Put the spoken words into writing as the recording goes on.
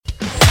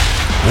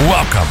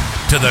Welcome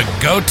to the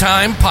Go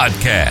Time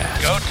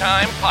Podcast. Go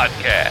Time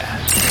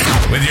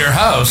Podcast. With your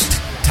host,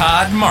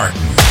 Todd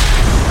Martin.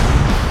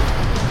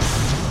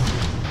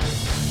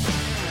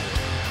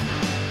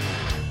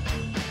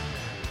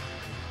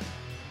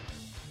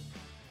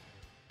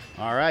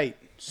 All right.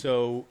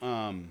 So,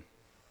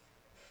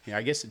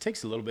 I guess it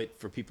takes a little bit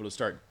for people to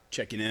start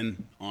checking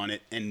in on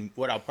it. And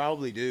what I'll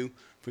probably do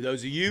for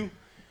those of you,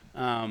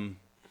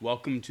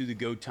 welcome to the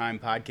Go Time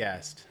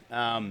Podcast.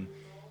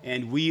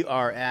 And we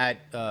are at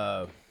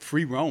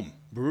Roam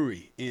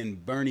Brewery in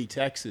Boerne,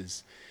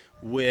 Texas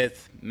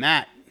with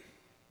Matt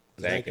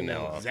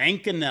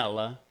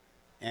Zancanella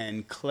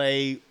and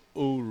Clay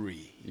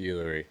Ullery.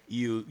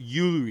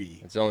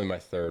 Ullery. It's only my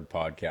third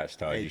podcast,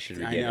 Todd. You should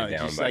be getting it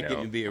down just by like now.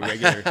 getting to be a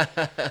regular.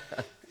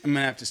 I'm going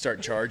to have to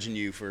start charging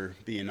you for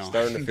being on.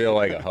 Starting to feel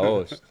like a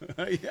host.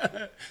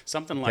 Yeah,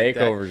 something like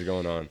that. Takeovers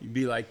going on. You'd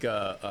be like,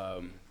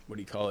 what do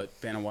you call it,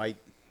 Vanna White,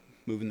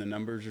 moving the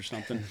numbers or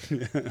something?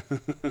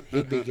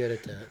 He'd be good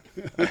at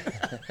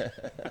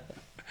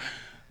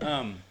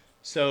that.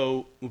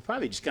 So we'll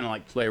probably just kind of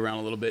like play around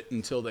a little bit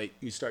until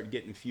you start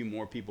getting a few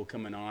more people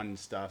coming on and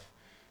stuff.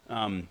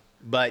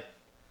 But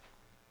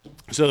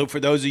so for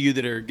those of you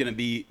that are going to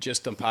be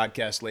just on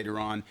podcast later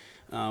on,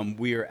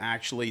 we are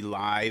actually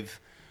live.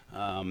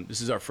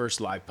 This is our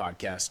first live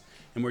podcast,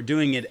 and we're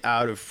doing it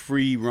out of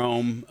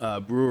Roam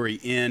Brewery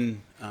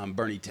in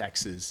Boerne,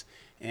 Texas.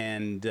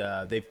 And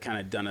they've kind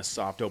of done a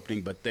soft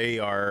opening, but they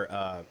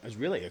are it's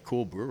really a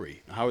cool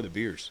brewery. How are the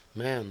beers?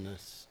 Man,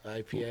 this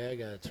IPA I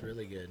got, it's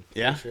really good.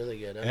 Yeah? It's really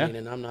good. I mean,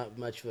 and I'm not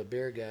much of a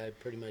beer guy.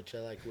 Pretty much I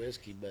like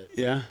whiskey, but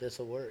Yeah. this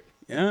will work.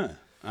 Yeah.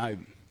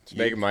 It's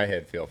making my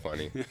head feel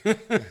funny.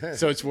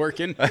 So it's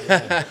working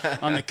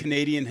on the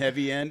Canadian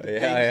heavy end.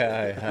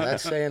 Yeah.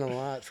 That's saying a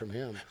lot from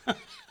him.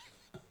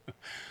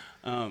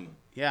 And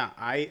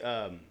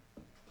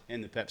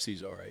the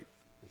Pepsi's all right.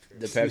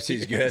 The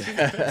Pepsi's good.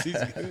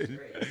 Pepsi's good.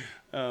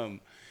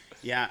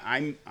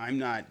 I'm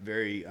not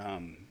very.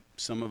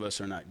 Some of us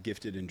are not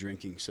gifted in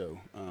drinking, so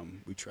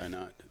we try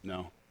not.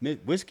 No,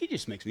 whiskey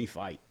just makes me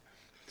fight.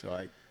 So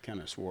I kind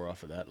of swore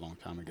off of that a long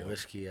time ago.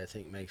 Whiskey, I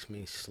think, makes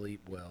me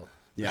sleep well.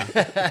 Yeah.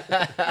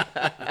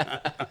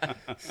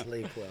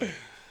 Sleep well.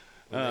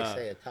 When they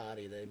say a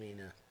toddy, they mean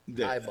a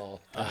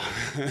eyeball.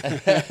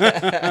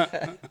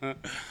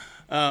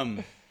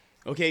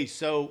 Okay,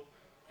 so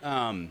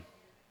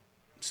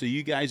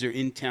you guys are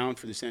in town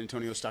for the San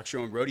Antonio Stock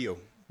Show and Rodeo.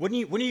 When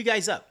are you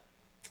guys up?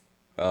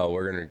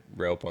 We're going to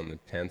rope on the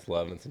 10th,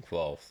 11th, and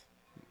 12th.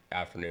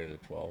 Afternoon of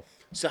the 12th.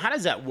 So how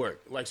does that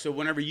work? Like, so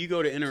whenever you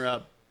go to enter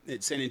up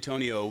at San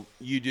Antonio,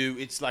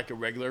 it's like a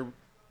regular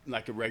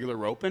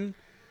roping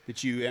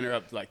that you enter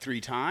up like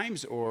 3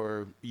 times,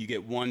 or you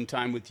get one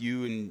time with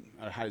you, and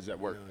how does that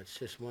work? No, it's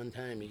just one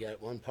time. You got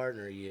one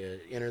partner. You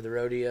enter the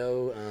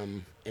rodeo,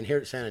 and here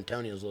at San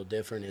Antonio is a little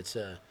different. It's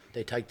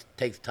they take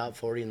the top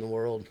 40 in the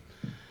world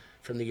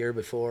from the year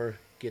before.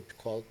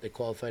 They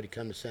qualify to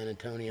come to San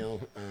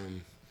Antonio.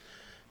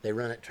 They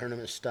run it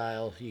tournament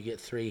style. You get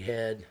 3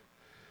 head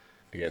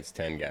Against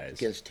 10 guys.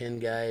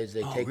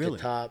 They take really? the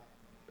top,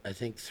 I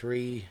think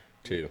 2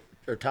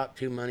 or top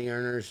 2 money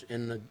earners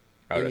in the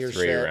Out in of your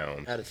 3 set.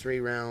 rounds. Out of 3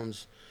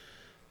 rounds,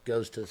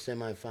 goes to the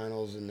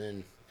semifinals, and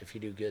then if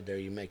you do good there,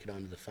 you make it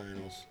onto the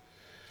finals.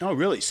 Oh,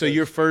 really? So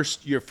your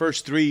first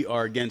 3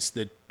 are against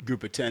the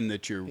group of 10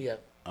 that you're.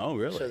 Yep. Oh,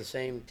 really? So the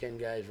same 10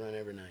 guys run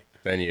every night.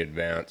 Then you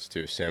advance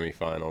to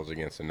semifinals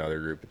against another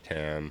group of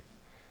 10.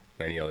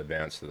 Then you'll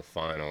advance to the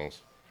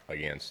finals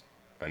against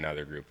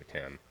another group of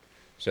 10.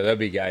 So there'll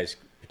be guys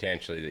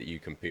potentially that you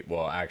compete.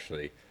 Well,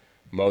 actually,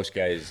 most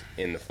guys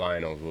in the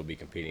finals will be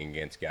competing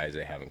against guys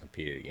they haven't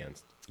competed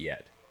against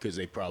yet. Because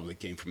they probably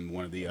came from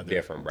one of the other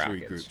Different 3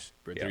 brackets. groups,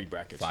 or Yeah, 3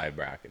 brackets. 5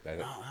 brackets.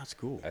 Oh, that's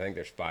cool. I think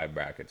there's 5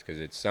 brackets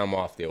because it's some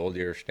off the old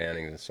year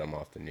standings and some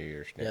off the new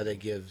year standings. Yeah, they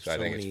give So I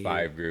think many, it's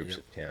 5 groups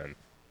of 10.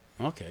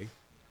 Okay.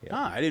 Yeah.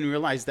 I didn't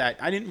realize that.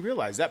 I didn't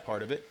realize that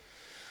part of it.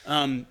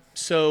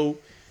 So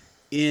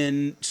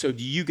do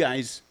you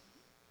guys?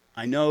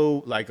 I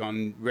know, like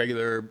on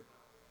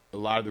a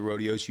lot of the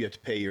rodeos, you have to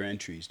pay your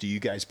entries. Do you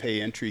guys pay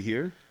entry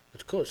here?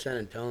 What's cool at San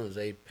Antonio is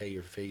they pay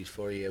your fees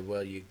for you.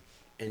 Well, you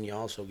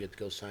also get to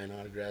go sign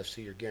autographs,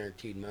 so you're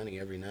guaranteed money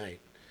every night.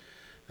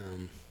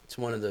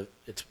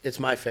 It's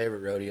my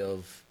favorite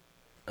rodeo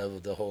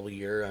of the whole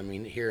year. I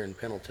mean, here in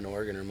Pendleton,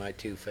 Oregon, are my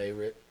 2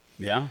 favorite.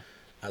 Yeah.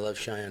 I love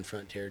Cheyenne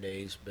Frontier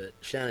Days, but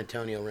San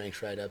Antonio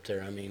ranks right up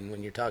there. I mean,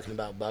 when you're talking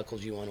about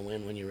buckles you want to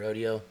win when you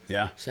rodeo,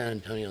 Yeah. San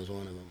Antonio's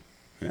one of them.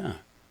 Yeah.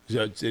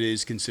 So it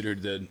is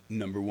considered the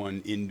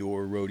 #1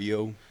 indoor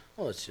rodeo.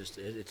 Oh, it's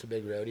a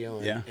big rodeo,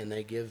 and, Yeah. and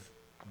they give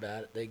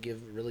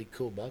really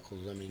cool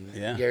buckles. I mean,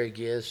 Yeah. Gary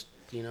Gist,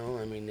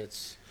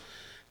 it's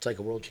like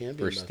a world champion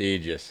buckle.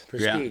 Prestigious.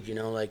 Prestige,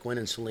 like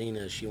winning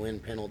Salinas, you win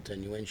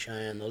Pendleton, you win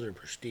Cheyenne. Those are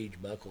prestige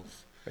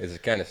buckles. It's the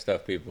kind of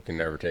stuff people can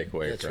never take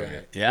away That's from right.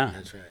 you. Yeah.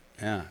 That's right.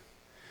 Yeah.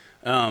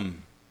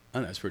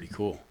 That's pretty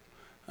cool.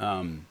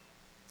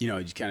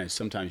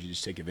 Sometimes you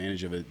just take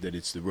advantage of it, that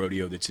it's the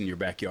rodeo that's in your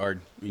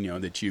backyard,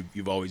 that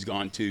you've always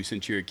gone to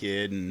since you're a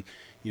kid, and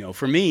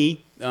for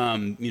me,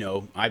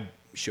 I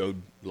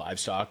showed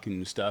livestock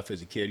and stuff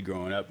as a kid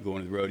growing up,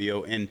 going to the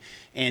rodeo,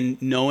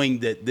 and knowing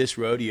that this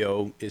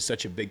rodeo is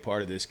such a big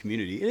part of this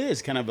community. It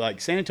is kind of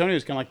like San Antonio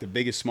is kind of like the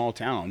biggest small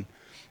town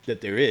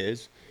that there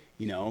is,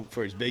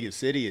 for as big a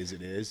city as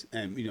it is.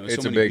 And, It's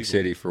so a many big people,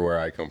 city for where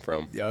I come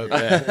from.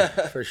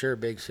 For sure,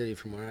 big city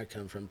from where I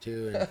come from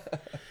too,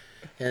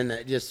 and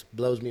it just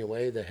blows me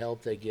away the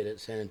help they get at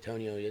San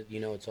Antonio.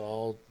 It's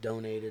all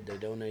donated. They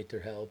donate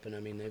their help, and I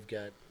mean they've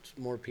got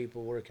more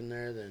people working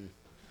there than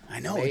I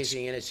know.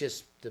 amazing. And it's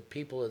just the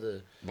people of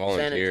the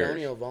Volunteers. San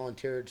Antonio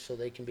volunteered so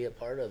they can be a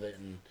part of it.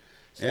 And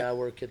I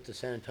work at the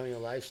San Antonio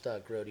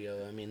Livestock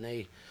Rodeo. I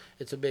mean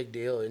it's a big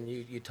deal, and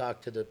you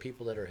talk to the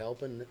people that are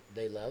helping,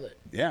 they love it.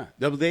 Yeah,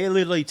 they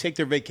literally take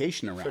their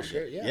vacation around. For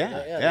sure, it.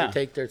 yeah. They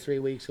take their 3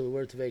 weeks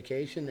worth of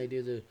vacation. They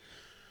do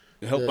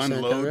They help the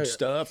unload Zancanella.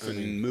 stuff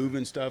and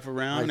moving stuff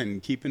around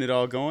and keeping it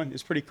all going.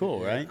 It's pretty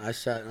cool, right? I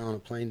sat on a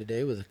plane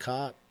today with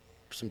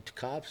some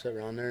cops that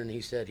were on there, and he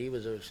said he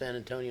was a San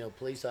Antonio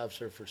police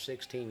officer for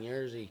 16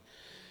 years. He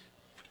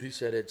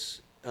said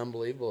it's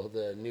unbelievable,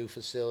 the new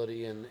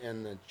facility and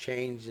the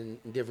change and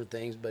different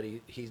things, but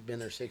he's been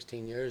there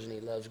 16 years and he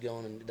loves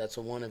going, and that's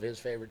one of his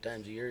favorite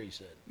times a year, he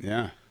said.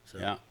 Yeah,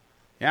 So.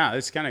 yeah,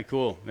 it's kind of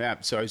cool. Yeah,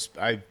 so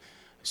I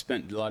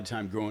spent a lot of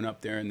time growing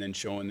up there and then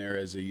showing there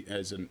as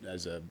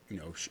a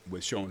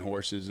with showing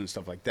horses and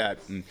stuff like that,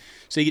 and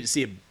so you get to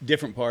see a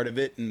different part of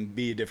it and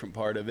be a different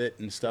part of it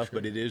and stuff.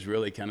 But it is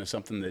really kind of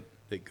something that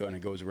kind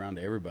of goes around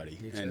to everybody.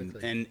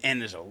 Exactly.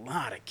 And there's a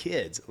lot of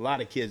kids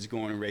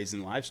going and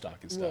raising livestock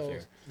and stuff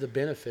here. The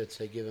benefits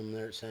they give them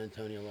there at San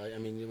Antonio, I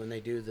mean, when they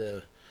do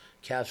the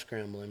calf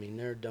scramble, I mean,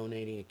 they're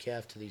donating a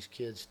calf to these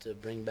kids to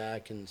bring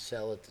back and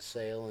sell at the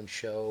sale and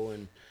show,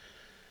 and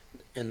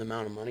the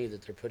amount of money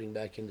that they're putting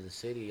back into the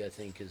city, I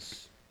think,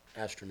 is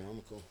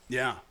astronomical.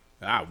 Yeah.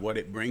 What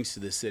it brings to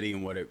the city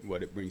and what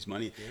it brings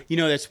money.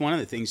 Yeah. That's one of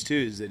the things too,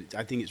 is that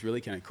I think it's really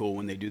kind of cool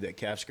when they do that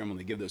calf scramble and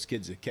they give those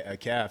kids a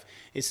calf.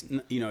 It's,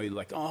 you're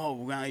like, oh,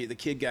 wow, the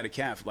kid got a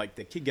calf. Like,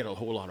 the kid got a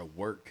whole lot of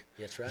work.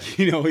 That's right.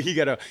 He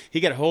got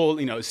a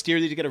whole, steer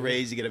that you got to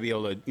raise. You got to be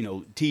able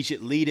to, teach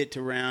it, lead it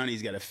to round.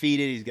 He's got to feed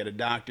it. He's got to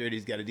doctor it.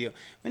 He's got to deal.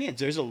 And yeah,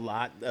 there's a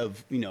lot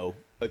of,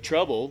 a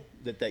trouble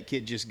that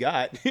kid just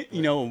got, with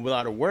a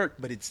lot of work,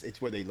 but it's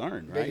where they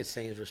learn, right? The biggest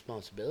thing is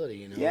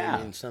responsibility, Yeah.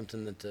 I mean,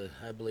 something that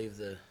I believe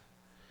the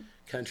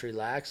country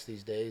lacks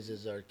these days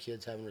is our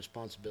kids having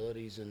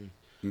responsibilities and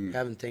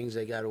having things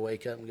they got to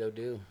wake up and go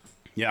do.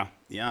 Yeah,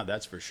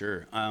 that's for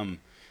sure.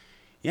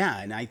 Yeah,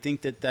 and I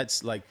think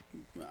that's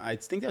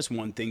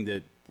one thing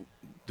that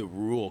the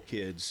rural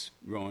kids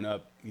growing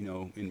up,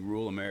 in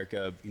rural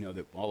America,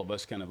 that all of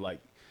us kind of like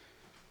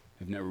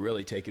have never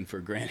really taken for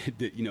granted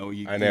that,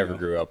 I never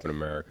grew up in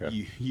America.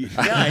 You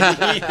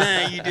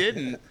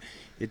didn't.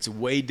 It's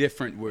way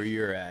different where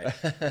you're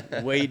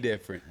at. Way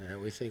different. Yeah,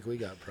 we think we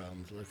got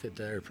problems. Look at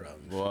their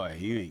problems. Boy,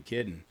 you ain't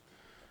kidding.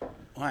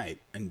 Right.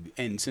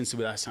 And since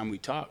the last time we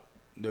talked,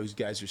 those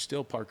guys are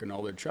still parking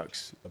all their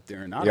trucks up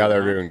there in Ottawa. Yeah,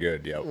 they're doing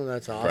good. Yep. Well,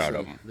 that's awesome. Proud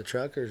of them. The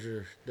truckers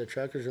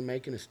are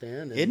making a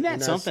stand. Isn't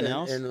that something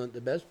else? And the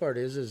best part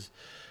is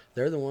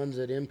they're the ones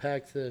that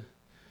impact the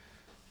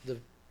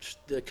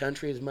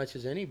country as much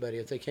as anybody.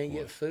 If they can't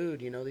get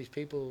food, these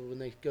people, when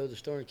they go to the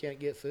store and can't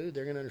get food,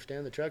 they're going to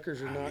understand the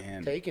truckers are not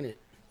taking it.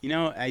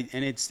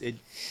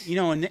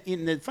 And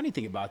the funny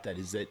thing about that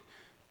is that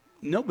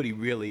nobody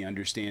really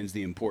understands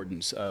the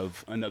importance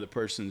of another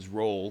person's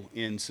role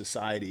in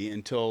society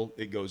until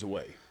it goes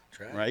away.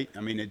 That's right.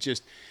 I mean, it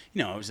just,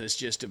 it's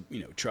just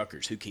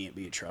truckers who can't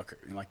be a trucker.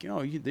 And like,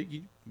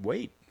 you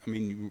wait. I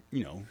mean,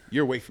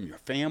 you're away from your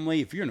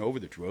family. If you're an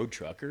over-the-road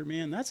trucker,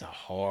 man, that's a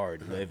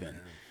hard living.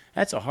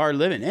 That's a hard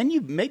living. And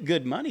you make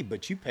good money,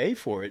 but you pay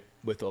for it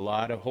with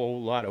a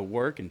whole lot of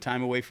work and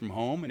time away from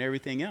home and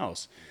everything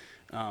else.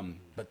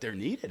 But they're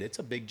needed. It's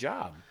a big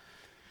job.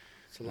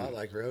 It's a lot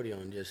like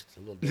rodeoing, just a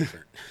little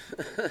different.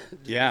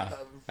 Yeah.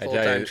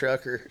 Full-time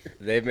trucker.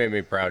 They've made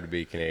me proud to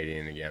be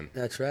Canadian again.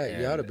 That's right.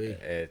 You ought to be.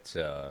 It's,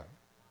 through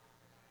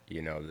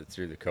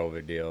the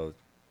COVID deal,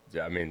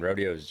 I mean,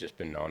 rodeo has just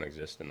been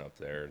non-existent up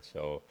there.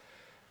 So,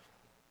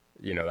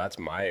 that's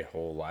my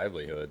whole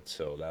livelihood.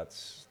 So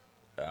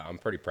I'm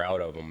pretty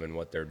proud of them and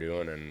what they're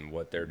doing, and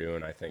what they're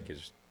doing, I think,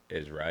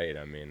 is right.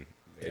 I mean,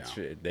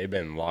 they've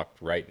been locked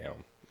right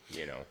down,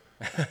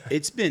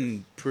 It's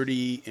been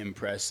pretty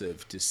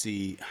impressive to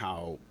see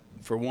how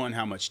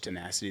much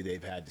tenacity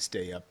they've had to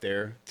stay up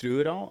there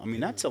through it all. I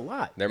mean, that's a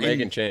lot. They're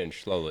making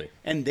change slowly.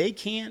 And they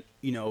can't,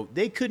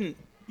 they couldn't,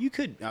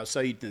 I'll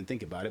say you didn't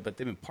think about it, but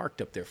they've been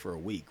parked up there for a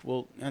week.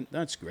 Well,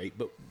 that's great,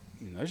 but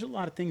there's a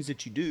lot of things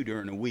that you do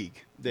during a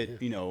week that,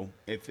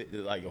 if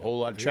like a whole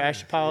lot of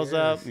trash piles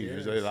up,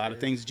 there's a lot of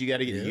things that you got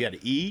to get. You got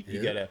to eat.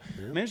 You got to.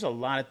 I mean, there's a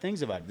lot of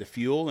things about it. The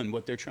fuel and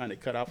what they're trying to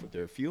cut off with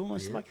their fuel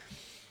and stuff like.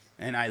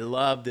 And I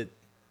love that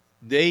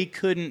they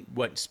couldn't.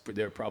 What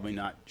they're probably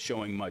not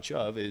showing much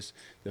of is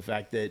the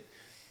fact that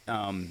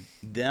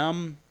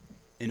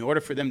in order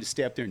for them to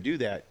stay up there and do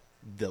that,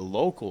 the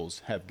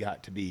locals have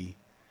got to be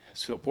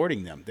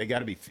supporting them. They got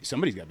to be,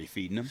 somebody's got to be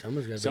feeding them.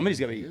 Somebody's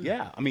got to be,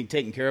 I mean,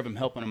 taking care of them,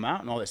 helping them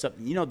out and all that stuff.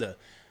 You know,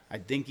 I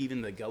think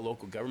even the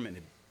local government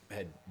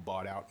had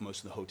bought out most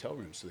of the hotel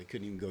rooms, so they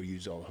couldn't even go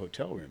use all the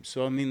hotel rooms.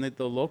 So I mean,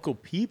 the local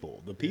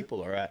people,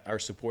 are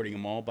supporting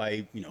them all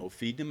by, you know,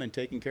 feeding them and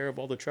taking care of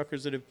all the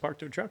truckers that have parked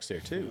their trucks there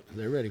too.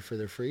 They're ready for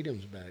their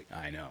freedoms back.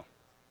 I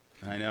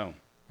know.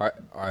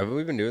 Have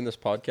we been doing this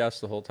podcast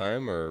the whole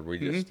time, or are we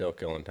just still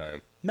killing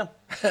time? No,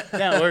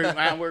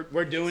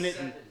 we're doing it.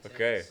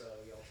 Okay. So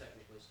y'all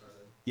technically started.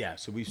 Yeah,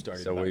 so we've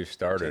started. So we've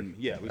started.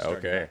 We started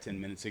Okay. about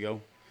 10 minutes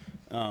ago.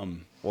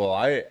 Well,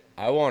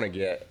 I want to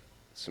get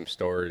some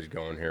stories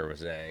going here with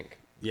Zank.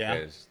 Yeah.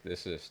 Because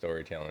this is a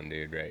storytelling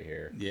dude right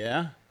here.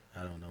 Yeah.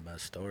 I don't know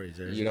about stories.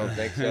 You don't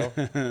think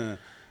so?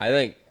 I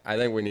think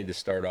we need to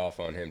start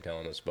off on him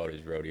telling us about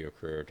his rodeo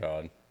career,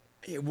 Todd.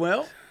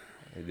 Well,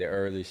 The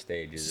early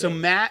stages. so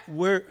Matt,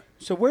 where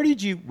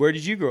did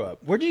you grow up?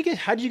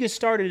 How did you get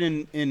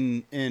started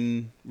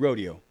in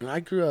rodeo? I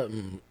grew up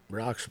in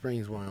Rock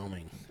Springs,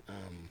 Wyoming.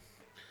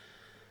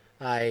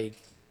 I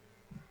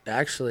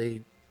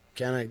actually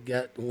kind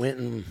of went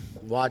and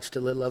watched a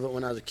little of it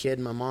when I was a kid.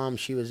 My mom,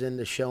 she was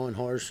into showing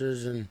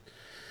horses, and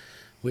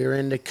we were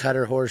into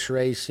cutter horse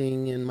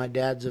racing, and my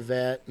dad's a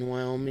vet in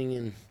Wyoming,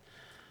 and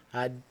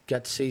I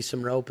got to see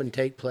some roping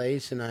take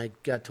place, and I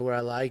got to where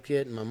I liked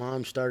it, and my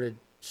mom started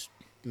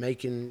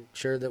making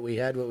sure that we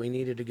had what we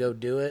needed to go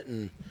do it,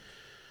 and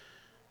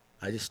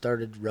I just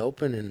started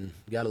roping and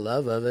got a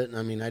love of it.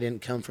 I mean, I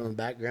didn't come from a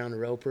background of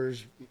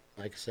ropers.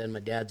 Like I said, my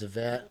dad's a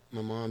vet.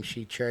 My mom,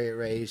 she chariot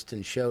raced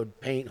and showed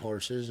paint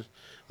horses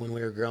when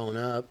we were growing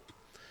up.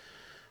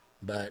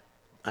 But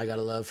I got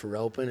a love for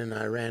roping, and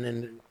I ran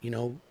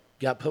into,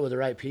 got put with the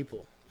right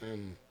people.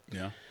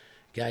 Yeah.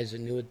 Guys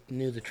that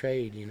knew the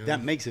trade,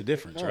 That makes a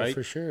difference, Oh, right?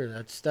 for sure.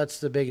 That's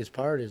the biggest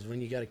part is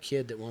when you got a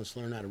kid that wants to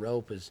learn how to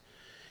rope is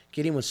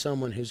get him with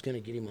someone who's going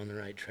to get him on the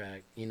right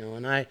track,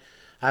 And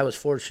I was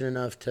fortunate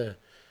enough to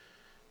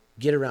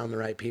get around the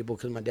right people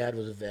because my dad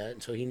was a vet,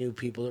 and so he knew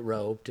people that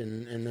roped,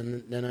 and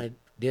then I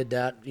did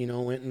that,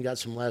 went and got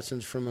some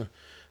lessons from a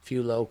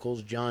few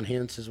locals. John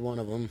Hintz is one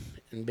of them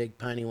in Big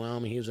Piney,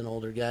 Wyoming. He was an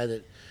older guy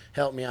that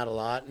helped me out a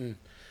lot, and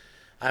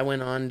I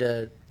went on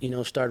to,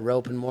 start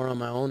roping more on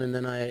my own, and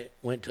then I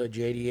went to a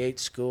JD8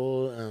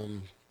 school,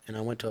 and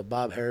I went to a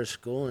Bob Harris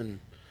school, and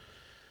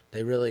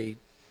they really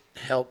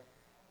helped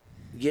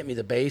get me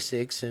the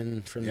basics,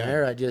 and from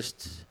there I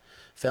just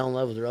fell in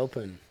love with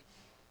roping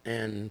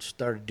and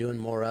started doing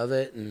more of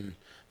it, and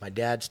my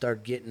dad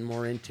started getting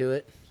more into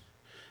it,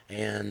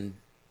 and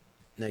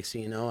next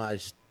thing you know, I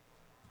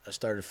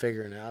started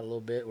figuring out a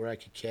little bit where I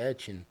could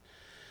catch, and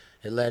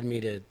it led me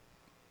to,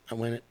 I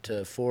went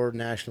to 4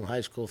 national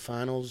high school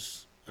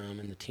finals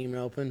in the team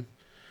roping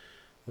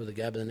with a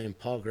guy by the name of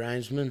Paul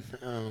Grimesman.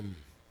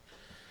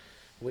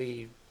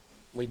 We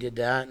did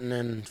that, and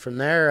then from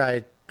there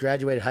I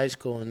graduated high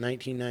school in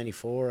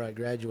 1994. I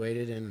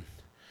graduated, and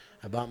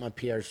I bought my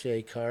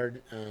PRCA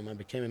card. I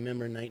became a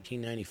member in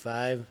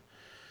 1995.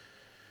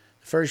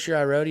 The first year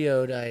I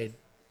rodeoed, I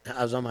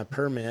was on my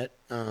permit.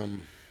 I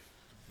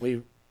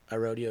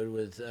rodeoed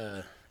with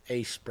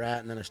Ace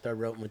Spratt, and then I started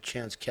roping with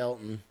Chance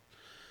Kelton.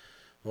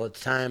 Well, at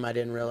the time, I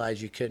didn't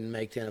realize you couldn't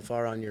make the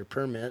NFR on your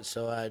permit,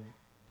 so I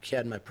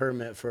had my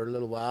permit for a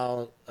little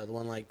while. I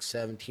won like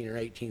 17 or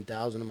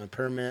 18,000 on my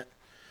permit.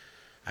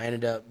 I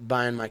ended up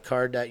buying my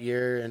card that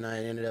year, and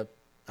I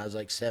was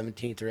like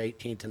 17th or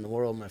 18th in the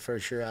world my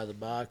first year out of the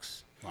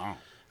box. Wow.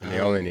 And they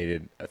only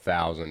needed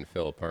 1,000 to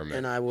fill a permit.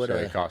 And I So would've-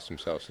 it cost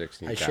himself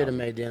 16,000. I should have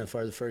made the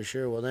NFR the first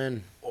year. Well,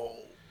 then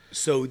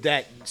So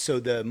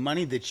the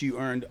money that you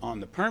earned on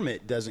the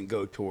permit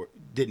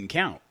didn't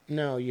count.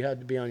 no, you had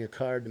to be on your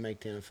card to make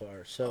the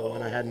NFR. So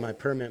when I had my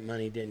permit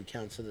money, it didn't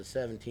count. So the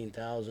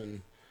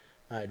 17,000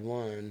 I'd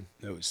won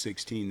That was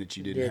 16 that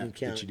you didn't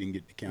count. that you didn't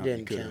get to count. Didn't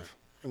You could count. have.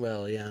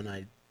 Well, yeah, and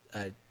I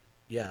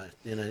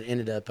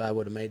ended up I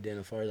would have made the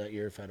NFR that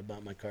year if I'd have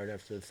bought my card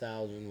after the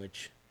 1,000,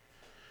 which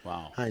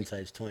Wow.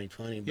 hindsight's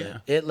 2020. But Yeah.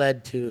 it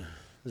led to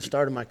the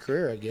start of my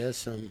career, I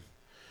guess.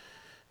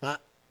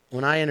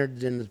 When I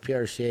entered into the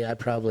PRCA,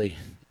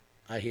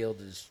 I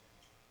heeled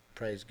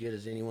probably as good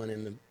as anyone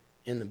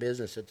in the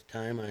business at the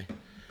time.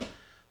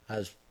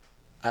 I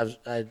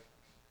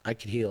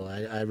could heel.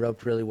 I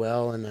roped really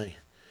well, and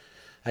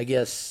I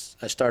guess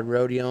I started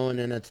rodeoing,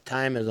 and at the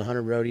time it was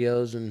 100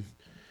 rodeos, and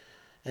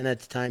at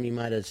the time you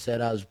might have said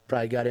I was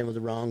probably got in with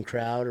the wrong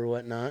crowd or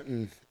whatnot,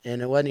 and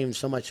it wasn't even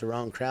so much the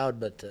wrong crowd,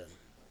 but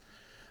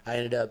I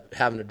ended up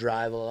having to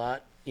drive a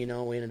lot. We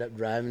ended up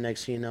driving.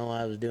 Next thing you know,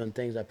 I was doing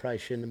things I probably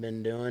shouldn't have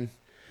been doing,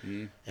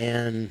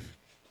 and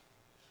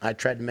I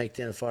tried to make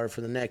the NFR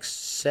for the next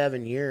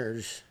 7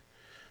 years.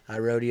 I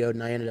rodeoed,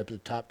 and I ended up in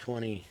the top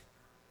 20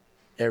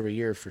 every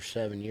year for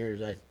 7 years.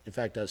 In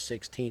fact, I was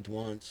 16th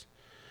once.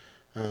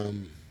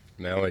 And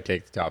they only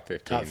take the top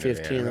 15. Top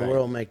 15 in the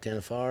world make the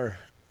NFR.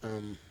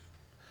 And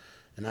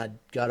I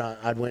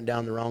went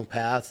down the wrong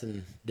path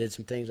and did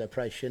some things I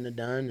probably shouldn't have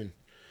done,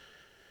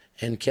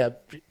 and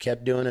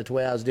kept doing it the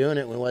way I was doing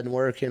it when it wasn't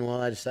working.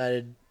 Well, I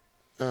decided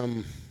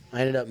I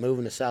ended up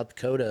moving to South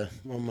Dakota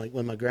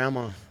when my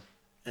grandma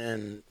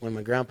and when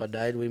my grandpa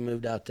died. We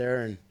moved out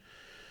there, and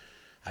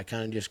I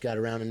kind of just got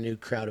around a new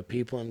crowd of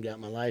people and got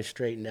my life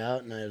straightened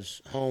out. And I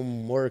was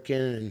home working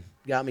and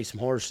got me some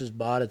horses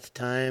bought at the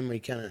time.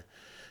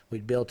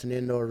 We'd built an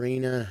indoor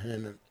arena,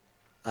 and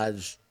I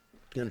was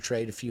going to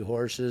trade a few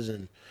horses.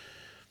 And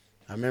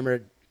I remember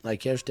it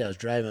like yesterday. I was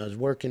driving. I was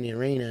working the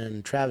arena,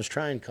 and Travis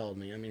Trine called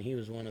me. I mean, he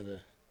was one of the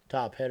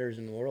top headers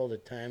in the world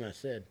at the time.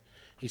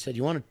 He said,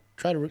 "You want to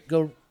try to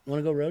go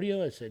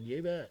rodeo?" I said,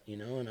 "You bet."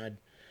 And I'd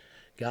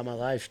got my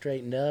life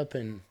straightened up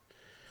and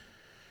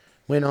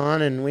went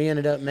on, and we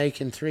ended up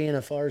making 3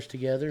 NFRs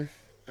together.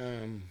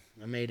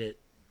 I made it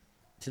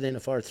to the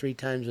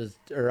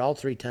NFR all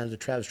three times with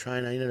Travis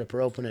Trine. I ended up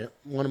roping at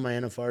one of my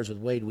NFRs with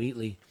Wade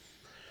Wheatley.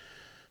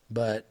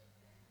 But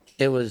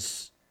it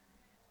was,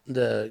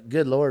 the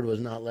good Lord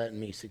was not letting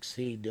me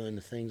succeed doing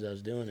the things I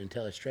was doing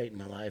until I straightened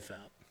my life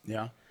out.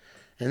 Yeah.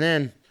 And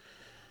then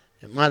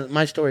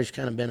my story's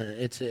kind of been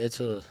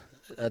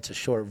that's a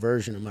short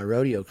version of my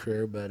rodeo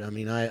career. But I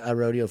mean, I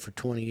rodeoed for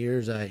 20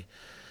 years. I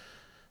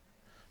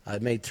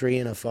made 3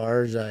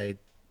 NFRs.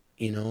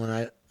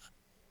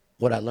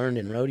 What I learned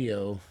in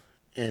rodeo,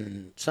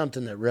 and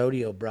something that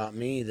rodeo brought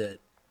me that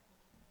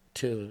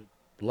to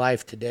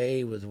life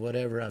today with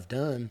whatever I've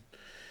done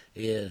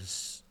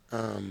is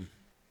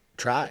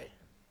try.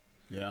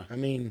 Yeah. I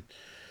mean,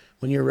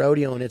 when you're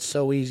rodeoing, it's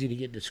so easy to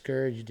get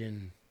discouraged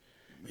and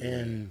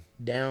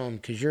down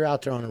because you're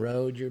out there on the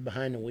road, you're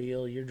behind the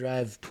wheel, you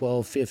drive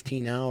 12,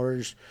 15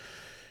 hours,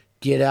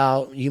 get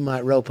out, you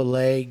might rope a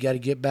leg, got to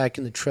get back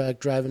in the truck,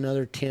 drive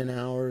another 10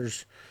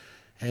 hours,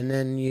 and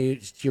then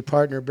your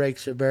partner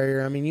breaks a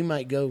barrier. I mean, you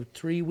might go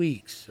 3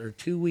 weeks or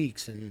 2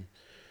 weeks and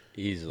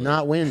easily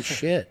not win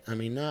shit. I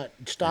mean, not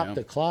stop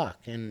the clock.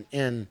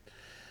 And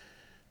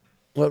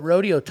what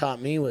rodeo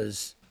taught me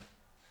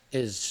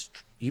is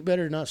you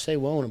better not say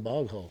whoa in a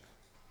bog hole.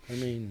 I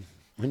mean,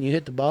 when you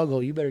hit the bog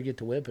hole, you better get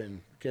to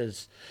whipping,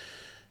 because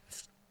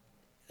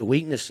the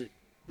weakness,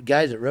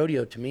 guys at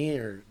rodeo to me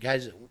are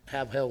guys that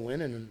have hell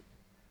winning, and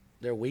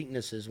their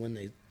weakness is when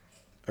they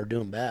are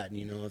doing bad.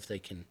 If they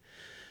can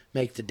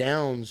make the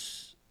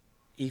downs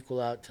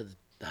equal out to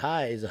the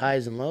highs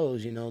and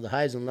lows. The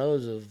highs and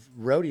lows of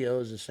rodeo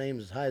is the same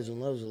as highs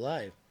and lows of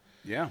life.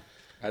 Yeah.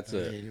 That's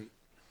the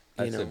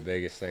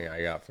biggest thing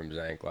I got from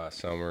Zank last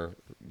summer,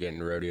 getting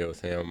to rodeo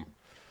with him.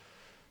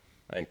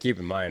 And keep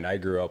in mind, I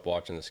grew up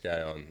watching this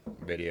guy on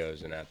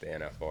videos and at the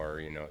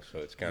NFR, so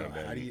it's kind of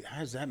been...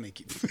 How does that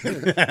make you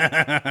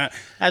How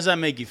does that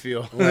make you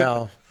feel?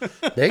 Well,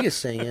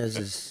 biggest thing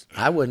is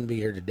I wouldn't be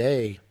here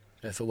today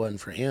if it wasn't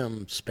for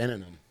him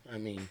spinning them. I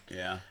mean,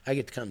 Yeah. I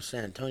get to come to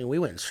San Antonio. We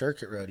went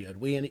circuit rodeoed.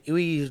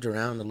 We used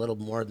around a little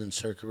more than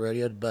circuit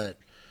rodeoed, but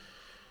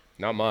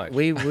Not much.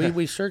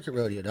 we circuit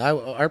rodeoed.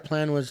 Our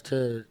plan was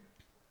to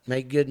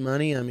make good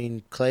money. I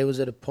mean, Clay was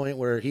at a point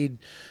where he'd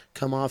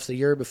come off the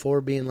year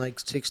before being like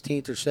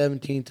 16th or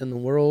 17th in the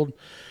world.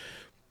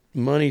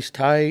 Money's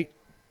tight,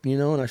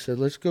 and I said,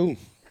 let's go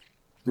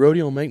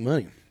rodeo and make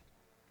money.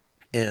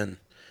 And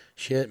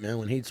shit, man,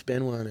 when he'd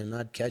spin one and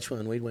I'd catch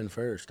one, we'd win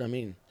first. I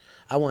mean,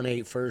 I won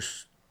 8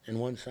 firsts in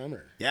one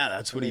summer. Yeah,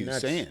 that's what he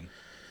was saying.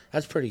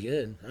 That's pretty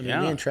good. I mean,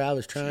 Yeah. me and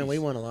Travis trying, we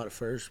won a lot of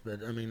firsts,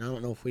 but I mean, I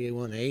don't know if we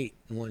won 8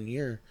 in 1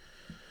 year.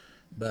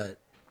 But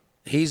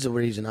he's the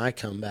reason I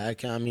come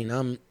back. I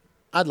mean,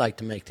 I'd like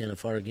to make the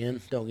NFR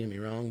again. Don't get me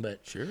wrong, but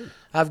Sure.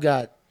 I've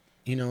got,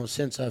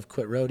 since I've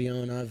quit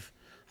rodeoing,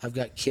 I've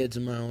got kids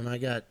of my own. I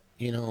got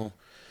a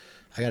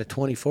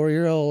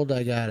 24-year-old,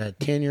 I got a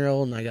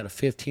 10-year-old, and I got a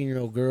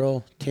 15-year-old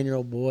girl,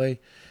 10-year-old boy,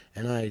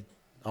 and I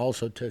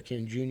also took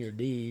in Junior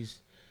D's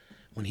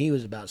when he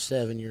was about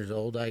 7 years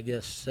old. I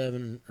guess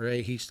 7 or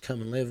 8. He's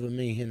come and lived with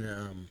me,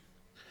 and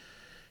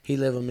he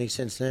lived with me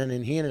since then.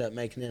 And he ended up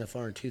making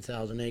NFR in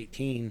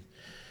 2018.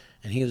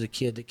 And he was a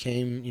kid that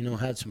came,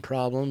 had some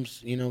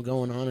problems,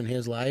 going on in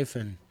his life,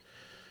 and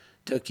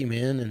took him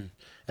in. And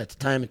at the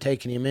time of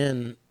taking him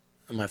in,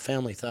 my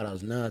family thought I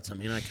was nuts. I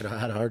mean, I could have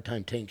had a hard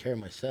time taking care of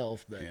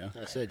myself, but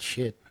I said,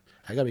 shit,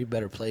 I got to be a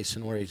better place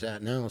than where he's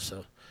at now.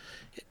 So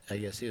I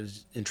guess he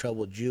was in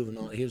trouble with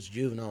juvenile. He was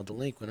juvenile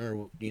delinquent,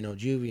 or,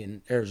 juvie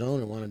in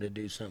Arizona wanted to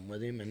do something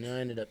with him, and I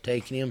ended up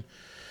taking him.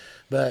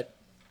 But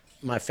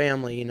my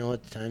family,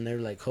 at the time, they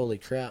were like, holy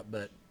crap.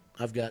 But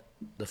I've got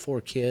the 4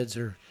 kids,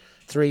 or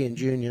 3 in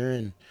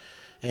junior,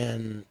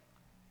 and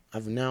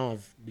I've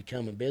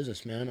become a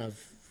businessman.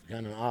 I've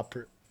kind of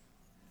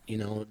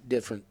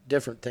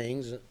different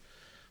things.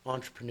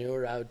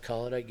 Entrepreneur, I would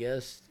call it, I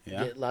guess.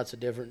 Yeah. Get lots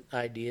of different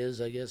ideas,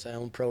 I guess. I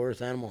own Pro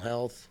Earth Animal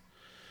Health.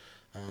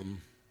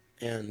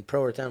 And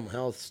Pro Earth Animal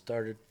Health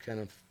started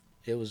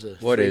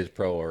What is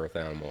Pro Earth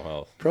Animal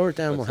Health? Pro Earth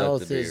Animal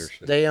Health is,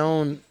 they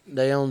own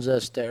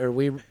Zesterra.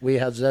 We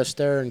have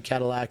Zesterra, and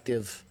Cattle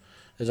Active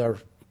is our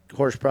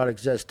horse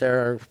product.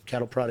 Zesterra, our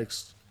cattle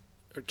products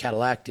are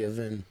Cattle Active,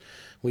 and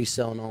we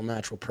sell an all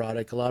natural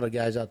product. A lot of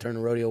guys out there in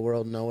the rodeo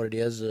world know what it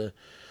is.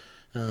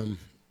 Cutting,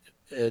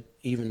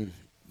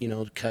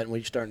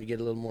 we're starting to get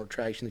a little more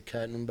traction to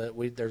cutting them, but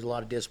there's a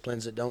lot of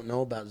disciplines that don't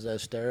know about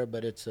Zesterra,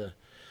 but it's a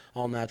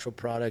all natural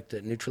product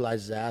that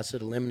neutralizes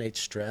acid, eliminates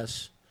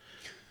stress.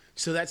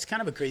 So that's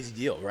kind of a crazy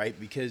deal, right?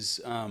 Because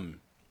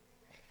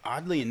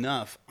oddly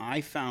enough,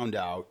 I found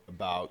out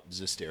about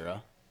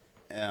Zesterra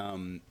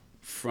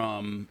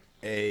from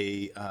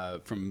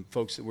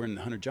folks that were in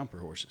the hunter jumper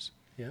horses.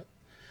 Yep.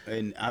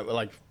 And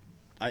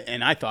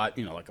I thought,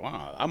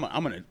 wow, I'm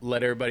gonna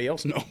let everybody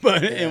else know,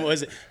 but it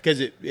wasn't, because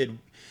it.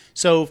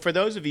 So for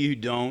those of you who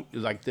don't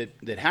like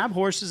that have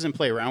horses and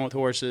play around with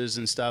horses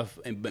and stuff,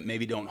 but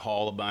maybe don't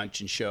haul a bunch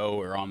and show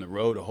or on the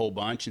road a whole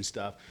bunch and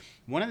stuff,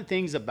 one of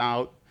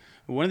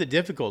the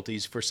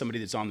difficulties for somebody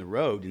that's on the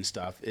road and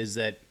stuff is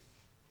that,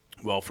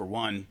 well, for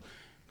one,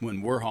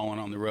 when we're hauling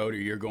on the road or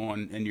you're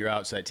going and you're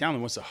outside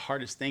town, what's the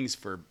hardest things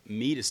for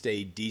me to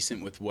stay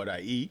decent with what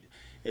I eat?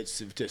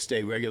 It's to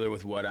stay regular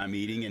with what I'm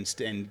eating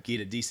and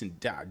get a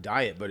decent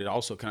diet, but it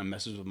also kind of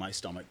messes with my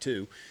stomach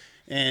too.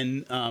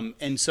 And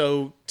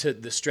so to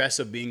the stress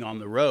of being on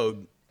the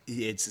road,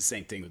 it's the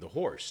same thing with the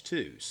horse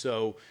too.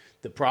 So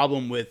the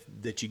problem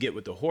that you get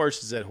with the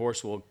horse is that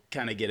horse will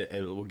kind of get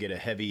a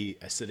heavy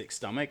acidic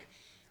stomach.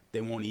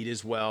 They won't eat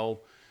as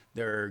well.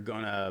 They're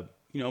gonna,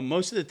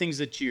 most of the things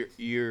that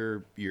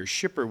your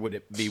shipper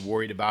would be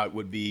worried about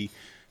would be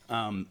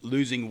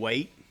losing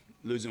weight,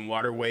 losing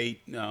water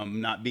weight,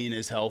 not being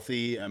as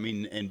healthy. I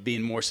mean, and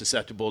being more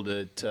susceptible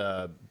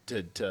to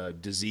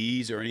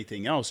disease or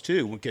anything else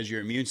too, because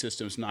your immune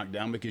system's knocked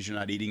down because you're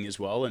not eating as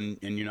well and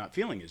you're not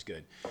feeling as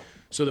good.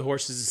 So the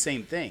horse is the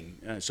same thing.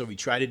 So we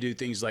try to do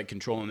things like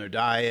controlling their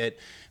diet,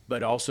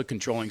 but also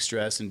controlling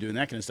stress and doing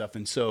that kind of stuff.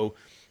 And so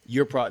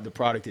the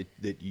product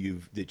that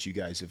you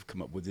guys have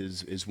come up with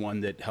is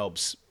one that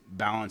helps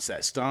balance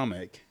that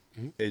stomach.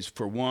 Is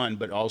for one,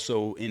 but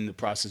also in the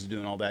process of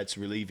doing all that, it's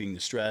relieving the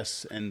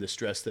stress and the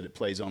stress that it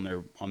plays on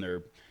their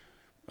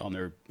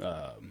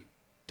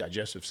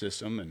digestive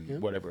system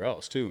and whatever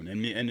else too,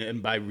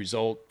 and by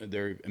result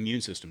their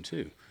immune system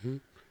too.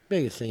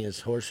 Biggest thing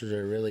is horses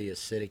are really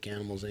acidic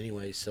animals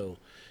anyway, so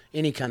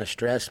any kind of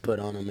stress put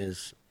on them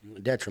is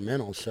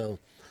detrimental. So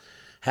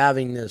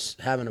having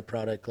a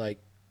product like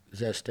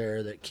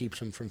Zesterra that keeps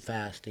them from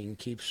fasting,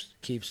 keeps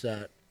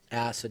that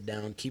acid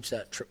down, keeps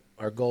that.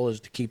 Our goal is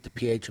to keep the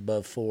pH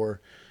above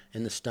 4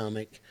 in the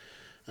stomach,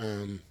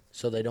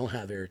 so they don't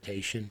have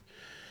irritation,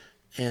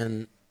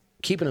 and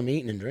keeping them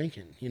eating and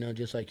drinking.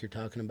 Just like you're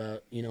talking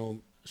about.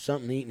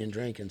 Something eating and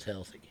drinking is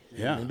healthy.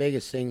 Yeah. And the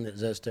biggest thing that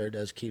Zesterra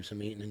does keeps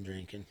them eating and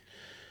drinking.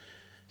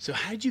 So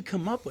how did you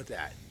come up with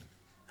that?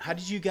 How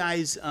did you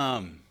guys?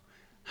 Where'd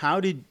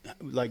you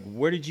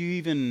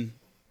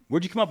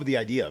come up with the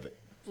idea of it?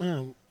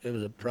 Well, it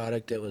was a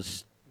product that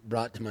was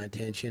brought to my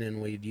attention,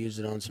 and we'd used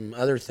it on some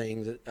other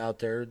things out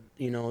there,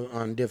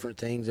 on different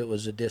things. It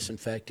was a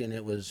disinfectant.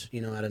 It was,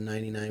 at a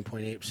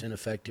 99.8%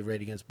 effective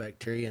rate against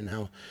bacteria. And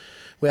how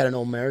we had an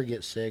old mare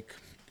get sick,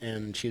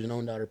 and she was an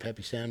own daughter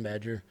Peppy Sand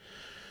Badger,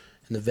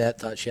 and the vet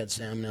thought she had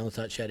salmonella,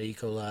 thought she had E.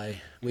 coli.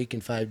 Week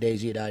and 5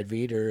 days he had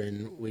IV'd her,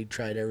 and we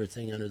tried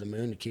everything under the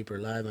moon to keep her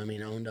alive. I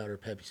mean, own daughter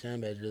Peppy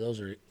Sand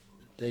Badger,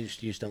 you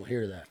just don't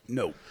hear that.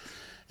 No.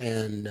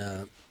 And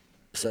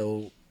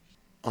so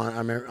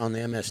on the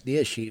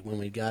MSDS sheet, when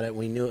we got it,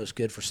 we knew it was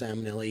good for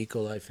salmonella, E.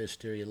 coli,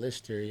 Pfiesteria,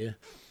 Listeria.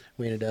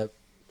 We ended up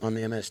on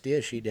the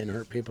MSDS sheet, didn't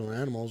hurt people and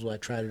animals. Well, I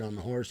tried it on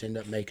the horse,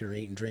 ended up making her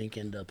eat and drink,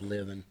 ended up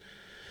living.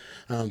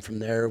 From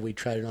there, we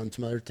tried it on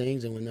some other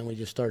things, and then we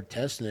just started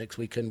testing it because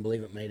we couldn't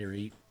believe it made her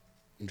eat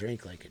and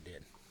drink like it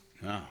did.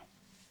 Wow,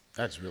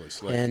 that's really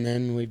slick. And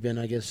then we've been,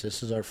 I guess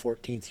this is our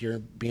 14th year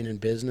being in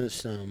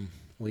business.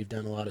 We've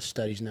done a lot of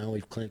studies now.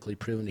 We've clinically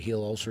proven to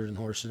heal ulcers in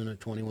horses in a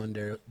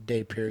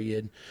 21-day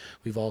period.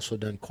 We've also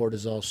done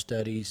cortisol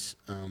studies.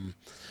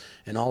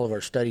 And all of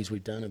our studies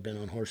we've done have been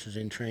on horses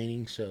in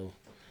training. So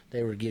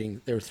they were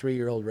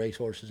 3-year-old race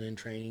horses in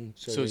training.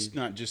 So it's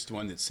not just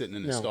one that's sitting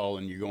in a stall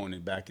and you're going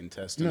back and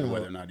testing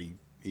whether or not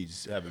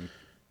he's having.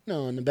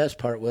 No, and the best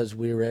part was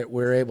we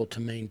were able to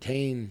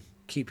maintain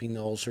keeping the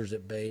ulcers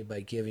at bay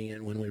by giving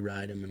it when we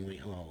ride them and we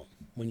haul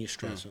them, when you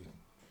stress them.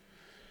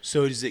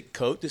 So does it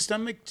coat the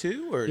stomach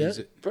too, or does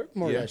it?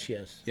 More or less,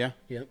 yes. Yeah.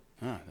 Yep.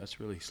 Ah, that's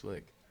really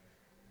slick.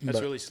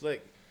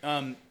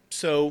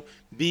 So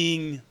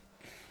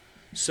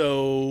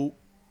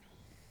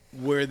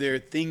were there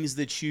things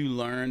that you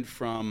learned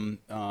from?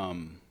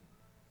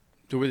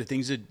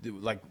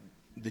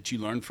 That you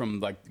learned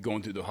from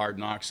going through the hard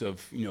knocks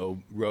of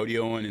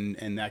rodeoing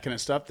and that kind of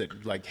stuff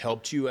that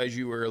helped you as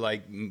you were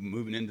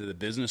moving into the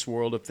business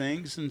world of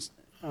things and.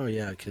 Oh,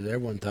 yeah, because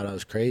everyone thought I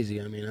was crazy.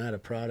 I mean, I had a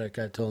product.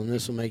 I told them,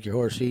 this will make your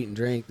horse eat and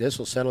drink. This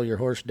will settle your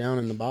horse down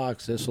in the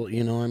box. This will,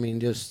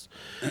 just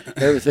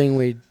everything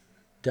we'd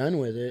done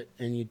with it.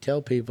 And you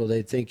tell people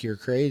they think you're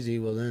crazy.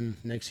 Well, then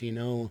next thing you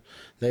know,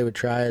 they would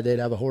try it. They'd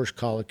have a horse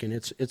colic, and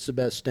it's the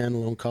best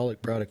standalone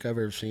colic product I've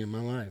ever seen in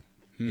my life.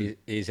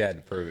 He's had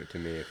to prove it to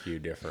me a few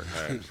different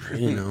times.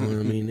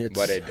 It's.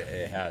 But it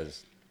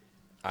has.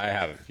 I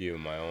have a few of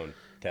my own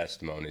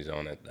testimonies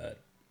on it that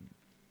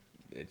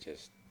it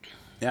just.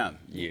 Yeah,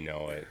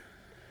 it.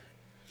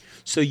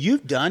 So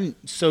you've done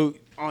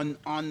on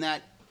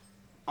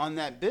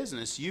that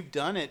business. You've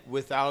done it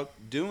without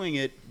doing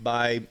it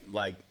by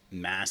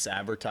mass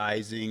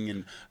advertising,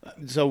 and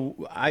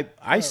so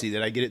I see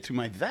that I get it through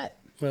my vet.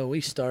 Well,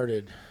 we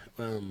started,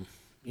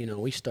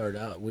 we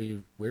started out,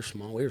 we're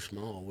small.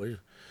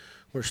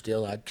 We're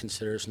still, I'd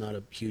consider us not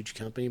a huge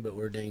company, but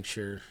we're dang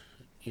sure,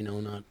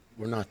 we're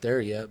not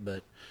there yet,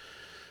 but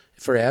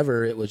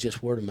forever it was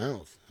just word of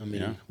mouth. I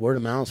mean, word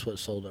of mouth's what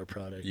sold our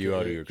product. You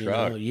out of your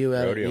truck, me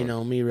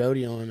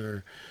rodeoing,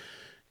 or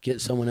get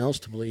someone else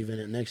to believe in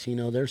it. Next thing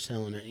you know, they're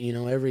selling it.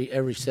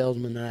 Every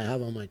salesman that I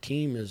have on my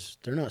team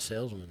they're not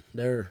salesmen.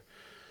 They're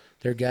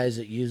guys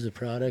that use the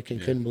product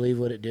and couldn't believe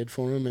what it did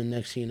for them, and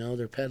next thing you know,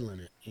 they're peddling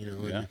it.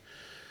 And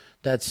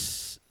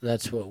that's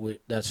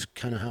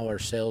kind of how our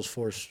sales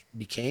force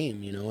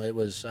became.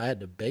 I had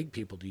to beg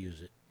people to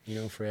use it.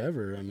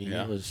 Forever. I mean,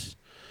 it's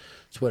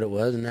what it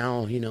was. And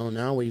now,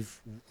 now we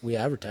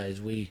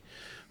advertise. We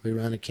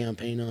run a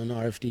campaign on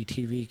RFD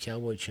TV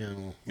Cowboy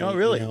Channel. Oh,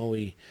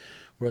 really?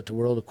 We're at the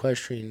World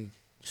Equestrian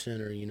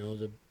Center.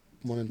 The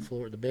one in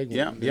Florida, the big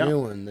one, the new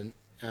one.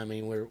 I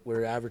mean,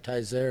 we're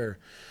advertised there.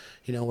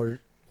 We're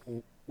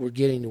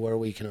getting to where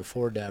we can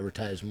afford to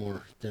advertise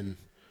more than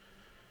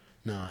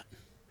not.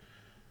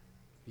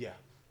 Yeah.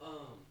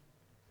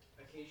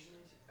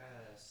 Occasionally,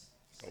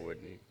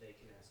 they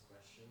can ask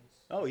questions.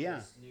 Oh,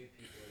 yeah. New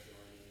people are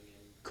joining.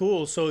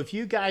 Cool. So if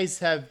you guys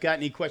have got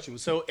any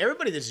questions, so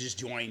everybody that's just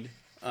joined,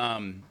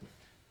 I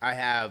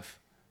have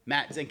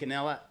Matt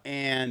Zancanella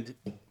and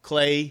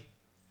Clay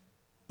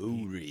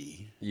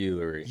Ullery.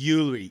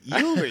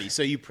 Ullery.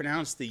 So you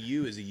pronounce the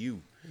U as a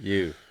U.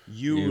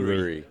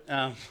 Ullery.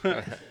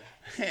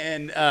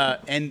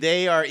 And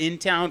they are in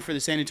town for the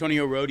San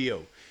Antonio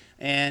Rodeo.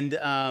 And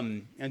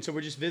so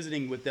we're just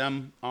visiting with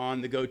them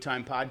on the Go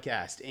Time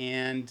podcast.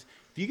 And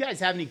if you guys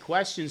have any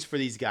questions for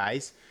these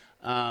guys,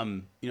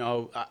 I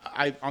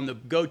on the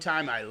Go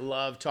Time, I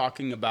love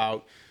talking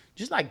about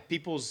just like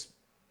people's,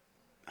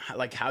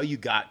 like how you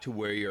got to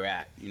where you're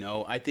at.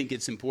 I think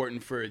it's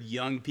important for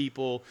young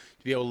people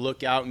to be able to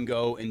look out and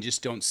go and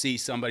just don't see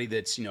somebody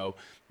that's,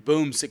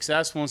 boom,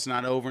 successful. It's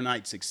not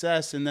overnight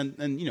success. And then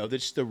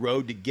that's the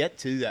road to get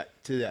to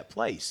that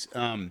place.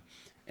 And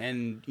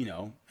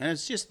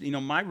it's just,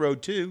 my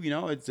road too,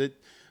 it's that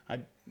I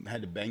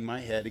had to bang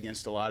my head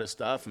against a lot of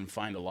stuff and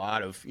find a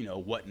lot of,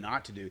 what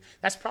not to do.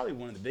 That's probably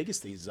one of the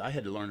biggest things is I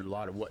had to learn a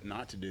lot of what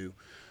not to do.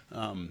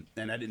 And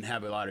I didn't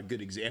have a lot of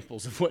good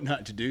examples of what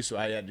not to do, so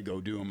I had to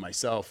go do them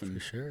myself and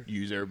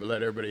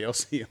let everybody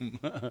else see them.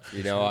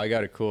 I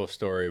got a cool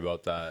story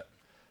about that.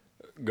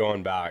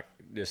 Going back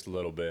just a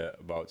little bit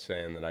about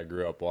saying that I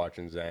grew up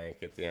watching Zank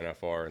at the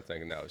NFR and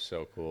thinking that was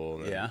so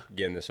cool. And then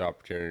getting this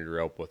opportunity to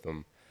rope with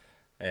them.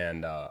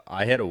 And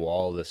I hit a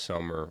wall this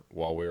summer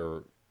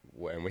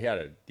and we had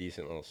a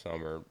decent little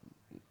summer,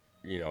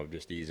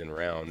 just easing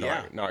around.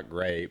 Not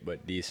great,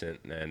 but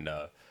decent. And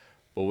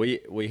but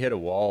we hit a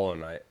wall,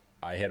 and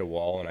I hit a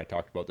wall, and I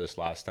talked about this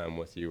last time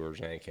with you, where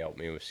Zank helped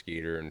me with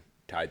Skeeter and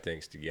tied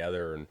things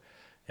together.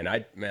 And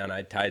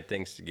I tied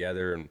things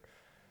together and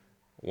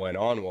went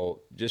on. Well,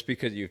 just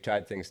because you've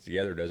tied things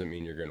together doesn't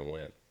mean you're going to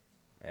win.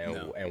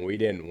 And we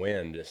didn't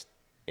win just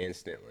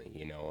instantly,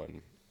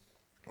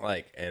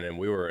 and then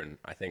we were in,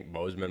 I think,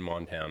 Bozeman,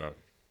 Montana,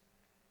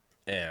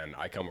 and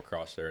I come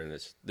across there, and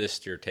this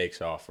steer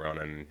takes off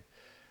running,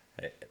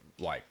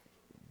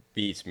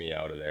 beats me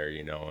out of there,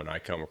 and I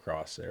come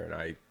across there, and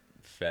I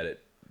fed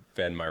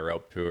my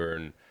rope to her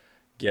and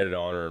get it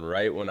on her, and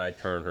right when I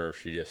turn her,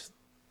 she just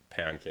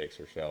pancakes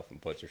herself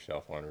and puts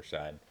herself on her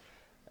side.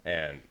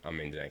 And,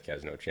 Zank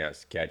has no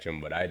chance to catch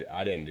him, but I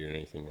didn't do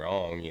anything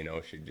wrong,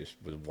 she just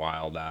was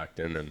wild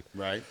acting.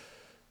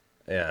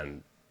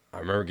 And I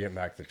remember getting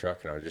back to the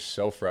truck, and I was just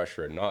so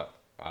frustrated.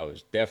 I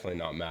was definitely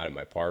not mad at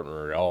my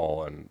partner at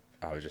all, and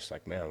I was just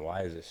like, man,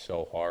 why is this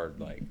so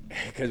hard?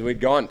 Because we'd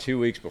gone 2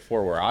 weeks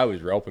before where I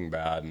was roping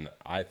bad, and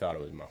I thought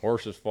it was my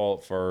horse's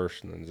fault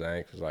first, and then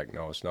Zank was like,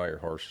 no, it's not your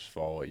horse's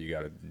fault. You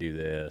got to do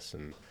this,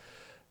 and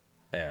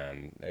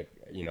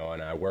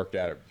I worked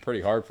at it pretty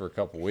hard for a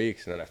couple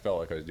weeks, and then I felt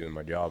like I was doing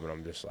my job, and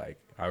I'm just like,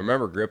 I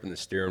remember gripping the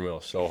steering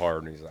wheel so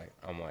hard, and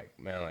I'm like,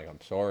 man,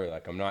 I'm sorry,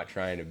 I'm not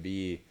trying to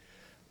be,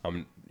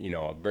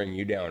 I'll bring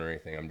you down or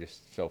anything. I'm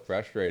just so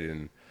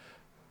frustrated.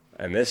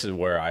 And this is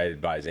where I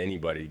advise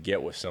anybody to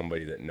get with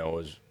somebody that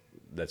knows,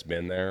 that's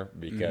been there,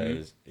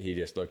 because he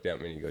just looked at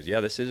me and he goes, yeah,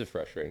 this is a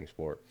frustrating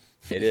sport.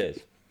 It is.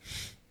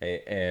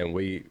 And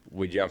we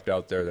jumped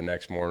out there the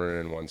next morning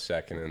and won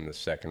second in the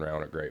second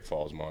round at Great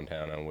Falls,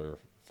 Montana. And we were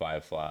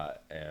 5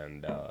 flat,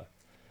 and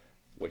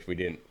which we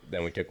didn't.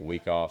 Then we took a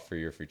week off for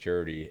your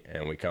futurity,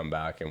 and we come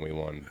back and we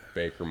won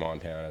Baker,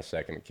 Montana,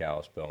 second at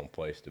Kalispell, and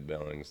placed to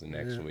Billings the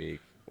next week.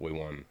 We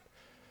won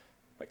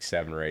like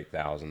 7,000 or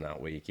 8,000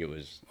 that week. It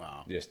was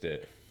just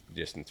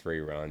in 3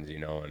 runs,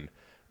 and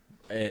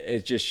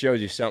it just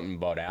shows you something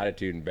about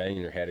attitude and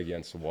banging your head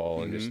against the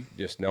wall and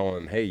just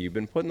knowing, hey, you've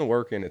been putting the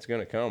work in, it's going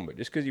to come. But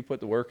just because you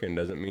put the work in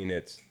doesn't mean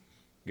it's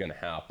going to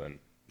happen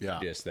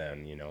just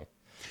then,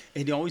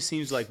 It always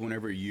seems like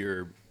whenever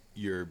you're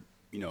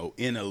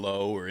in a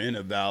low or in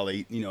a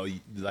valley,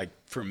 like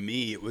for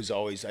me, it was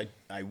always,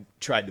 I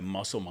tried to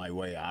muscle my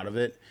way out of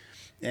it.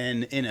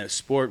 And in a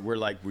sport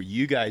where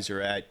you guys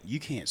are at, you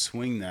can't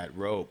swing that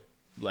rope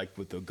like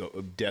with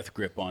a death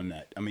grip on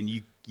that. I mean,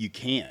 you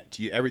can't.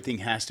 Everything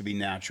has to be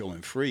natural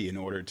and free in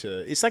order to.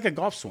 It's like a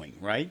golf swing,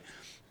 right?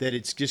 That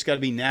it's just got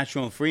to be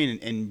natural and free.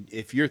 And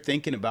if you're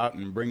thinking about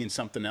and bringing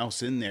something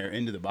else in there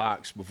into the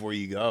box before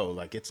you go,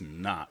 like, it's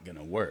not going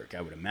to work,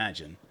 I would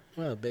imagine.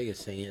 Well, the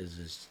biggest thing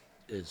is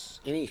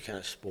any kind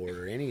of sport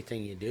or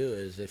anything you do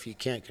is if you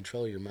can't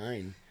control your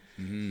mind,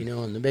 you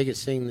know, and the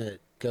biggest thing that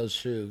goes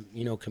through,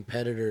 you know,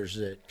 competitors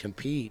that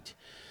compete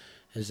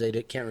is they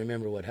can't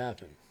remember what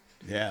happened.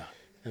 Yeah.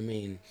 I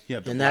mean,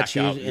 and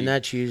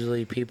that's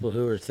usually people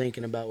who are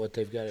thinking about what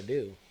they've got to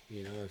do.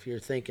 You know, if you're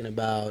thinking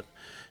about,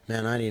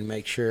 man, I need to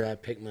make sure I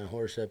pick my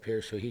horse up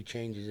here so he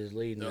changes his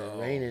lead and it's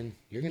raining,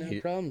 you're going to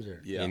have problems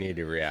there. You need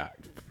to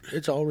react.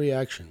 It's all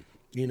reaction,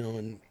 you know,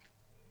 and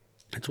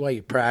that's why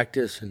you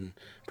practice and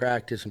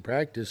practice and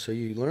practice so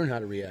you learn how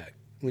to react.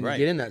 When you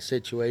get in that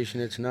situation,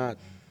 it's not,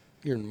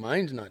 your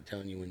mind's not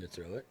telling you when to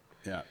throw it.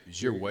 Yeah,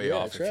 because you're way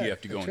off if you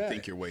have to go and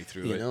think your way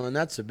through it. You know, and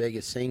that's the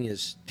biggest thing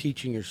is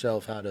teaching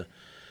yourself how to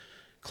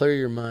clear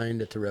your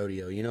mind at the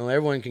rodeo. You know,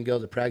 everyone can go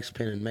to the practice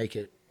pen and make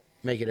it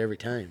every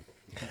time.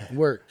 It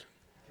worked.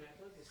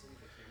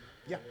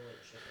 Yeah.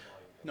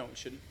 No, it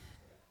shouldn't.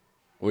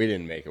 We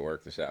didn't make it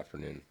work this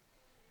afternoon.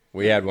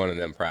 We had one of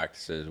them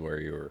practices where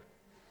you were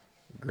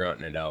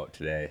grunting it out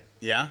today.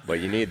 Yeah?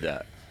 But you need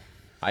that.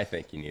 I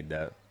think you need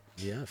that.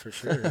 Yeah, for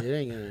sure. It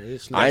ain't gonna.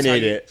 It's not. I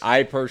need it.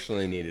 I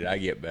personally need it. I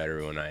get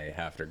better when I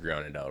have to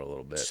grunt it out a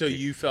little bit. So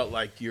you felt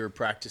like your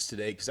practice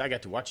today, because I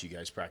got to watch you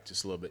guys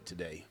practice a little bit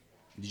today.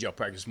 Did y'all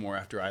practice more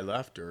after I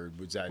left, or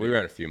was that? We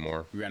ran a few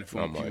more. We ran a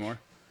few more.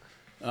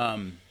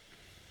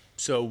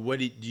 So what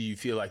do you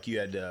feel like you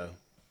had?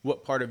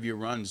 What part of your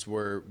runs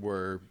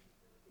were?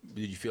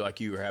 Did you feel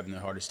like you were having the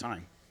hardest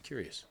time?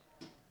 Curious.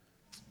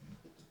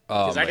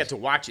 Because I got to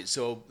watch it,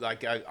 so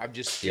like I'm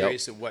just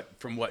curious at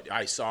from what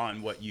I saw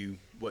and what you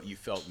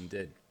felt and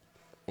did.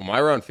 Well, my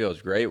run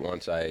feels great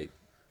once I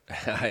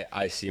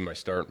see my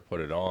start and put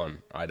it on.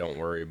 I don't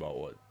worry about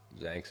what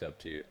Zank's up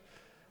to.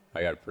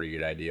 I got a pretty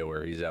good idea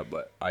where he's at,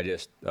 but I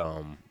just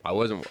I'm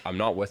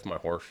not with my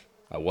horse.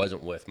 I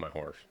wasn't with my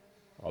horse.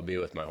 I'll be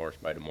with my horse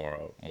by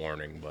tomorrow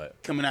morning,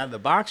 but coming out of the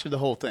box or the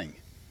whole thing?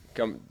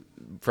 Come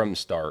from the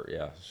start,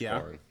 yeah.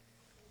 Scoring.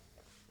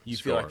 You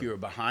feel like you were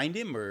behind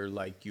him, or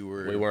like you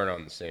were? We weren't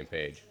on the same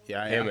page.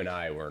 Yeah, him and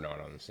I were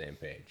not on the same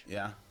page.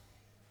 Yeah.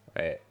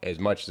 As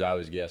much as I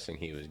was guessing,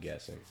 he was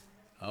guessing.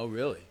 Oh,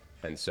 really?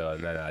 And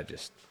then that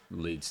just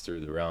leads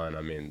through the run.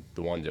 I mean,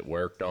 the ones it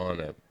worked on,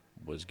 it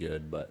was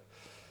good, but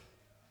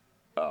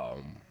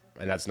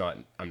and that's not.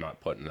 I'm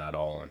not putting that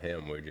all on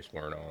him. We just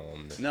weren't all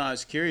on. No, I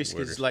was curious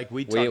because like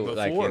we talked before,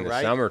 like in the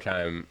right?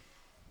 summertime.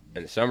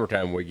 In the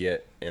summertime, we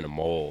get in a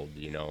mold,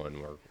 you know,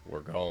 and we're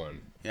going.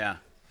 Yeah.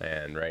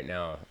 And right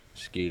now,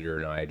 Skeeter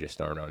and I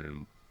just aren't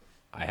on.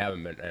 I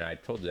haven't been, and I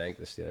told Zank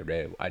this the other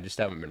day. I just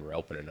haven't been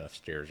roping enough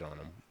steers on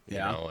him, you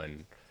know.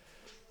 And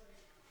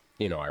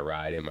you know, I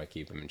ride him, I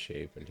keep him in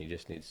shape, and he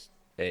just needs.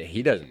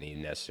 He doesn't need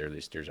necessarily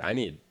steers. I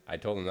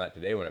told him that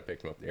today when I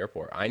picked him up at the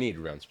airport. I need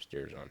to run some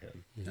steers on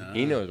him.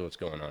 He knows what's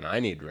going on. I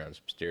need to run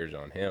some steers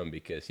on him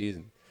because he's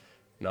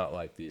not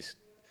like these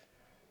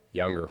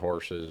younger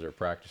horses or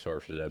practice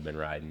horses I've been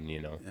riding,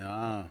 you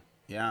know.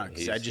 Yeah,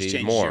 because that just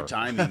changes your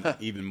timing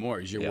even more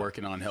as you're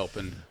working on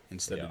helping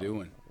instead of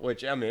doing.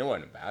 Which, I mean, it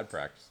wasn't a bad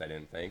practice, I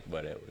didn't think,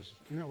 but it was.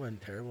 It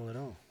wasn't terrible at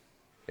all.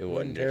 It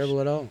wasn't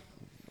terrible at all.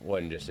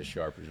 Wasn't just as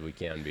sharp as we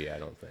can be, I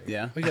don't think.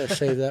 Yeah. We got to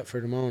save that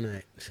for tomorrow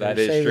night. So that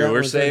is true.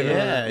 We're saving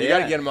it. You got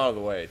to get them out of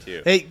the way,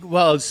 too. Hey,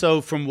 well, so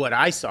from what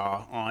I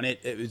saw on it,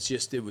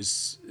 it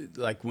was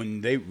like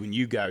when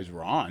you guys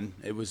were on,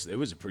 it was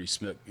a pretty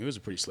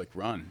slick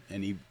run,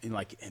 and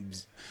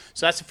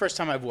so that's the first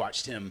time I've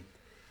watched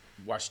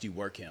you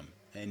work him.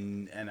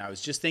 And I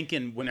was just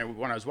thinking when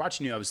I was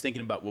watching you, I was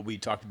thinking about what we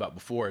talked about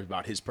before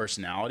about his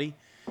personality.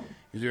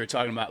 Because we were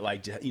talking about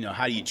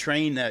how do you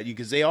train that,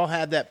 because they all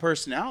have that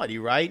personality,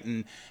 right?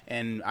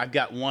 And I've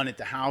got one at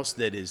the house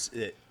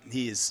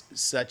he is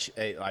such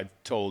a. I've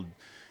told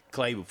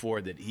Clay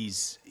before that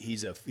he's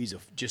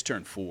just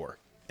turned 4,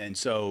 and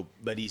so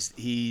but he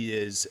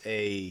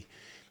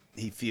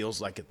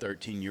feels like a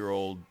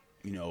 13-year-old.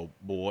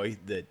 Boy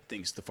that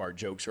thinks the fart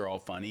jokes are all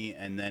funny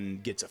and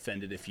then gets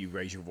offended if you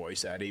raise your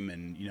voice at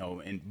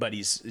him, but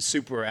he's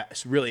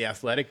really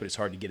athletic, but it's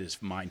hard to get his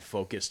mind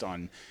focused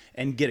on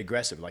and get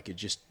aggressive. Like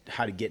it's just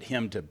how to get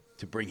him to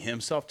bring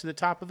himself to the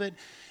top of it.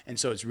 And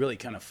so it's really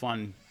kind of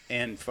fun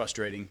and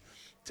frustrating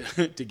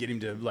to get him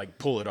to like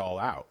pull it all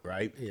out.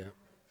 Right.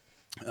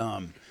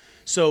 Yeah.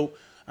 So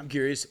I'm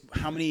curious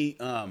how many,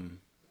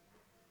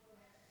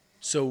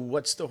 so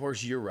what's the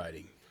horse you're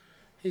riding?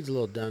 He's a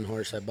little dun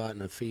horse I bought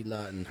in a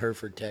feedlot in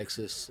Hereford,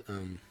 Texas,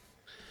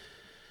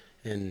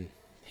 and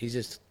he's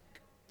just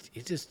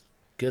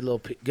good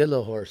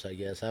little horse, I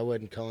guess. I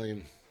wouldn't call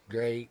him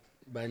great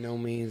by no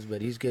means,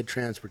 but he's good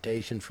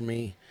transportation for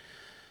me.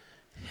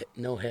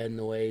 No head in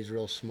the way. He's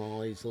real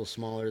small. He's a little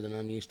smaller than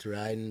I'm used to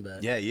riding,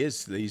 but yeah, he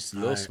is. He's a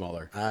little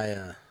smaller.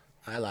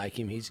 I like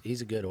him.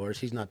 He's a good horse.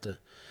 He's not the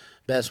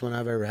best one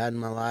I've ever had in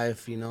my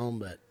life,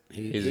 but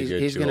He's a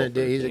good he's tool gonna for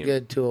do. the He's a team.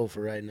 good tool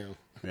for right now.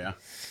 Yeah.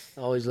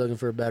 Always looking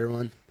for a better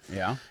one.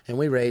 Yeah. And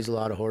we raise a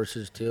lot of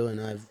horses too,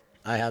 and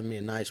I have me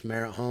a nice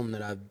mare at home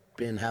that I've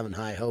been having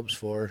high hopes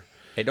for.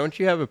 Hey, don't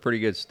you have a pretty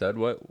good stud?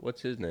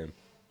 What's his name?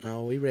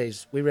 No, we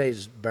raise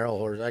barrel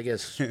horses. I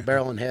guess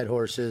barrel and head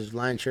horses,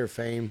 Lion Share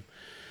Fame,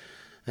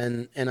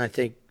 and I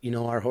think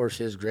our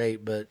horse is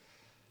great, but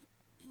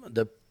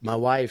my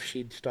wife,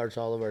 she starts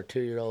all of our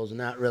 2-year-olds, and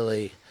that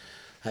really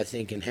I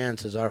think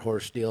enhances our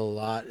horse deal a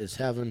lot. Is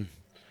having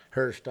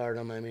her start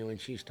them. I mean, when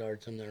she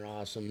starts them, they're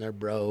awesome. They're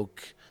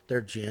broke.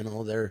 They're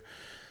gentle.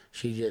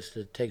 She just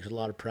takes a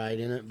lot of pride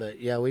in it. But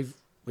yeah, we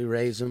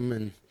raise them,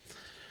 and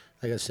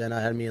like I said,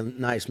 I had me a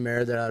nice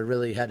mare that I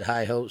really had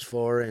high hopes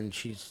for, and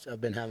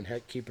I've been having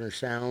heck keeping her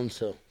sound,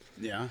 so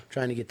Yeah.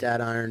 trying to get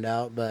that ironed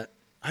out. But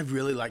I've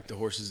really liked the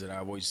horses that I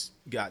always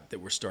got that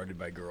were started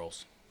by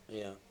girls.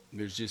 yeah,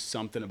 There's just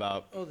something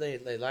about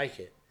they like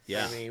it.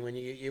 Yeah. I mean, when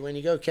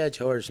you go catch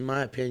a horse, in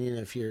my opinion,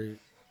 if you're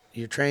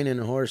training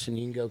a horse and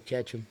you can go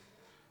catch them,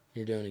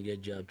 you're doing a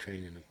good job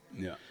training them.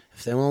 yeah.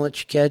 If they won't let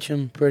you catch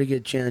them, pretty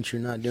good chance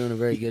you're not doing a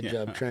very good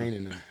job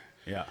training them.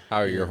 Yeah. How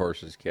are your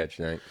horses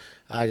catching it?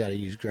 I got to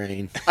use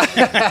grain.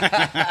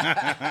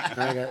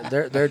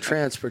 They're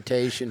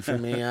transportation for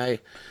me. I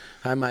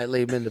might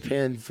leave him in the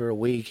pen for a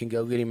week and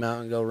go get him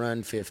out and go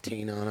run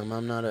 15 on him.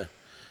 I'm not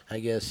I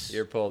guess.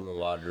 You're pulling in a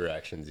lot of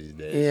directions these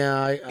days.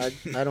 Yeah,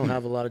 I don't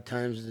have a lot of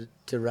times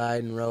to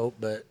ride and rope,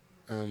 but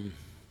I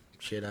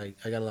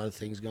got a lot of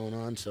things going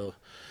on. So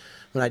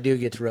when I do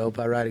get to rope,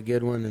 I ride a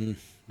good one, and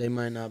they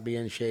might not be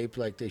in shape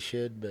like they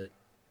should, but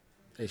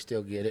they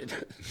still get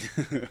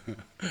it.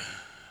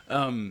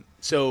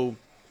 So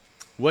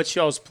what's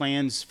y'all's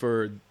plans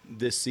for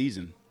this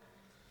season?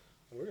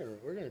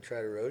 We're gonna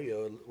try to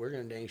rodeo. We're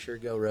gonna dang sure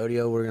go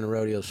rodeo. We're gonna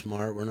rodeo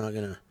smart. We're not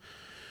gonna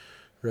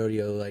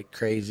rodeo like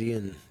crazy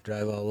and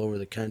drive all over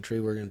the country.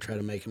 We're gonna try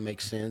to make it make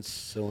sense.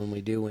 So when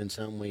we do win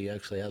something, we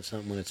actually have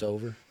something when it's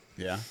over.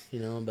 Yeah.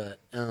 But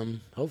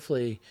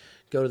hopefully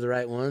go to the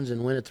right ones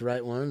and win at the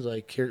right ones.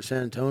 Like here at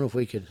San Antonio, if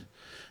we could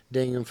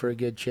ding them for a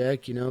good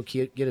check,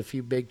 get a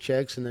few big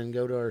checks and then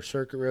go to our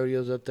circuit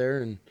rodeos up there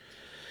and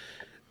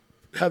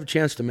have a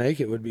chance to make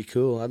it would be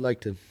cool. I'd like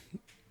to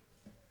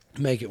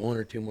make it 1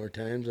 or 2 more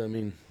times. I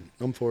mean,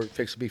 I'm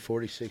fixed to be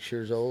 46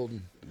 years old.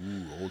 And,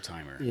 Ooh, old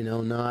timer.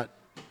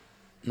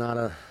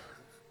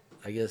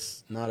 I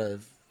guess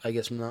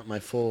not my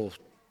full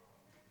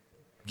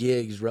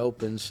gigs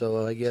roping.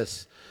 So I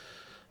guess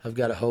I've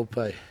got to hope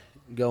I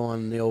go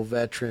on the old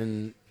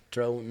veteran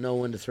know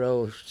when to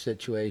throw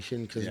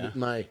situation because Yeah.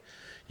 my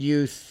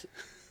youth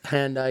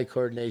hand-eye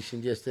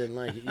coordination just isn't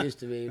like it used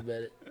to be.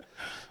 But it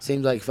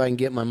seems like if I can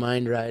get my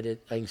mind right,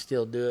 I can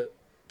still do it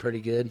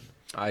pretty good.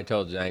 I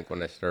told Zank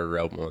when I started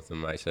roping with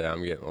him, I said,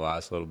 I'm getting the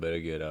last little bit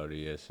of good out of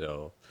you.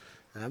 So,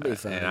 That'd be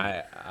fun. and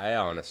I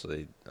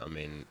honestly, I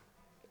mean,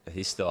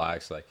 he still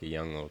acts like a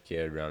young little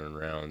kid running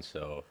around.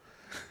 So,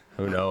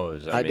 who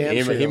knows? I mean,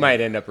 damn sure he will.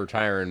 might end up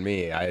retiring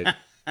me.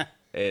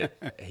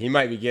 He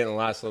might be getting the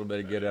last little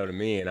bit of good out of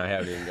me, and I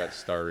haven't even got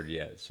started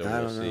yet. So I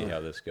we'll don't see know. how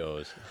this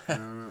goes.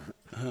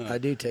 I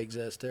do take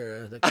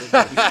Zesterra. That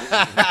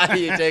could be-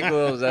 You take a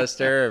little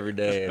Zesterra every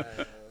day.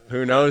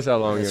 Who knows how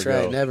long That's you'll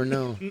right. go. Never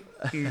know.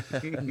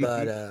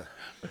 But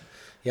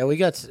yeah, we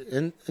got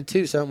and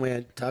too something we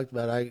had talked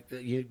about.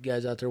 You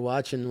guys out there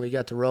watching, we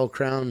got the Royal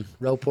Crown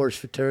Rope Horse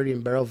Futurity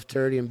and Barrel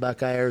Futurity in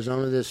Buckeye,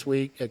 Arizona this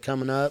week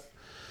coming up,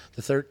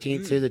 the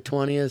 13th through the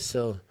 20th.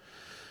 So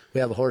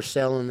we have a horse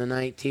sale on the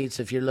 19th.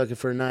 So if you're looking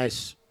for a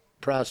nice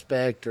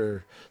prospect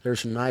or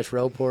there's some nice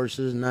rope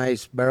horses,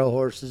 nice barrel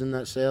horses in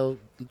that sale,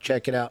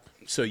 check it out.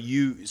 So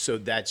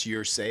that's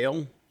your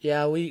sale,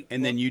 Yeah,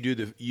 and then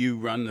you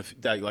run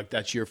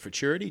that's your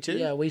futurity too.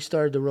 Yeah, we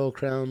started the Royal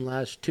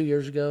Crown 2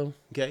 years ago.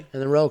 Okay.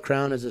 And the Royal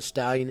Crown is a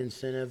stallion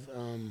incentive.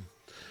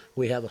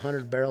 We have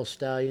 100 barrel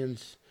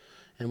stallions,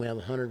 and we have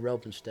 100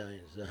 roping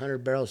stallions. The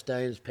 100 barrel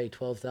stallions pay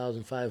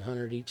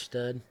 $12,500 each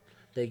stud.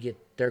 They get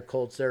their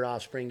colts, their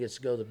offspring gets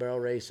to go to the barrel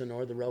racing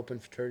or the roping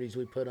fraternities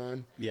we put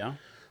on. Yeah.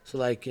 So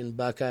like in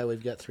Buckeye,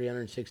 we've got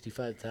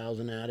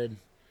 365,000 added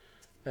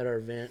at our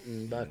event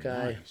in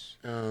Buckeye. Nice.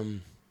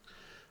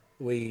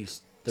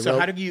 How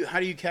how do you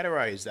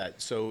categorize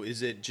that? So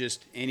is it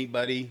just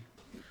anybody?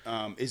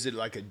 Is it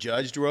like a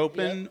judged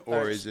roping,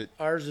 or is it?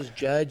 Ours is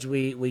judged.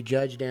 We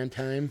judged and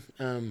time.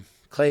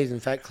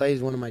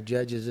 Clay's one of my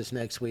judges this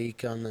next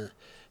week in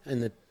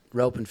the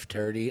roping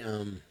fraternity.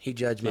 He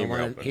judged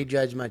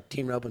my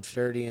team roping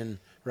fraternity, and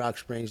Rock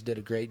Springs did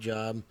a great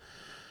job.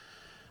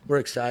 We're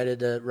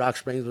excited. Rock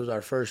Springs was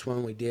our first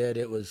one we did.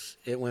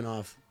 It went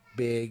off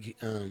big,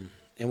 and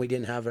we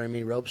didn't have very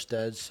many rope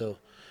studs. So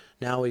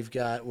now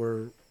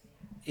we're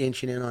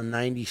inching in on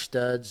 90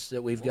 studs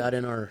that we've got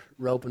in our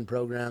roping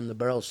program. The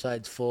barrel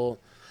side's full.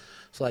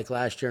 So like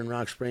last year in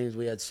Rock Springs,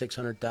 we had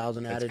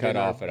 600,000 It's added cut in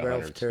our off at barrel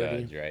 100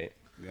 fraternity. studs, right?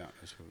 Yeah.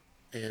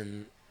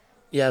 And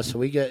yeah,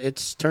 so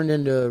it's turned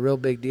into a real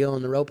big deal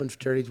in the roping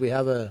fraternities. We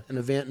have an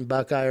event in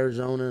Buckeye,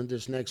 Arizona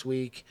this next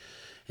week,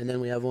 and then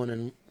we have one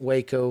in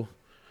Waco,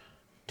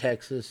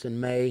 Texas in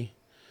May.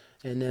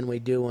 And then we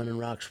do one in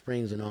Rock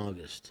Springs in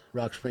August.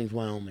 Rock Springs,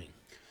 Wyoming.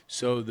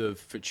 So the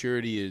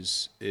futurity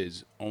is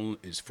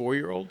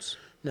 4-year-olds?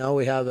 No,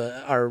 we have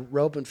our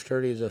roping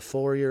futurity is a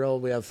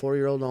 4-year-old. We have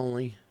 4-year-old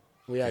only.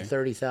 We had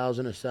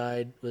 $30,000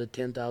 aside with a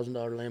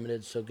 $10,000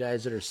 limited. So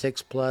guys that are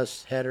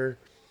 6+ header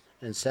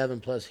and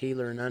 7+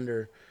 heeler and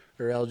under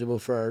are eligible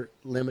for our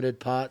limited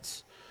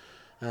pots.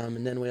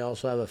 And then we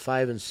also have a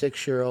 5 and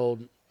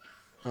 6-year-old.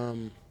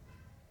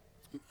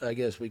 I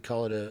guess we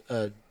call it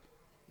a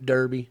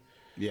derby.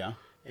 Yeah.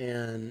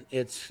 And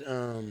it's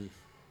got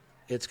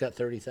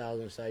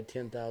 $30,000 aside,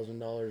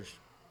 $10,000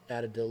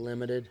 added to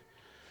limited.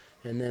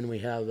 And then we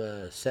have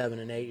a 7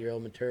 and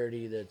 8-year-old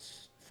maturity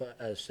that's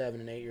 7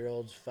 and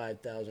 8-year-olds,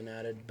 5,000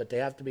 added. But they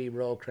have to be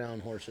Royal Crown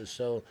horses.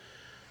 So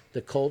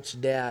the colt's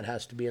dad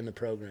has to be in the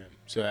program.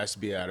 So it has to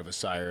be out of a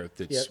sire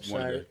that's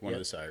one of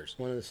the sires.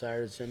 One of the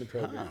sires in the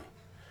program.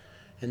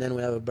 And then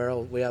we have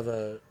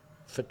a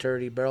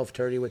futurity, barrel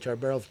futurity, which our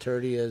barrel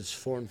futurity is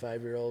 4 and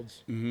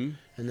 5-year-olds. Mm-hmm.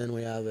 And then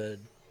we have a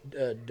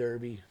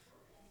derby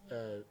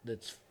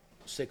that's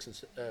 6 and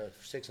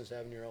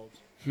 7-year-olds.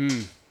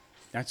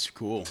 That's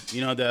cool.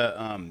 You know,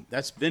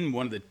 that's been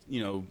one of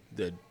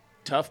the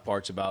tough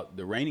parts about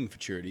the reining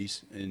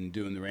futurities and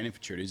doing the reining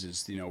futurities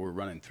is, we're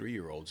running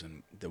 3-year-olds,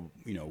 and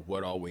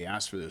what all we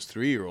ask for those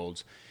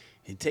 3-year-olds,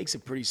 it takes a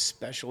pretty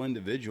special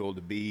individual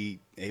to be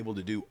able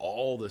to do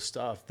all the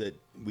stuff that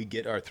we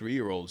get our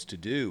 3-year-olds to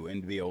do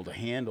and to be able to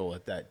handle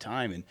at that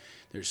time. And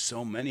there's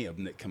so many of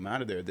them that come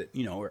out of there that,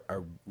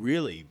 are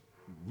really,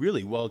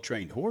 really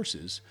well-trained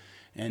horses.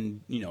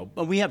 And,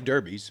 but we have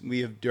derbies. We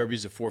have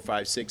derbies of 4,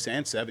 5, 6,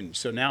 and 7.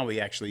 So now we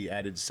actually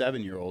added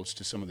 7-year-olds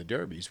to some of the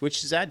derbies,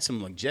 which has added some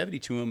longevity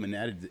to them and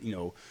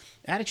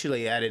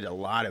actually added a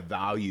lot of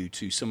value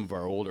to some of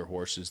our older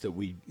horses that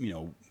we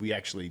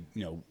actually,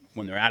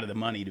 when they're out of the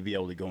money to be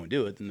able to go and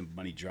do it, then the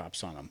money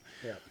drops on them.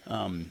 Yeah.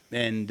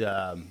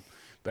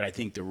 But I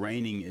think the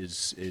reining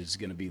is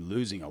going to be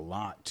losing a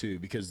lot too,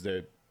 because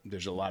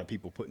there's a lot of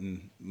people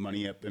putting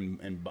money up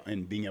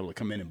and being able to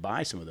come in and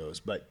buy some of those,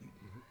 but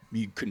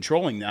you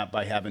controlling that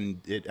by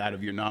having it out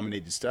of your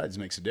nominated studs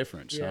makes a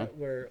difference. Yeah,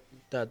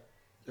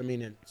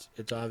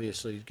 it's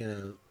obviously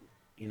going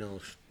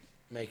to,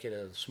 make it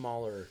a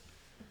smaller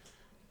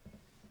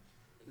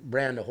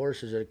brand of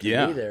horses that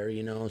can be there,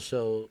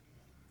 so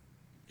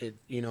it,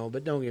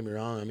 but don't get me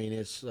wrong. I mean,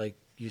 it's like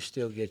you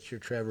still get your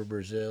Trevor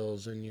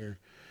Brazils and your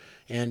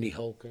Andy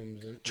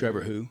Holcombs. And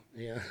Trevor who?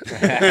 Yeah.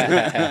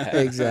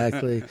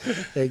 Exactly.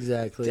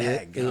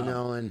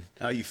 And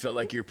you felt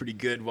like you're pretty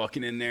good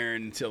walking in there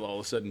until all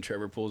of a sudden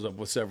Trevor pulls up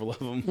with several of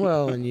them.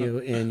 Well, and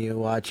you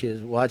watch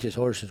his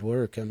horses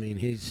work. I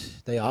mean,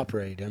 they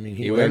operate. I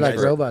mean, they're like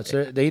robots.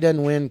 He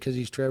doesn't win because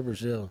he's Trevor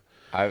Brazil.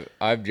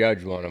 I've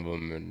judged one of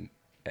them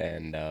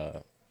and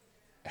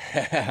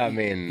I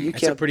mean,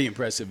 that's a pretty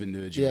impressive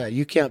individual. Yeah,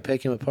 you can't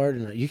pick him apart.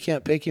 You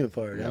can't pick him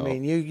apart. No. I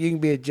mean, you can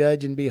be a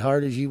judge and be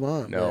hard as you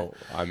want. No,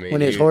 I mean,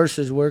 when his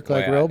horses work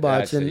like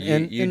robots,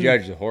 you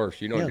judge the horse.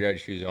 You don't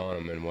judge who's on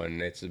him. And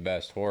when it's the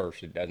best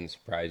horse, it doesn't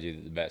surprise you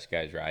that the best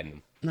guy's riding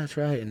him. That's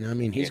right. And I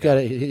mean, he's got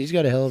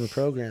a hell of a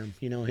program.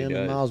 Him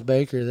and Miles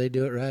Baker, they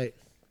do it right.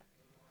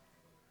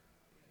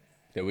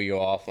 Did we go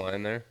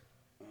offline there?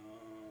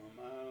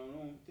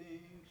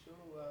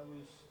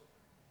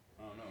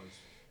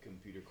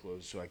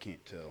 Closed, so I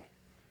can't tell.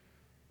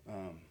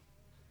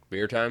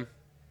 Beer time?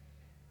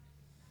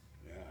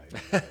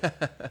 Yeah,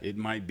 it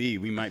might be.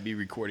 We might be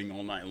recording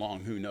all night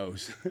long. Who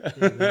knows?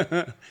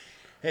 Mm-hmm.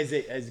 Has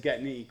it got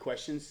any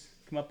questions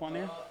come up on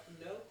there?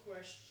 No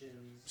questions.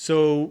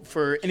 So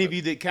for any of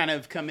you that kind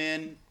of come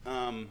in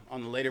on the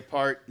later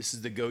part, this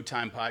is the Go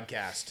Time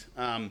podcast.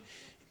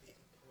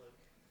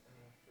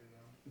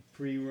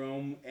 Free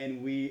Roam,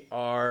 and we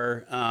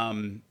are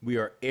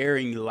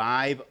airing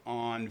live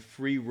on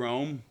Free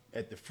Roam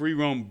at the Free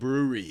Roam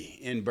Brewery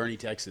in Boerne,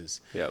 Texas.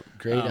 Yep.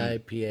 Great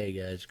IPA,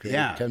 guys. Great.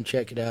 Yeah. Come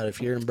check it out.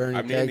 If you're in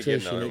Boerne,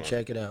 Texas, you need to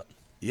check it out.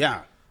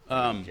 Yeah.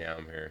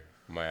 Jam here.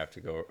 I might have to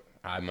go.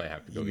 You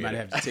might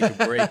have to take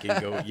a break and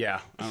go.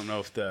 Yeah. I don't know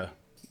if they'll.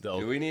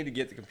 Do we need to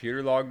get the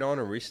computer logged on,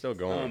 or are we still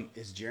going?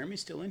 Is Jeremy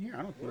still in here?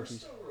 I don't think we're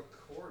still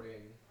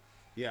recording.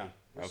 Yeah.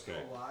 We're still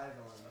live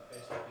on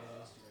Facebook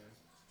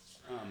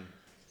and Instagram.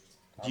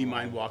 Do you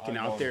mind walking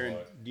out there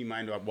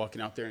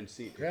and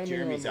see?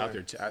 Jeremy's out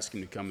there to ask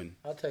him to come in.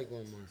 I'll take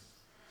one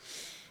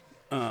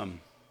more.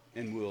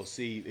 And we'll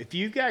see if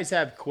you guys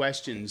have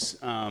questions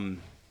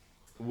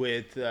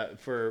with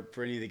for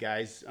any of the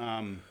guys.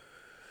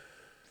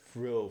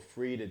 Feel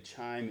free to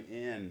chime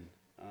in.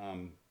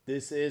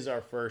 This is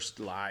our first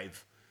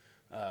live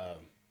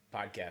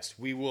podcast.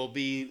 We will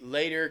be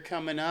later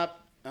coming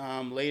up.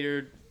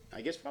 Later,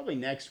 I guess probably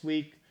next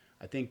week.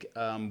 I think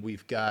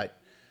we've got.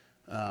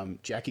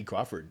 Jackie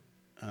Crawford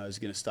is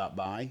going to stop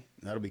by.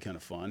 That'll be kind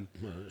of fun.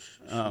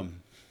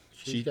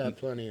 She's got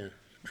plenty of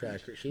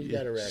trackers. She's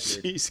got a record.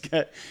 She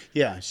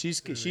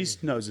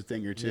knows a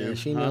thing or two. Yeah,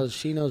 she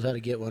knows how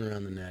to get one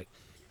around the neck.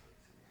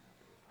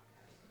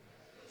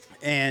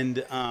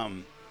 And I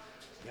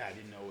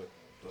didn't know what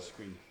the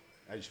screen.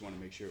 I just want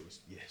to make sure it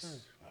was yes.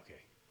 Okay.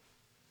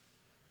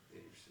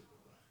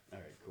 All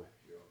right, cool.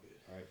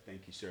 All right,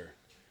 thank you, sir.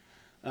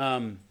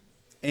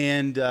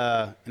 And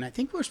I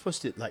think we're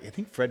supposed to, I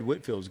think Fred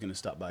Whitfield is going to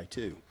stop by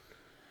too.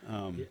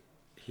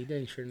 He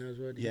dang sure knows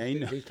what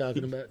he's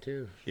talking about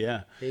too.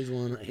 Yeah. He's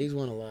won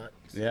a lot.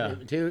 Yeah.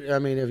 I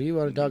mean, if you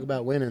want to talk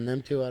about winning,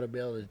 them two ought to be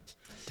able to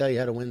tell you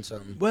how to win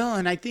something. Well,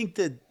 and I think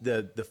that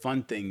the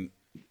fun thing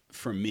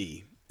for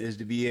me is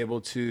to be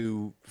able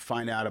to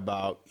find out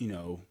about,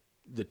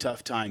 the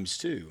tough times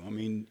too. I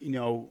mean,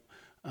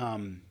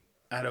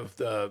 out of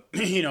the,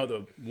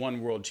 the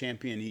one world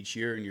champion each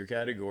year in your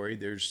category,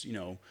 there's,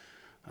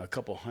 a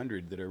couple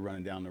hundred that are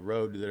running down the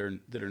road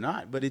that are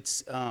not. But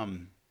it's,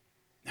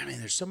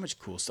 there's so much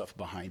cool stuff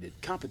behind it.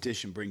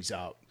 Competition brings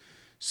out,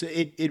 so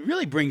it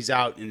really brings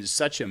out into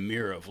such a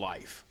mirror of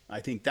life. I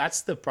think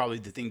that's probably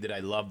the thing that I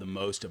love the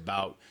most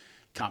about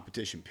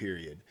competition,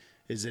 period,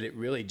 is that it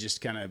really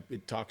just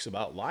it talks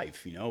about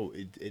life.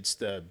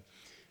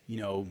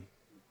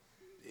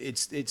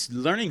 It's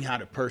learning how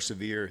to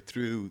persevere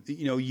through,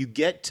 you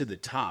get to the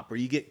top, or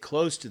you get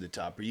close to the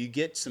top, or you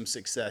get some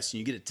success and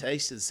you get a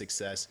taste of the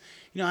success.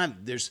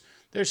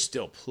 There's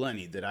still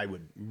plenty that I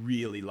would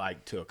really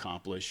like to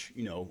accomplish,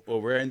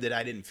 over, and that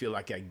I didn't feel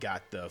like I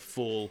got the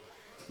full,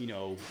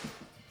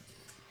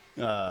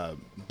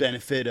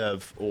 benefit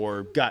of,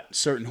 or got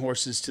certain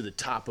horses to the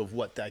top of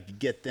what I could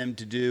get them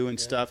to do and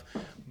stuff.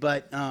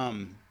 But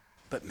man,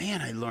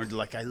 I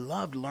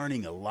loved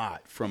learning a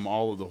lot from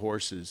all of the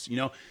horses.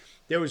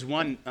 There was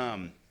one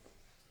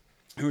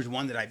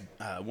that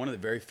one of the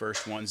very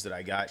first ones that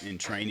I got in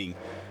training,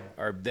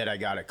 or that I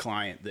got a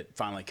client that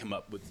finally come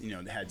up with,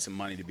 that had some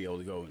money to be able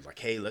to go and was like,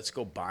 hey, let's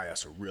go buy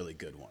us a really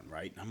good one,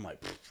 right? And I'm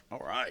like, all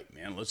right,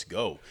 man, let's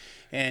go.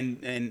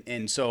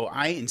 And so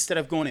instead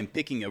of going and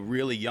picking a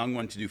really young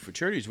one to do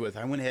futurities with,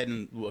 I went ahead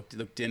and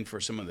looked in for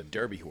some of the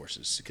Derby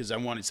horses, because I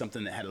wanted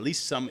something that had at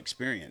least some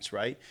experience,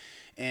 right?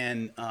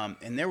 And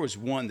there was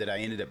one that I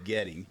ended up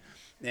getting.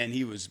 And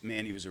he was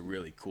a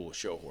really cool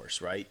show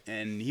horse, right?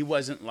 And he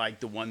wasn't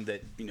like the one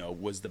that,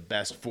 was the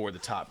best for the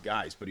top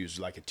guys, but he was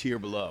like a tier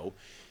below.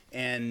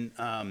 And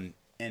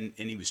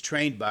he was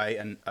trained by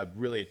a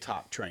really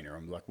top trainer.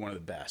 I'm like one of the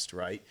best,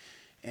 right?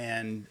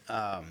 And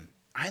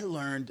I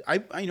learned, I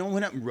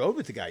went up and rode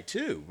with the guy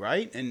too,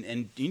 right?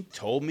 And he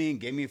told me and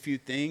gave me a few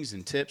things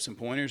and tips and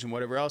pointers and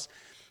whatever else.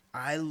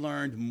 I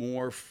learned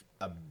more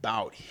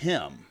about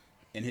him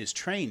and his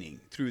training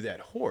through that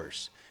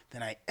horse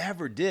than I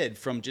ever did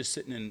from just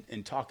sitting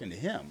and talking to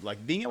him.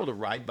 Like being able to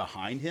ride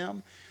behind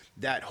him,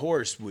 that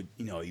horse would,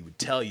 he would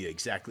tell you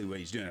exactly what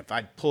he's doing. If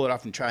I'd pull it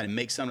off and try to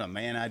make something,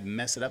 man, I'd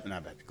mess it up and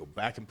I'd have to go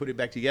back and put it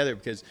back together,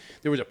 because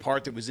there was a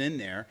part that was in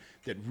there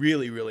that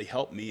really, really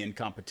helped me in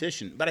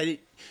competition. But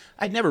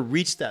I'd never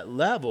reached that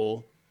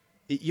level.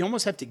 You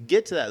almost have to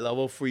get to that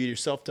level for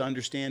yourself to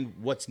understand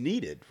what's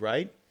needed,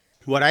 right?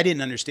 What I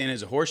didn't understand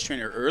as a horse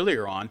trainer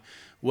earlier on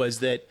was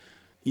that,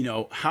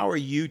 how are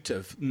you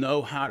to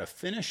know how to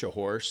finish a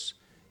horse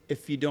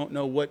if you don't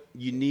know what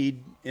you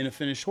need in a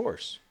finished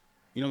horse?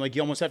 You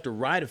almost have to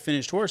ride a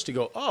finished horse to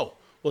go, oh,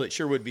 well, it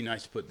sure would be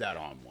nice to put that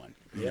on one,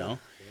 you know?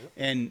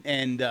 Yeah.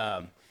 And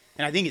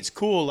I think it's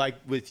cool, like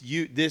with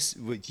you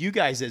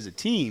guys as a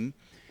team,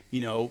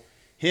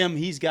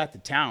 he's got the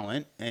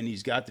talent and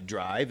he's got the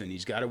drive and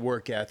he's got a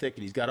work ethic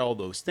and he's got all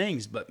those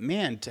things. But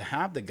man, to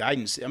have the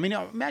guidance,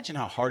 imagine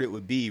how hard it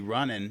would be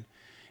running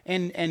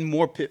and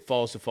more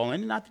pitfalls to fall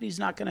in. Not that he's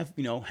not going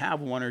to,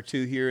 have one or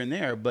two here and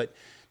there, but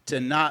to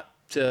not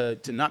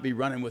be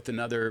running with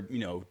another,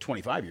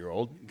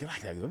 25-year-old,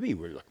 that would be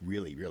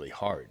really, really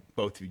hard.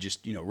 Both of you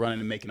just, running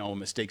and making all the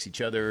mistakes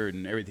each other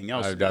and everything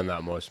else. I've done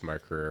that most of my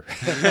career.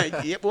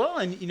 Yeah, well,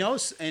 and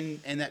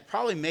that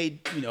probably made,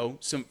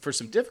 some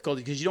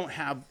difficulty, because you don't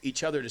have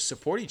each other to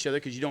support each other,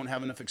 because you don't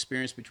have enough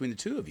experience between the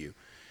two of you.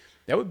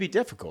 That would be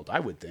difficult, I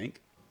would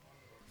think.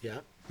 Yeah.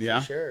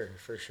 Yeah.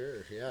 For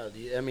sure. Yeah.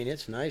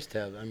 It's nice to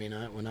have.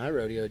 When I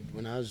rodeoed,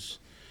 when I was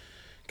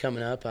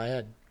coming up, I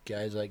had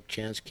guys like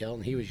Chance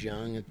Kelton. He was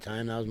young at the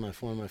time. That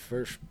was one of my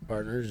first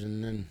partners.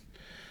 And then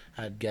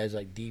I had guys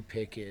like D.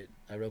 Pickett.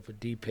 I roped with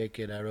D.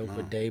 Pickett. I roped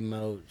with Dave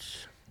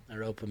Moats. I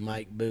roped with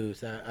Mike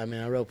Booth.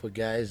 I roped with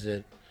guys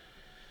that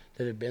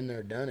had been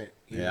there, done it.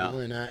 You know?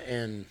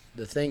 And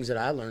the things that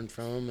I learned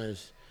from them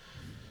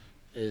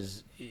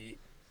is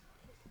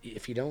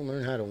if you don't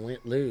learn how to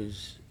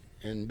lose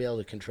and be able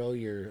to control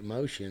your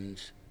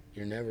emotions,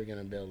 you're never going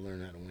to be able to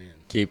learn how to win.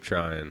 Keep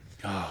trying.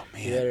 Oh,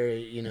 man.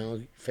 You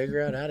better,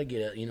 figure out how to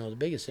get it. The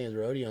biggest thing with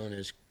rodeoing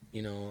is,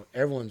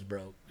 everyone's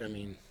broke.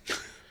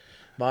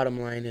 Bottom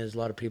line is a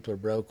lot of people are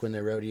broke when they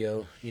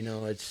rodeo.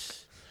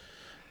 It's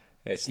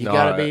you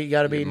gotta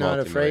be not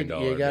afraid.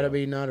 You gotta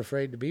be not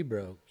afraid to be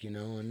broke.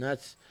 And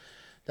that's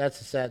the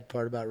sad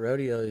part about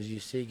rodeo is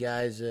you see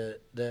guys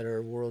that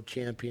are world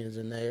champions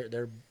and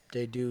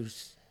they do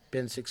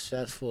been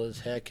successful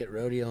as heck at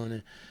rodeo.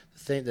 And the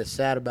thing that's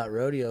sad about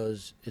rodeo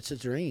is it's a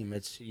dream.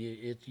 It's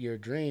your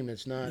dream.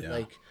 It's not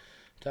like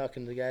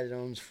talking to the guy that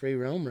owns Free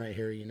Roam right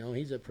here.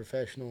 He's a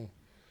professional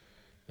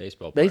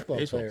baseball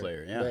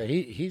player. Yeah, but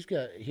he's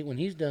got when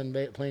he's done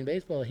playing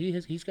baseball,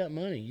 he's got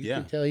money. You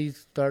can tell he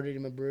started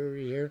him a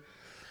brewery here.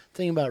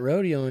 thing about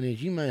rodeoing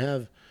is you might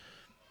have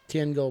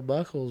 10 gold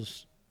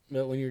buckles,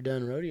 but when you're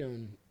done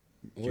rodeoing,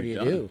 what do you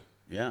do?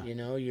 Yeah. You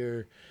know,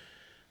 you're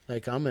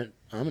like, I'm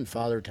in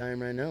father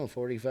time right now,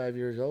 45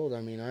 years old.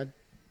 I mean,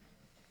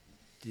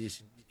 you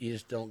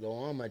just don't go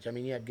on much. I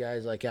mean, you had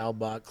guys like Al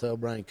Bach, Clay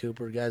Ullery,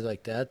 Cooper, guys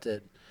like that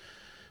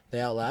they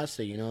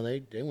outlasted. You know,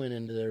 they went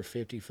into their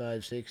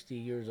 55, 60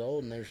 years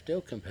old, and they're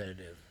still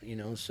competitive. You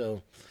know,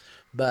 so,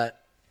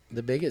 but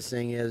the biggest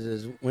thing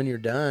is when you're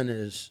done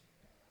is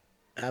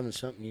having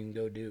something you can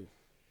go do.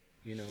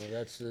 You know,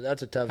 that's a tough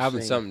thing.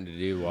 Having something to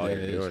do while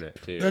you're doing it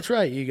too. That's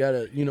right. You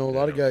gotta, you know, a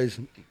lot of guys,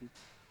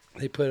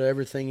 they put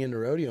everything into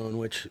rodeoing,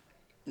 which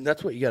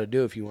that's what you got to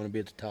do if you want to be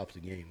at the top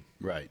of the game.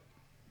 Right.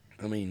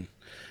 I mean,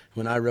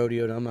 when I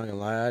rodeoed, I'm not gonna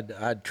lie,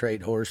 I'd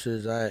trade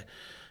horses. I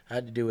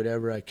had to do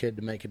whatever I could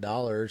to make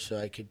 $1 so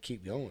I could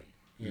keep going.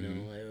 You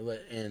know,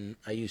 and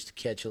I used to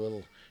catch a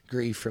little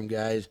grief from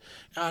guys.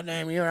 God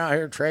damn, you're out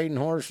here trading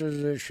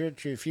horses and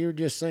shit. If you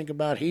just think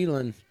about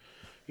healing,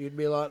 you'd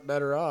be a lot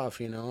better off,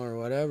 you know, or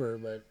whatever.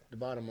 But the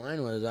bottom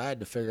line was I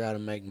had to figure out how to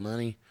make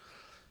money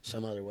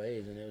some other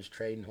ways, and it was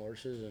trading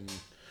horses and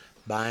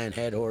buying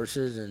head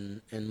horses.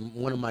 And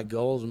one of my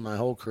goals in my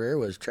whole career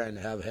was trying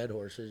to have head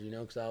horses, you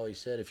know, because I always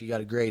said if you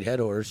got a great head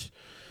horse,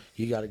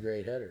 you got a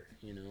great header,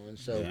 you know. And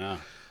so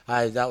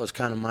that was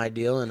kind of my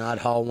deal, and I'd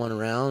haul one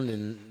around,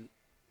 and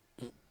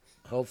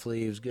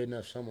hopefully he was good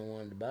enough someone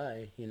wanted to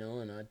buy, you know,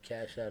 and I'd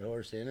cash that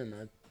horse in, and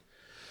I'd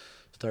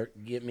start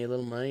getting me a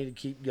little money to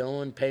keep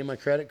going, pay my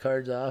credit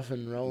cards off,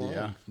 and roll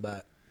on.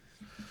 But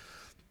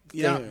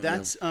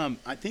that's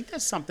I think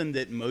that's something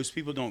that most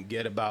people don't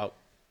get about,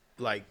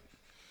 like,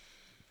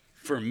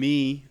 for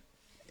me,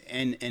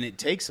 and it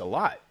takes a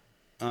lot.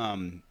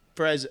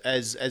 For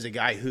as a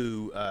guy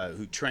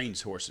who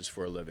trains horses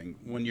for a living,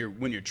 when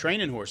you're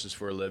training horses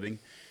for a living,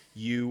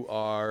 you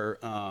are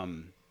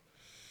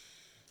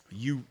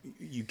you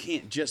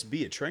can't just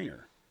be a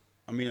trainer.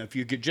 I mean, if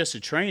you're just a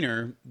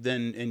trainer,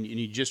 then and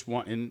you just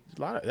want, and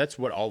that's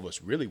what all of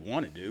us really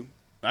want to do.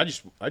 I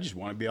just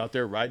want to be out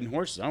there riding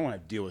horses. I don't want to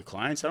have to deal with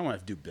clients. I don't want to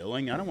have to do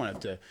billing. I don't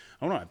want to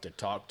have to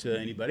talk to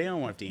anybody. I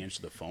don't want to have to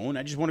answer the phone.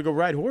 I just want to go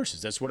ride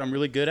horses. That's what I'm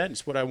really good at.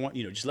 It's what I want.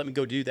 You know, just let me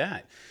go do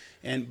that.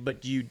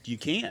 But you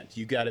can't.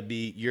 You got to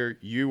be.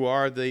 You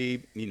are the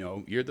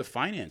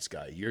finance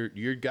guy. You're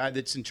the guy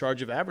that's in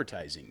charge of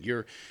advertising.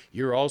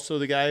 You're also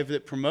the guy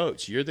that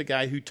promotes. You're the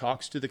guy who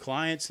talks to the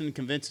clients and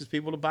convinces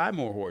people to buy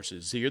more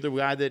horses. So you're the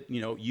guy that, you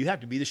know, you have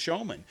to be the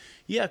showman.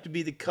 You have to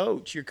be the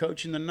coach. You're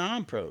coaching the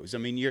non-pros. I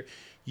mean, you're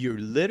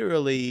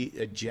literally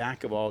a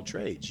jack of all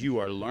trades. You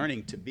are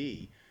learning to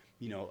be,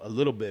 you know, a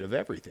little bit of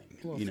everything.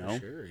 Well, you know, for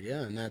sure,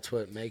 yeah, and that's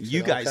what makes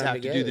you it guys all come have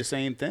to do together. the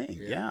same thing.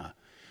 Yeah.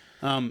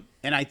 And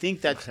I think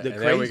that's the And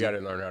crazy. then we got to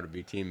learn how to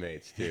be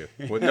teammates too,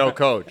 with no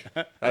coach.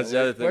 That's the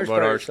other thing Worst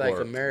about part, our it's like a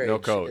sport. marriage. No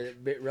coach. It's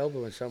a bit ropey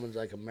when someone's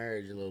like a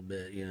marriage a little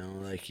bit, you know,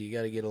 like you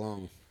got to get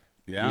along.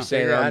 Yeah. You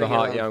saying Figure out I'm the how to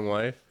hot get young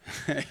wife?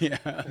 He's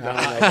got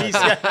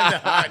the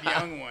hot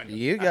young one.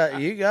 You got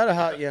a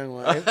hot young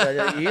wife,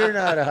 but you're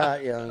not a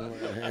hot young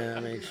one. I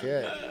mean,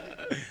 shit.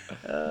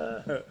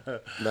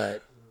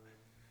 But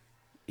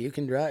you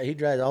can drive. He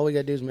drives. All we got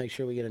to do is make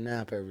sure we get a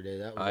nap every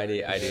day. I do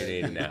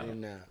need a nap.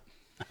 nap.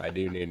 I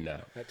do need a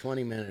nap. That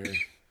 20-minute.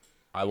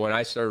 When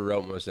I started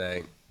roping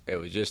Mustang, it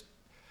was just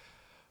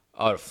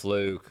out of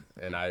fluke,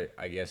 and I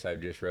guess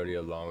I've just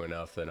rodeoed long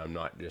enough that I'm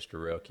not just a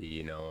rookie,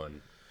 you know.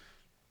 And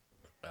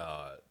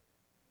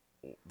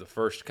the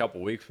first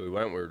couple weeks we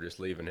were just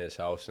leaving his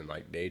house and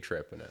like day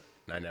tripping it,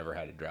 and I never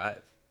had to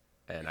drive,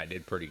 and I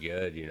did pretty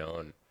good, you know.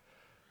 And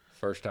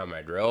first time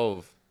I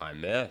drove, I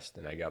missed,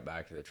 and I got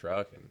back to the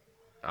truck, and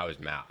I was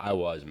mad. I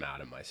was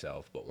mad at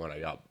myself, but when I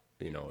got,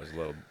 you know, it was a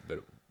little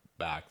bit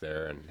back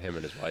there, and him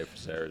and his wife,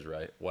 Sarah's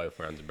wife,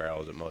 runs the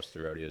barrels at most of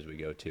the rodeos we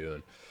go to,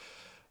 and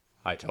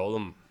I told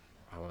him,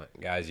 I went,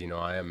 guys, you know,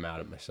 I am mad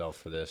at myself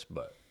for this,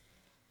 but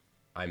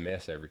I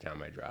miss every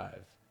time I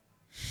drive.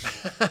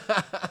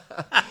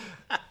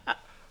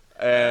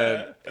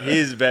 And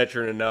he's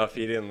veteran enough,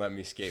 he didn't let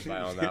me skate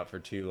by on that for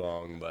too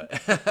long, but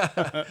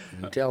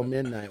Until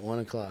midnight, 1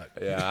 o'clock.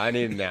 yeah, I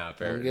need a nap.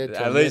 good till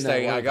At least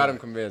midnight, I 1 got him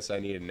o'clock. convinced I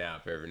need a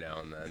nap every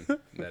now and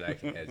then I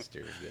can head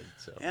steer good.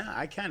 So Yeah,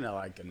 I kind of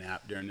like a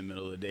nap during the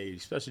middle of the day,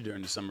 especially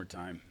during the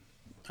summertime.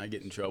 I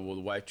get in trouble.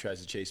 The wife tries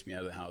to chase me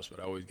out of the house,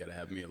 but I always got to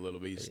have me a little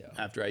bit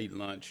after I eat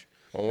lunch.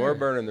 when we're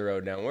burning the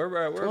road down, we're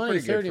 20,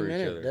 pretty good 30 for each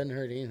minutes other. doesn't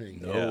hurt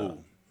anything.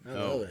 No, I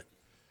love it.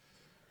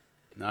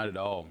 not at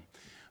all.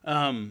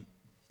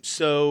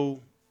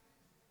 So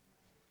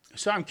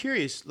I'm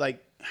curious,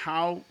 like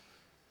how.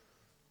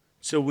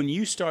 So when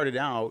you started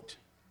out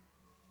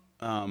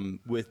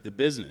with the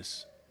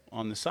business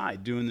on the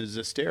side, doing the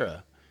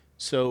Zesterra,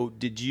 so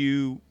did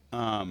you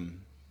like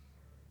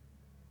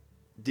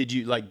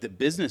the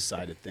business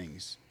side of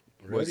things?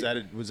 Was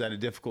that a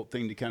difficult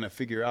thing to kind of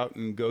figure out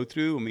and go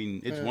through? I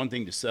mean, it's one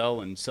thing to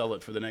sell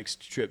it for the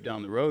next trip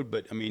down the road,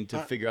 but I mean, to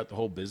figure out the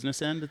whole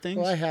business end of things.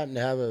 Well, I happened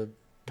to have a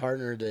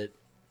partner that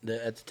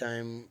at the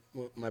time,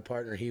 my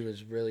partner, he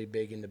was really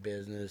big into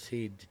business.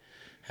 He'd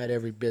had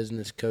every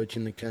business coach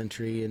in the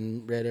country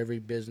and read every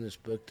business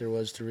book there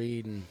was to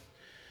read. And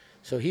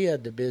so he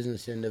had the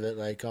business end of it,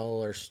 like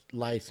all our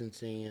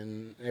licensing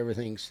and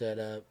everything set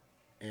up.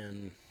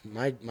 And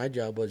my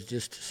job was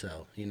just to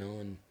sell,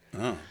 and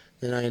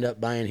then I ended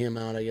up buying him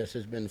out. I guess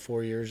it's been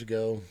 4 years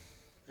ago,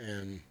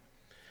 and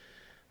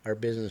our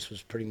business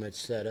was pretty much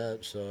set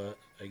up. So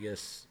I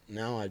guess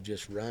now I've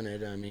just run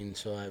it. I mean,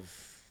 so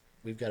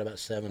we've got about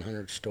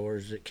 700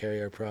 stores that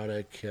carry our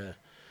product. Or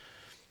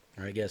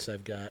I guess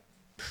I've got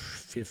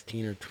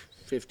 15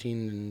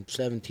 and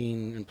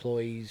 17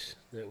 employees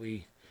that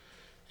we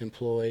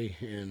employ,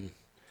 and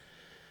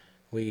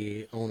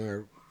we own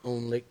our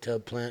own lick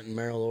tub plant in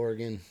Merrill,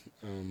 Oregon.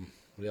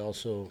 We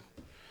also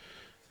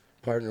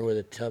partner with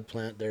a tub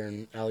plant there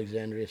in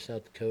Alexandria,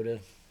 South Dakota.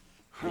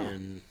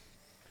 And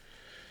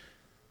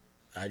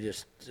I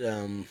just,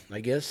 I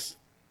guess,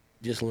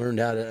 just learned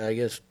how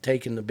to,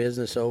 taking the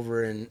business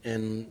over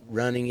and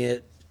running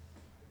it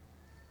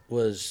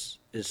is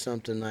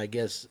something, I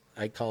guess,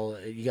 I call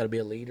it, you got to be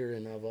a leader,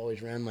 and I've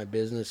always ran my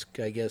business,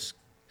 I guess,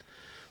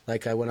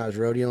 like when I was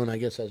rodeoing, I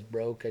guess I was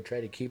broke. I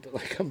try to keep it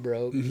like I'm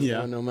broke,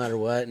 no matter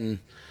what, and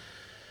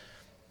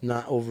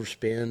not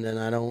overspend. And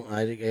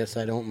I guess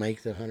I don't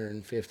make the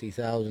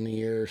 $150,000 a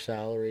year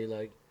salary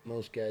like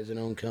most guys that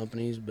own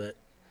companies, but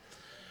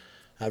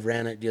I've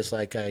ran it just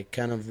like I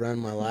kind of run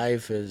my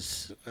life.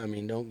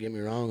 Don't get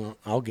me wrong,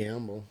 I'll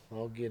gamble.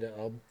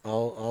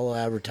 I'll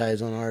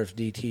advertise on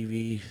RFD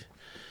TV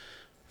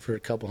for a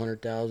couple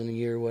 $100,000 a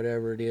year,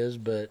 whatever it is.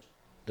 But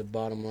the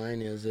bottom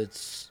line is,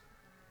 it's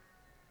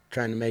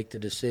trying to make the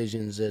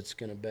decisions that's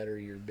going to better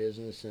your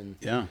business. And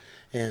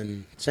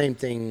same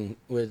thing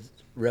with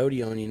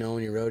rodeoing.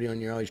 When you're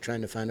rodeoing, you're always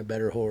trying to find a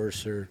better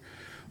horse or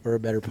a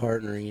better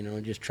partner.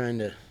 Just trying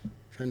to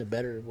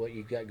better what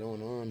you got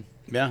going on.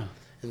 Yeah.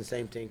 And the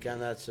same thing, kind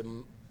of that's the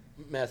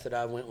method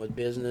I went with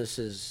business,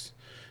 is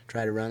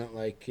try to run it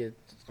like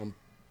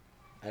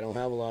I don't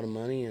have a lot of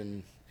money,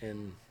 and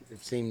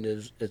it seemed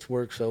it's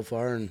worked so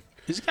far. And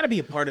there's got to be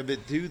a part of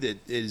it too that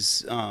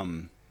is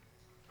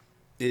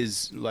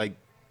like,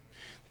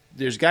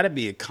 there's got to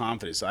be a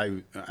confidence.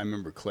 I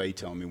remember Clay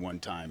telling me one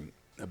time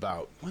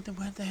about what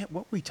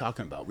were we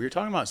talking about? We were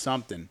talking about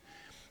something,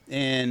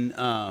 and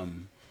I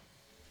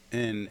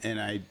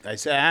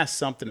asked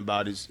something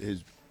about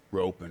his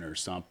roping or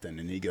something,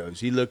 and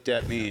he looked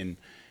at me, and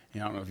I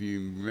don't know if you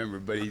remember,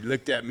 but he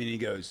looked at me and he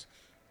goes,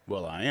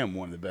 "Well, I am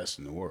one of the best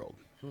in the world,"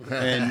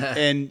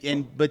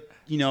 but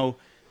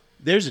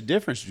there's a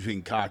difference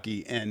between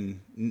cocky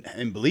and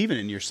believing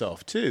in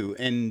yourself too,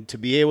 and to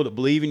be able to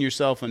believe in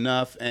yourself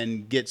enough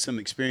and get some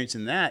experience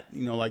in that,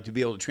 like to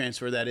be able to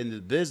transfer that into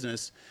the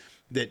business.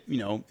 That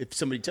if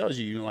somebody tells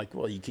you, like,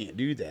 well, you can't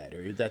do that,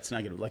 or that's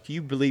not gonna, like,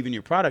 you believe in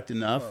your product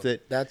enough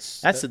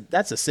that's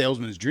a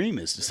salesman's dream,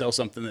 is to sell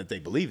something that they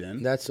believe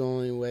in. That's the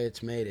only way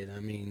it's made it. I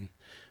mean,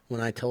 when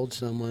I told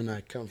someone,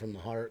 I come from the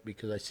heart,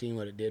 because I seen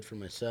what it did for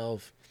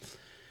myself,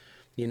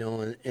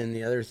 and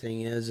the other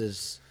thing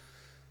is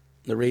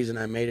the reason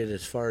I made it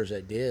as far as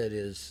I did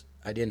is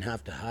I didn't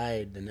have to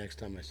hide the next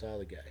time I saw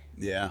the guy.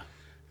 Yeah.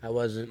 I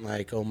wasn't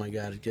like, oh my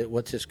God,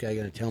 what's this guy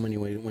going to tell me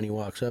when he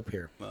walks up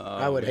here?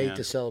 I would hate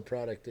to sell a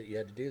product that you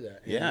had to do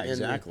that. Yeah,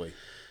 exactly.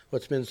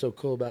 What's been so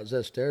cool about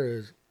Zesterra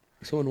is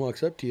someone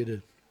walks up to you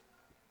to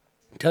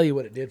tell you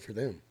what it did for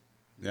them.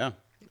 Yeah.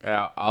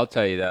 Yeah, I'll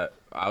tell you that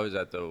I was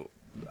at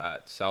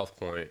South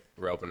Point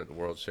roping at the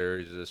World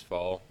Series this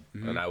fall,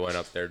 and I went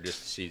up there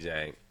just to see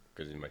Zank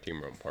because he's my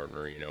team rope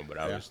partner, But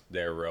I was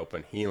there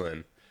roping,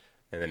 heeling,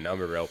 and then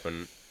number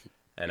roping,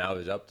 and I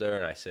was up there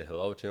and I said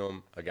hello to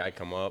him. A guy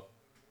come up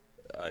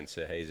and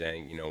said, "Hey,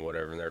 Zank,"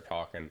 whatever, and they're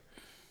talking.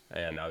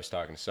 And I was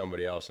talking to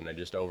somebody else, and I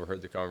just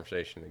overheard the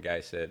conversation. The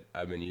guy said,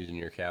 "I've been using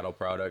your cattle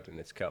product, and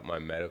it's cut my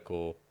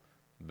medical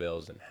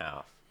bills in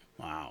half."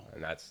 Wow.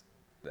 And that's...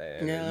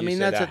 Yeah, I mean,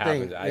 that's the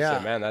thing. I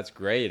said, man, that's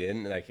great,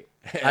 isn't it?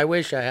 I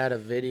wish I had a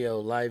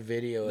live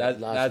video at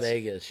Las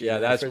Vegas.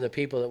 That's for the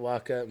people that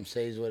walk up and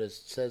says what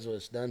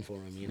it's done for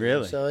them.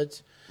 Really? So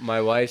it's... My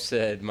wife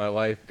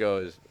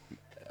goes,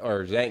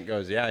 or Zank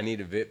goes, "Yeah, I need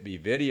to be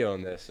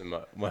videoing this." And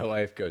my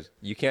wife goes,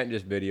 "You can't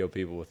just video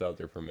people without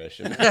their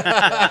permission." And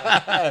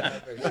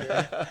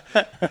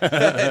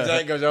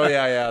Zank goes, "Oh,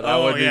 yeah, that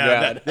would be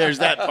bad." There's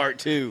that part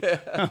too.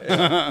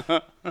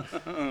 But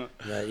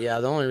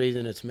yeah, the only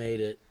reason it's made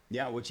it...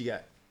 Yeah, what you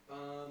got?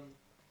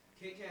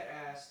 Kit Kat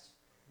asked,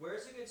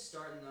 "Where's a good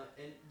start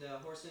in the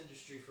horse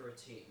industry for a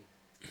team?"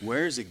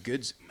 Where's a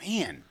good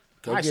man?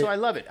 So I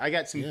love it. I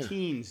got some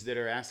teens that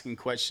are asking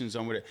questions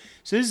on what.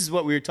 So this is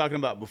what we were talking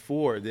about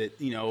before. That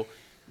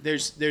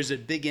there's a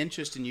big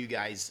interest in you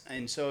guys,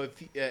 and so if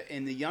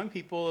and the young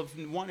people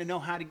want to know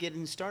how to get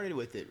started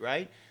with it,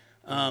 right?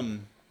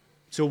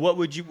 So what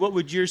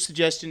would your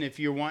suggestion if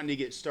you're wanting to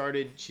get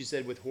started? She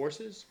said with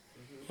horses.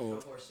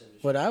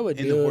 What I would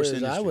do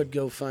is I would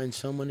go find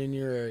someone in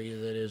your area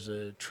that is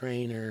a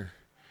trainer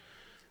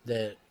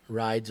that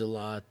rides a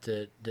lot,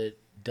 that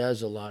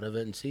does a lot of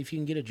it, and see if you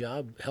can get a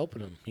job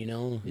helping them.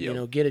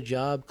 Get a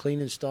job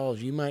cleaning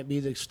stalls. You might be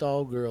the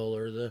stall girl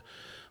or the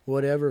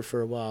whatever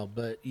for a while,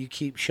 but you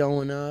keep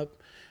showing up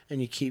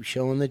and you keep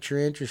showing that you're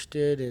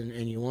interested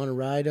and you want to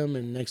ride them,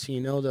 and next thing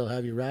you know, they'll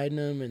have you riding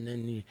them, and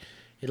then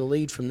it'll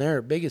lead from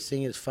there. Biggest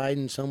thing is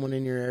finding someone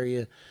in your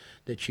area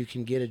that you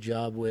can get a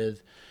job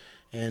with.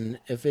 And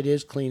if it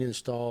is cleaning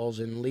stalls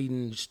and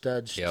leading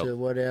studs to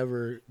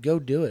whatever, go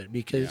do it,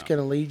 because it's going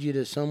to lead you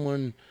to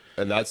someone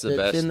And that's the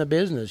that's best. in the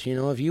business. You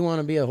know, if you want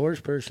to be a horse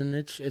person,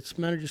 it's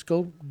matter just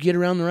go get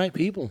around the right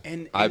people.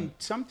 And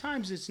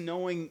sometimes it's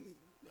knowing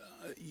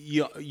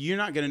you're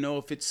not going to know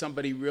if it's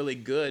somebody really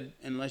good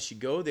unless you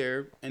go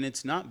there, and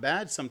it's not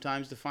bad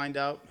sometimes to find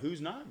out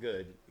who's not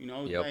good. You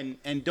know,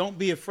 and don't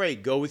be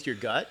afraid. Go with your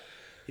gut.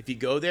 If you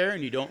go there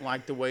and you don't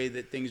like the way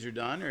that things are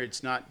done, or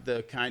it's not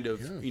the kind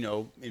of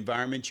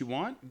environment you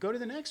want, go to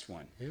the next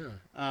one.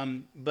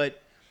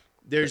 But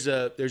there's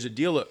a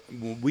deal that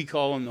we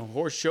call in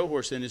the show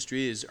horse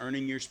industry is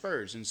earning your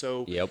spurs, and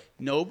so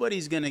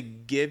nobody's going to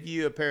give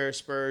you a pair of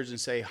spurs and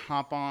say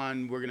hop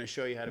on. We're going to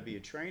show you how to be a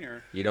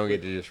trainer. You don't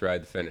get to just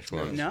ride the finish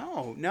ones.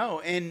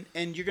 No,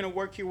 and you're going to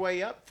work your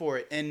way up for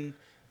it, and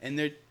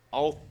they're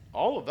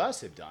all of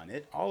us have done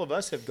it. All of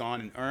us have gone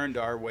and earned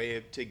our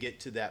way to get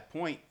to that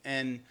point.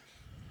 And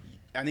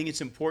I think it's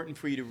important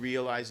for you to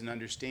realize and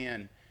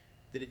understand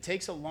that it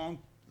takes a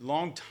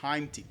long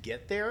time to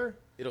get there.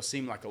 It'll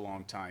seem like a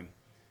long time.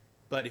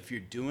 But if you're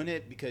doing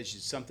it because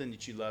it's something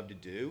that you love to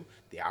do,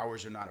 the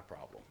hours are not a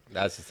problem.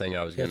 That's the thing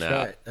I was going to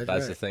add.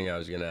 That's the thing I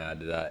was going to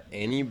add to that.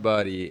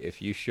 Anybody,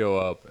 if you show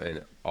up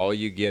and all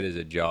you get is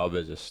a job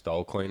as a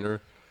stall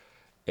cleaner,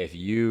 if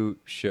you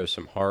show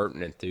some heart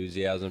and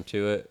enthusiasm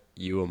to it,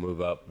 you will move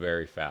up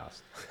very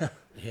fast.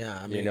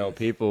 I mean,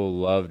 people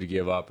love to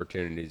give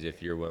opportunities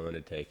if you're willing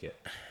to take it.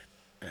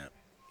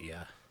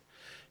 Yeah.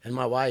 And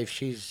my wife,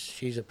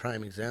 she's a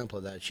prime example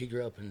of that. She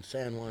grew up in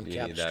San Juan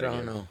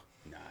Capistrano.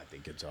 No, I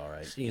think it's all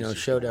right.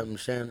 Showed up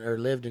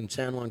in lived in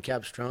San Juan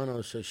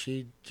Capistrano, so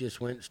she just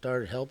went and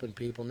started helping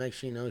people.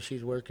 Next thing you know,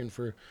 she's working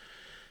for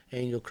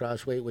Angel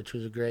Crossweight, which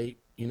was a great,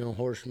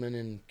 horseman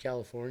in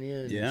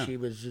California. And she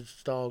was a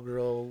stall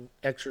girl,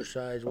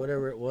 exercise,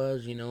 whatever it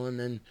was, and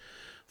then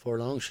for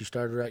long she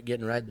started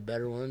getting ride the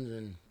better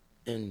ones,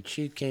 and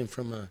she came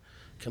from a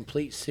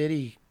complete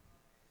city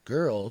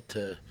girl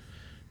to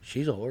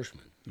she's a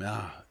horseman. She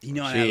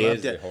I love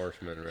is that. a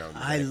horseman around.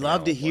 I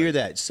love to hear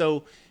that.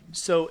 So,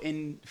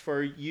 and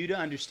for you to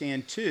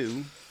understand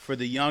too, for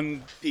the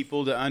young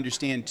people to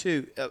understand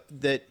too,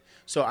 that.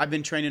 So I've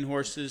been training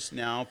horses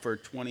now for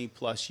 20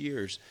 plus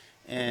years,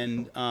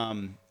 and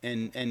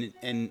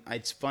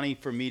it's funny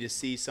for me to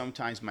see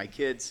sometimes my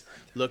kids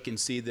look and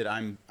see that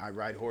I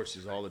ride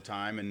horses all the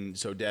time, and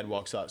so Dad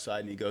walks outside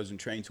and he goes and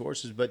trains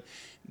horses, but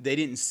they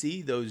didn't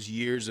see those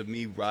years of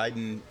me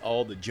riding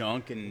all the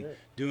junk and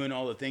doing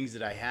all the things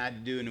that I had to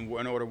do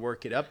in order to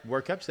work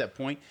up to that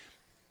point.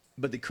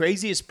 But the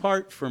craziest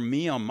part for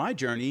me on my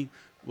journey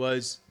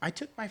was I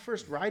took my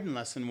first riding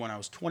lesson when I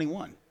was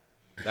 21.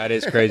 That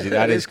is crazy.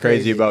 That is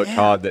crazy about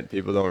Todd that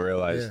people don't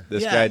realize.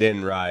 This guy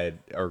didn't ride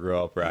or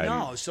grow up riding.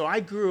 No, so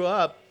I grew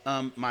up.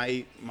 That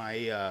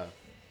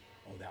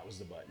was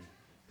the button.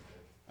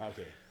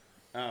 Okay.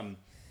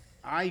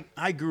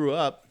 I grew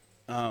up.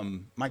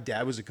 My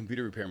dad was a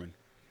computer repairman,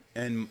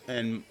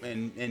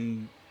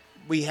 and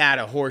we had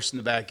a horse in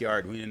the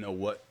backyard. We didn't know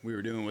what we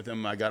were doing with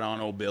him. I got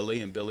on old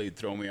Billy, and Billy would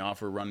throw me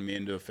off or run me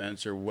into a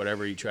fence or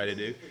whatever he tried to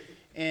do,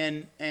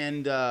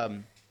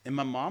 And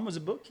my mom was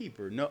a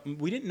bookkeeper. No,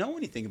 we didn't know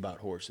anything about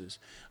horses.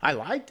 I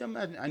liked them.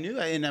 I knew,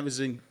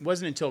 and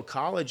wasn't until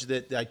college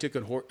that I took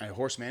a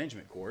horse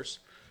management course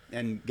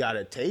and got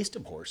a taste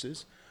of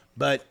horses.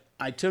 But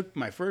I took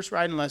my first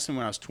riding lesson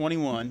when I was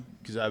 21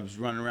 because I was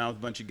running around with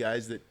a bunch of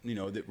guys that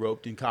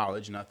roped in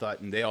college, and I thought,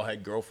 and they all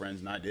had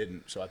girlfriends and I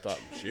didn't. So I thought,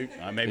 shoot,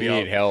 maybe I'll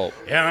need help.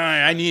 Yeah,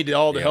 I need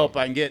all the help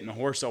I can get, and a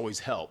horse always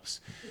helps.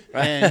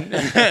 And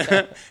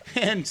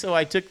and so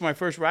I took my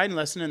first riding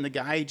lesson, and the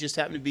guy just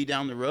happened to be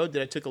down the road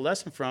that I took a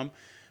lesson from,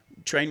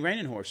 trained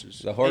reining horses.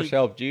 The horse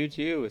helped you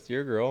too with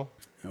your girl.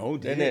 Oh,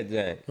 didn't it,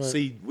 Zane?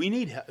 See, we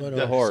need help.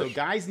 The horse. So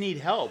guys need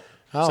help.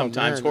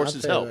 Sometimes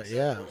horses help.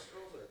 Yeah.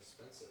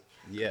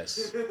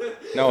 Yes.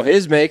 No,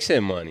 his makes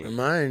him money.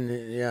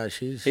 Mine,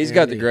 He's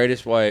got the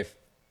greatest wife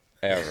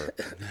ever.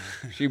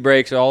 She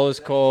breaks all his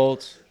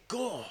colts.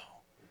 Go.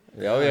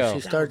 Oh, yeah.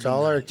 She starts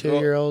all our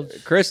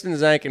 2-year-olds. Kristen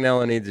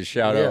Zancanella needs a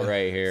shout out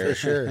right here. For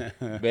sure.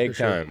 Big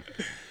time.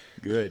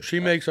 Good. She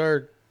makes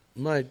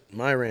my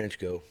ranch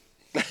go.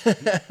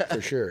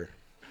 For sure.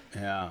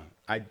 Yeah.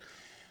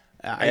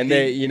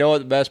 You know what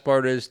the best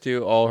part is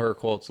too? All her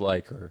colts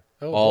like her.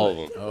 All of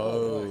them.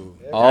 Oh.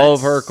 All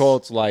of her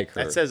colts like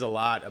her. That says a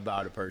lot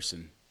about a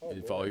person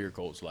if all your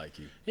colts like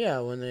you. Yeah,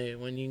 when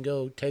you can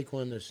go take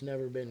one that's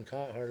never been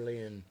caught hardly,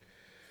 and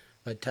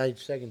by the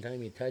second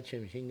time you touch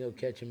him, you can go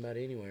catch him about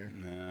anywhere.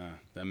 Yeah,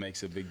 that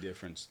makes a big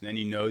difference. Then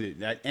you know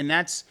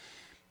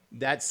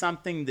that's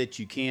something that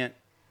you can't,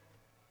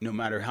 no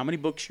matter how many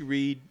books you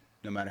read,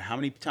 no matter how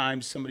many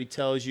times somebody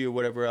tells you or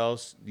whatever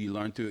else, you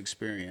learn through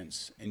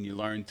experience, and you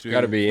learn through.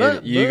 Got to be in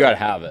it. You got to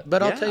have it.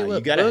 But I'll tell you what,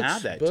 you got to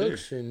have that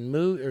books too.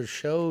 and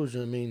shows. I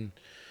mean,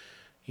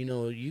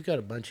 you got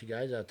a bunch of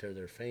guys out there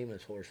that are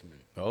famous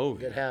horsemen. Oh,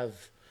 that have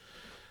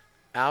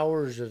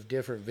hours of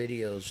different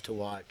videos to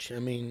watch. I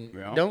mean,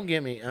 Yeah. don't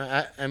get me.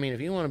 I mean,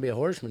 if you want to be a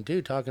horseman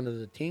too, talking to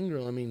the teen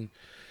girl, I mean,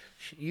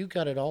 you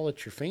got it all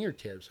at your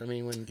fingertips. I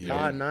mean, when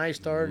Todd and I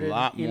started, A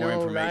lot more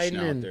information riding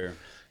out and there.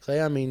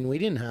 Clay, I mean, I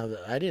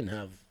didn't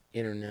have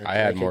internet. I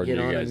had could more get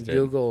than you on guys and did.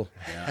 Google,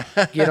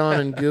 get on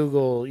and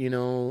Google,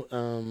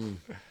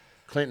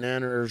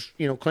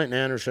 Clinton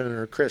Anderson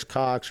or Chris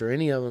Cox or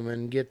any of them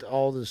and get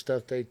all the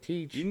stuff they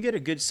teach. You can get a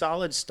good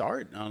solid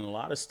start on a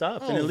lot of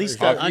stuff, and Oh, at least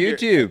for sure.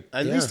 YouTube.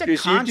 At Yeah. least a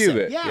Just concept. YouTube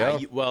it, Yeah.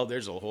 yeah. Well,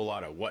 there's a whole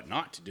lot of what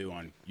not to do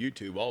on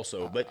YouTube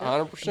also, but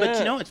 100%.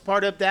 But it's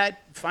part of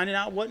that finding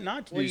out what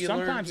not to Well, do. you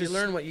Sometimes learn, you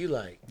learn what you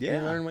like. Yeah.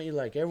 You learn what you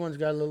like. Everyone's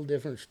got a little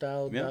different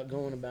style Yeah. about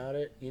going about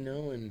it,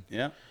 and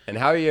Yeah. And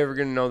how are you ever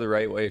going to know the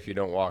right way if you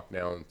don't walk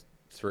down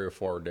 3 or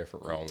 4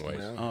 different wrong ways?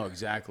 Well, Oh,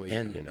 exactly.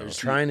 and There's-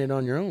 trying it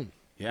on your own.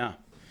 Yeah.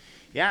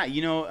 Yeah.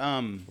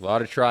 A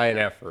lot of try and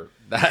effort.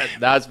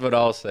 That's what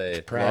I'll say. A lot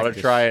of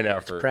Practice. try and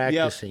effort.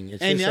 Practicing. Yep.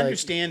 It's And just like,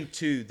 understand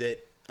too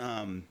that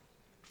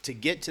to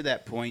get to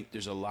that point,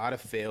 there's a lot of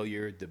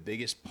failure. The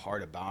biggest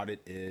part about it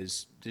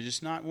is there's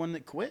just not one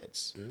that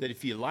quits. Mm-hmm. That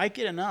if you like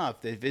it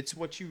enough, that if it's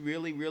what you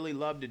really, really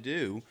love to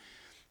do,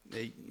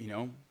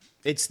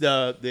 it's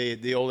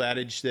the old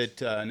adage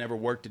that never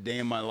worked a day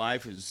in my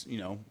life is,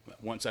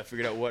 once I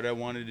figured out what I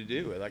wanted to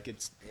do, like you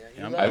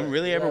I love haven't it.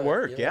 really You ever love it.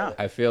 worked. You Yeah. love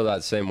I feel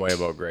that same way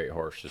about great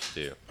horses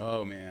too.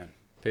 Oh man.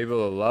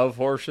 People that love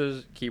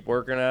horses keep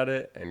working at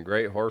it, and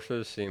great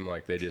horses seem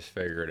like they just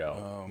figure it out.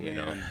 Oh you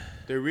know? man,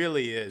 there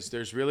really is.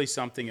 There's really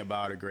something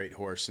about a great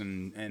horse,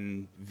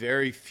 and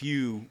very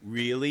few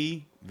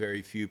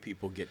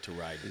people get to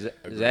ride.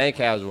 a great Zank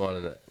has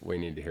one that we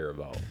need to hear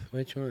about.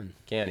 Which one?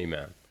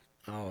 Candyman.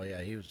 Oh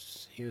yeah, he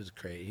was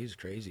crazy. He's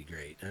crazy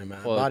great. I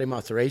Well- bought him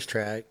off the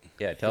racetrack.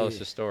 Yeah, tell us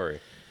the story.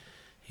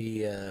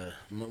 He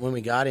when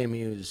we got him,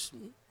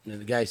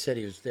 the guy said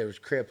there was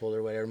crippled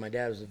or whatever. My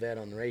dad was a vet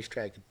on the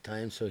racetrack at the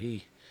time, so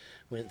he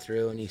went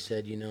through and he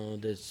said,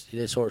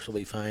 this horse will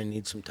be fine.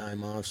 Need some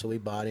time off. So we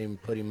bought him,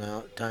 put him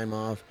out, time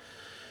off.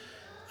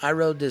 I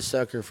rode this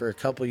sucker for a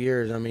couple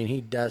years. I mean, he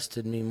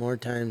dusted me more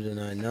times than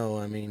I know.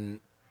 I mean,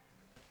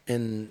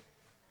 and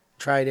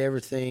tried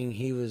everything.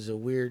 He was a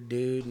weird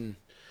dude, and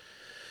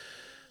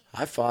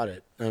I fought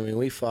it. I mean,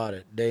 we fought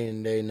it day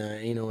and day,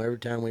 night. Every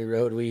time we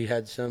rode, we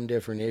had some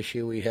different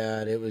issue we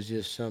had. It was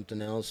just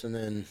something else. And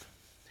then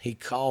he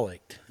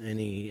colicked, and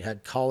he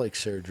had colic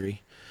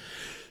surgery.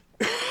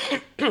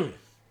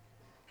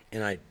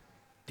 And I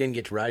didn't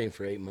get to ride him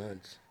for 8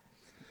 months.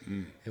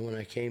 And when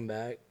I came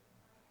back,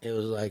 it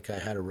was like I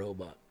had a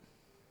robot.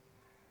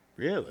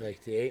 Really?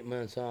 Like the 8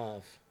 months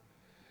off.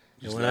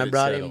 Just And when let I it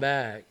brought settle. him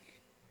back,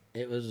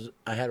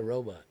 I had a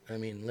robot. I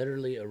mean,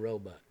 literally a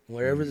robot.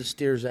 Wherever the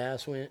steer's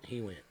ass went,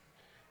 he went.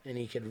 And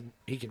he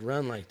could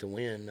run like the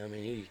wind. I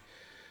mean,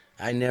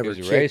 I never was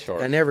a race kicked.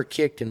 horse. I never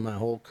kicked in my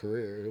whole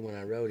career when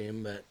I rode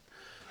him, but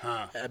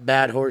a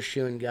bad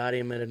horseshoeing got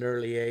him at an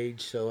early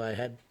age. So I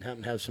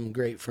happened to have some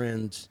great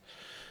friends.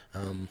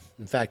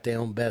 In fact, they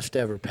own Best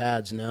Ever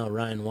Pads now.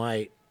 Ryan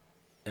White,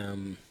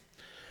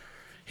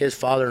 his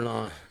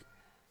father-in-law,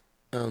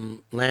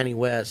 Lanny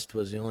West,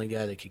 was the only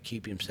guy that could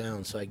keep him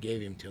sound. So I gave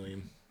him to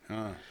him,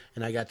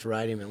 and I got to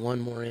ride him at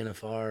one more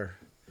NFR.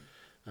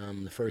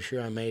 The first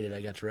year I made it,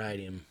 I got to ride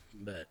him,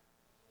 but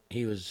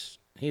he was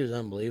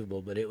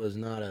unbelievable. But it was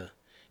not a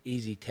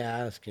easy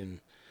task, and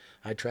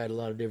I tried a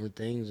lot of different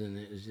things, and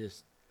it was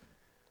just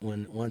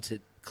once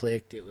it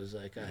clicked, it was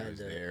like I had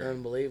to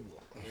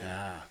unbelievable.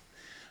 Yeah.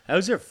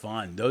 Those are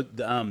fun.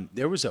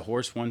 There was a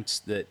horse once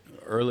that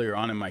earlier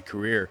on in my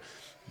career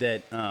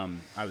that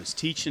I was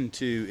teaching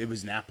to. It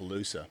was in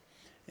Appaloosa,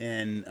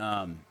 and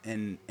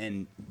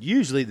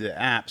usually the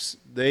apps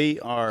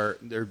they're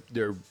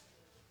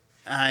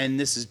and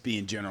this is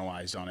being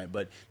generalized on it,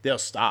 but they'll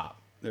stop.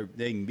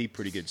 They can be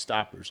pretty good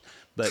stoppers,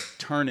 but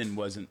turning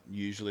wasn't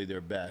usually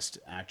their best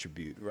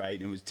attribute, right?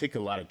 And it would take a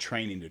lot of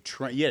training to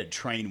train. You had to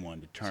train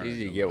one to turn. It's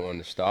easy to get one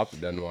to stop that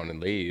doesn't want to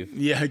leave.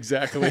 Yeah,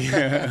 exactly.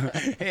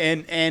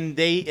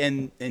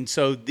 and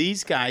so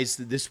these guys,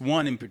 this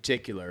one in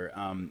particular,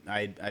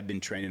 I've been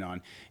training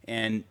on,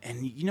 and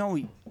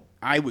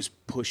I was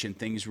pushing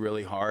things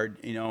really hard,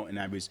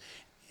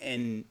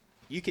 and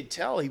you could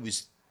tell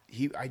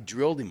I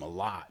drilled him a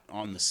lot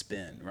on the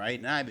spin, right?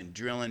 And I've been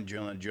drilling,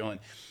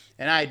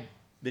 and I'd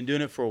been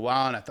doing it for a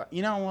while, and I thought,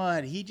 you know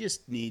what, he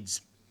just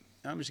needs.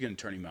 I'm just going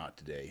to turn him out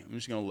today. I'm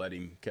just going to let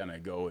him kind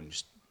of go and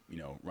just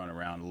run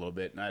around a little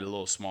bit. And I had a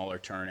little smaller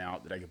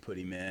turnout that I could put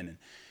him in,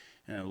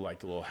 and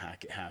like a little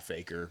half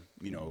acre,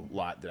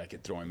 lot that I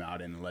could throw him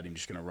out in and let him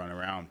just kind of run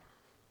around.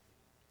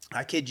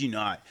 I kid you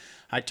not.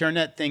 I turned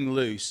that thing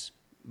loose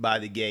by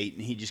the gate,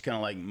 and he just kind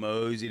of like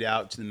moseyed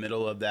out to the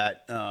middle of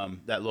that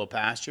little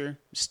pasture,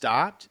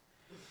 stopped,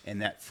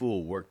 and that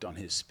fool worked on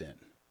his spin.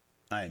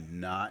 I am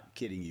not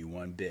kidding you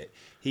one bit.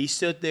 He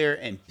stood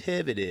there and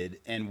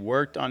pivoted and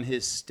worked on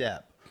his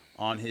step,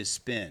 on his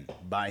spin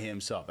by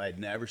himself. I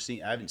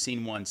haven't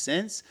seen one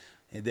since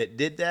that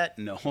did that,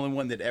 and the only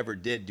one that ever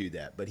did do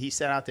that. But he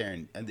sat out there,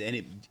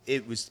 and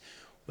it was,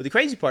 well, the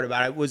crazy part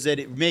about it was that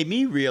it made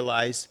me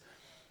realize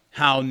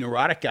how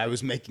neurotic I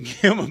was making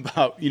him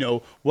about,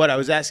 what I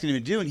was asking him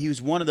to do. And he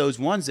was one of those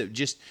ones that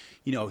just,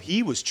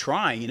 he was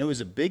trying. It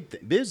was a big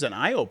thing. It was an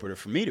eye-opener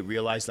for me to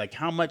realize, like,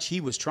 how much he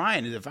was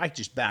trying. And if I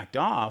just backed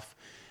off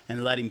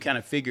and let him kind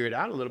of figure it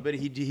out a little bit,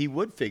 he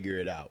would figure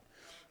it out.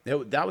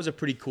 That was a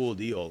pretty cool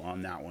deal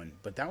on that one.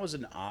 But that was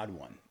an odd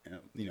one,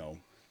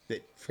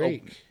 that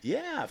Freak.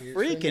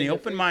 Freak. And he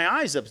opened my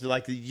eyes up to,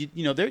 like,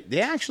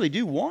 they actually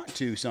do want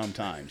to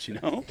sometimes,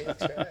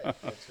 That's right.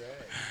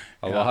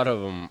 A lot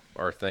of them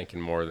are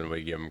thinking more than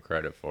we give them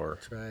credit for.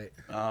 That's right.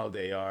 Oh,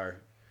 they are.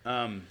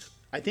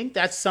 I think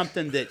that's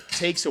something that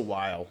takes a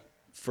while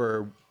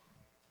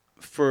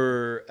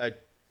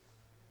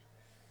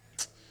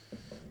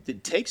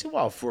it takes a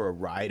while for a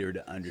rider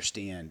to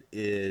understand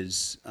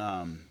is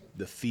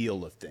the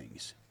feel of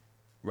things,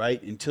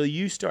 right? Until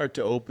you start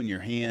to open your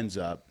hands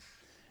up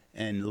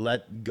and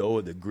let go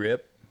of the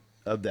grip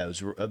of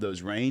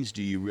those reins,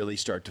 do you really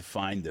start to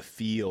find the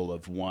feel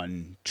of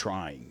one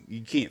trying?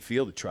 You can't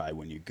feel the try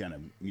when you kind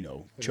of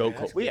choke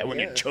hold. Yeah, when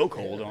you choke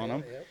hold on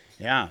them.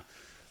 Yeah.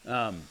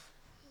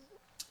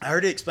 I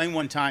heard it explained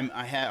one time.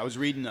 I was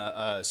reading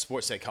a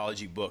sports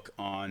psychology book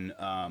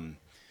on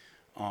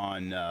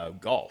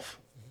golf,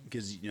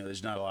 because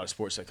there's not a lot of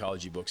sports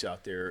psychology books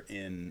out there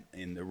in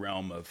the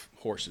realm of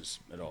horses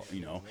at all.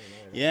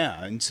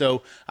 Yeah, and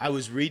so I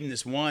was reading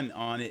this one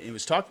on it. It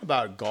was talking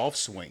about a golf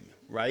swing,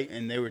 right?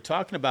 And they were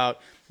talking about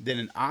that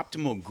an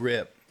optimal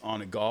grip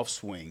on a golf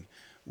swing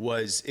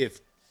was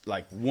if,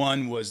 like,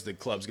 1 was the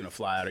club's going to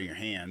fly out of your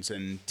hands,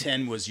 and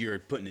 10 was you're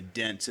putting a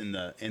dent in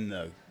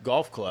the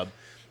golf club.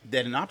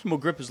 That an optimal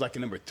grip is like a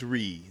number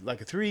 3,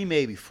 like a 3,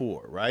 maybe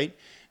 4, right?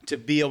 To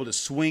be able to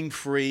swing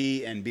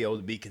free and be able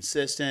to be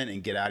consistent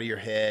and get out of your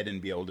head and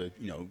be able to,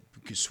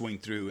 swing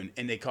through,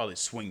 and they call it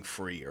swing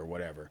free or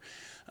whatever.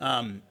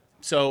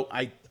 So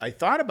I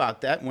thought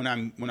about that when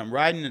I'm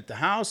riding at the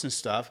house and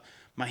stuff.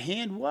 My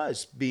hand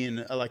was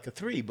being like a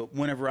 3, but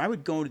whenever I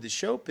would go to the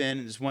show pen,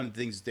 and it's one of the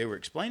things that they were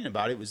explaining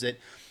about it, was that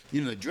the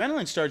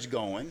adrenaline starts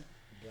going.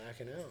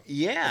 Out.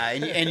 Yeah,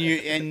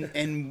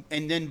 and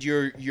then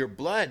your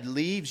blood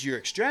leaves your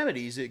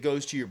extremities. It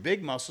goes to your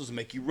big muscles and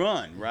make you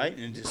run, right?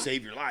 And to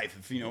save your life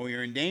if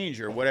you're in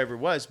danger or whatever it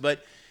was.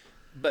 But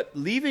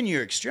leaving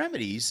your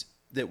extremities,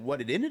 that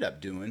what it ended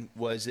up doing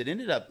was it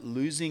ended up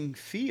losing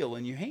feel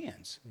in your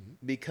hands,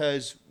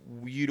 because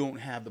you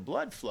don't have the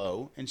blood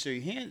flow, and so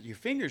your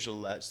fingers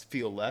will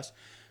feel less.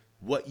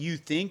 What you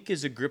think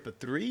is a grip of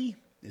 3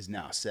 is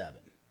now 7,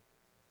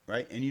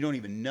 right? And you don't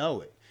even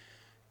know it.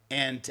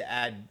 And to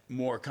add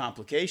more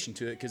complication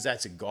to it, because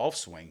that's a golf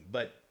swing,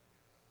 but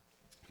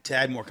to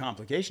add more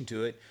complication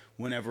to it,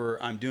 whenever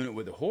I'm doing it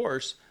with a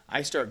horse,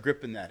 I start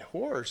gripping that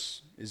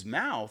his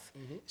mouth.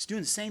 It's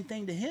doing the same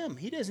thing to him.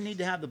 He doesn't need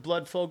to have the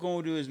blood flow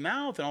going to his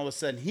mouth, and all of a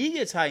sudden he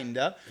gets heightened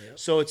up. Yep.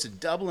 So it's a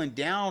doubling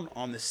down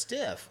on the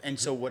stiff. And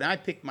so when I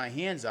pick my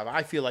hands up,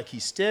 I feel like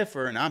he's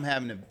stiffer, and I'm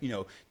having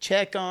to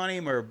check on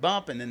him or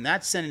bump, and then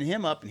that's sending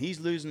him up, and he's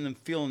losing the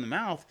feel in the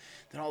mouth.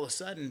 Then all of a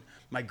sudden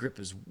my grip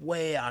is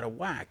way out of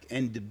whack.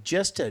 And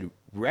just to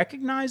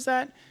recognize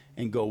that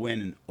and go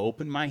in and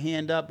open my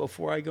hand up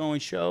before I go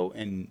and show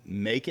and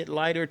make it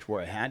lighter to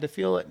where I had to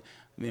feel it,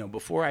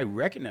 before I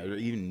recognized or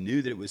even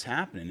knew that it was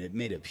happening, it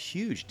made a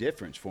huge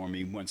difference for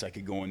me once I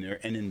could go in there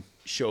and then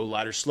show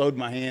lighter, slowed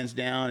my hands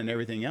down and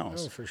everything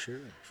else. Oh, for sure.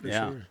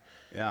 Yeah.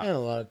 And a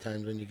lot of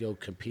times when you go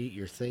compete,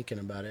 you're thinking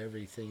about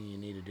everything you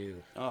need to do.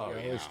 Oh, you're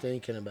always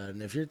thinking about it.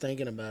 And if you're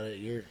thinking about it,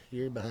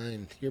 you're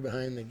behind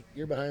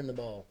the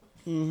ball.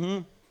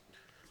 Mm-hmm.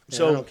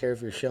 So I don't care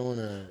if you're showing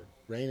a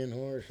reining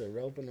horse, a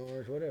roping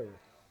horse, whatever.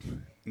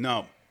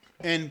 No.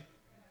 And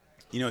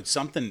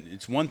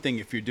it's one thing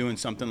if you're doing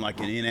something like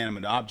an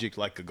inanimate object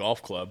like a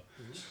golf club.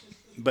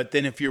 But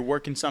then if you're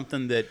working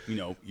something that,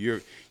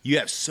 you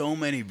have so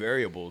many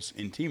variables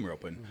in team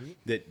roping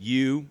that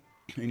you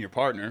and your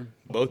partner,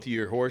 both of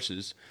your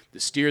horses, the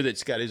steer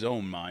that's got his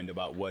own mind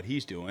about what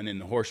he's doing, and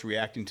the horse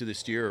reacting to the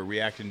steer or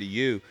reacting to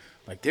you,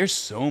 like, there's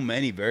so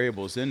many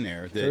variables in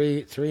there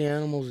that three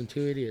animals and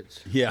 2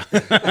 idiots. Yeah.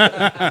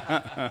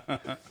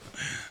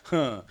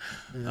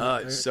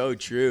 It's so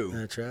true.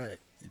 That's right.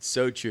 It's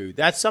so true.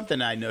 That's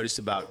something I noticed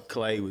about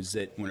Clay, was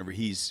that whenever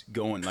he's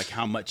going, like,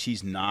 how much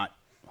he's not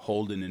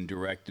holding and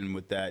directing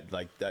with that,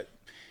 like that,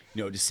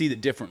 to see the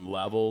different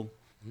level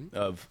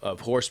of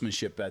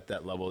horsemanship at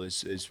that level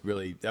is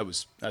really,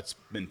 that's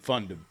been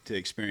fun to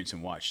experience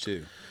and watch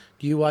too.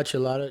 Do you watch a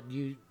lot of,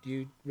 do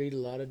you read a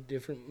lot of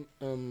different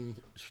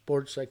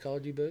sports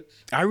psychology books?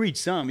 I read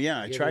some,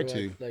 yeah. I try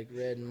to. Like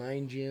read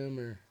Mind Gym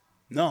or?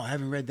 No, I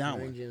haven't read that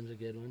one. Mind Gym's a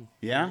good one.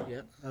 Yeah?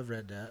 Yeah, I've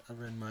read that. I've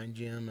read Mind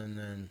Gym, and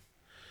then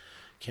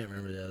can't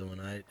remember the other one.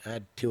 I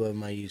had 2 of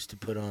them I used to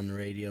put on the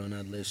radio, and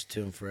I'd listen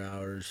to them for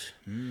hours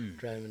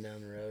driving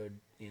down the road,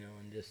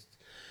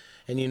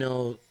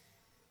 and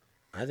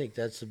I think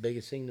that's the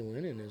biggest thing to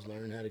winning is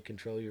learn how to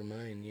control your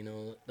mind.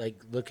 Like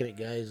looking at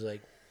guys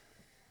like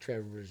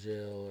Trevor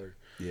Brazil or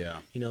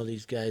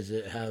these guys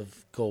that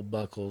have gold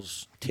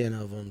buckles, 10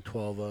 of them,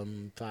 12 of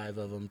them, 5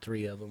 of them,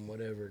 3 of them,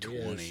 whatever it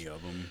is. 20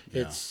 of them.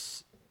 Yeah.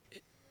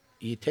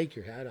 You take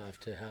your hat off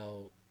to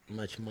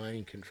much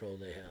mind control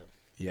they have.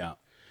 Yeah.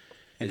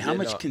 And Is how it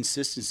much not-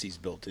 consistency is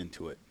built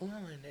into it? Well,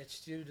 and it's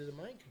due to the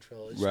mind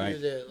control. It's Right.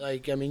 due to,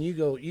 like, I mean, you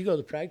go to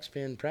the practice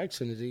pen,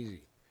 practicing is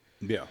easy.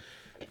 Yeah.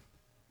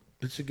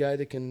 It's a guy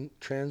that can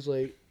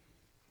translate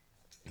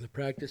the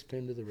practice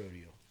pen to the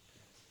rodeo.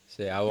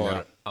 See, I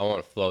want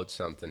to float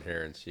something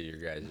here and see your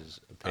guys'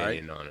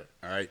 opinion on it.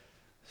 All right.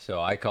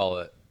 So I call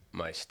it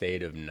my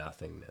state of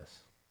nothingness.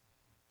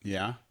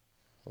 Yeah.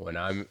 When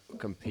I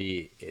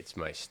compete, it's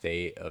my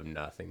state of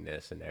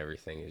nothingness, and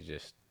everything is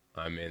just,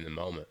 I'm in the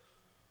moment.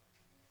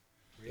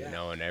 Yeah. You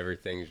know, and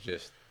everything's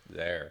just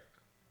there.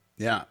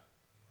 Yeah. You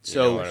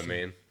So know what I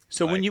mean?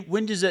 So Like-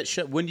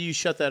 when do you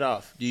shut that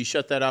off? Do you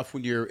shut that off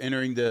when you're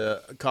entering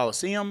the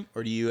Coliseum,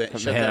 or do you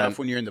shut that Man, off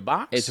when you're in the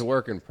box? It's a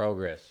work in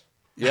progress.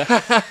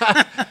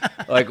 yeah.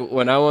 Like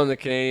when I won the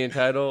Canadian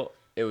title,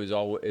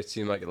 it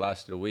seemed like it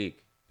lasted a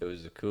week. It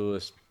was the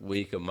coolest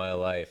week of my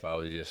life. I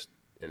was just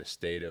in a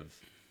state of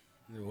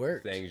It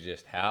worked. things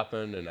just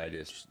happened, and I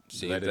just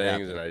seen let it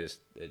things, happen. and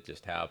it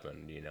just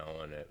happened, you know,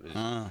 and it was.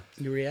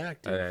 You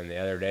reacted. And then the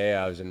other day,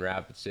 I was in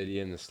Rapid City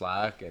in the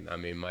slack, and I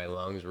mean, my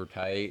lungs were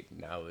tight,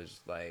 and I was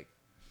like,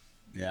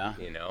 Yeah.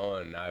 you know,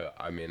 and I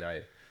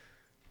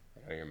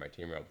know you're my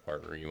team rep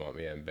partner. You want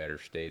me in a better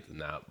state than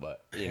that,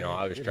 but you know,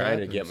 I was It trying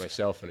to get happens.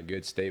 myself in a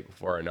good state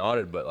before I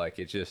nodded. But like,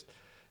 it's just,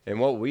 and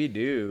what we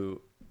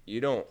do, you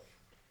don't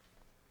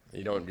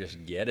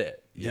just get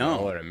it. You No.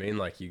 know what I mean?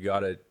 Like,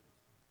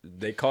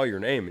 they call your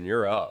name and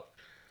you're up.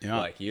 Yeah.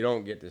 Like, you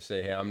don't get to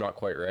say, hey, I'm not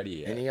quite ready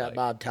yet. And you got Like,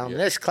 Bob telling yeah.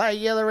 this Clay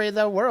Ullery,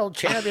 the world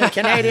champion,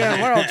 Canadian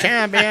world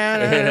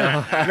champion.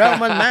 Rode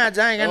with Matt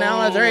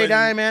Zancanella,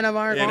 three-time man of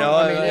our You know,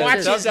 I mean, watch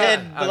it's his just-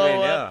 head blow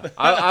yeah. up.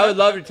 I would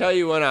love to tell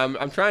you when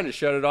I'm trying to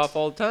shut it off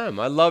all the time.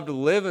 I love to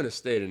live in a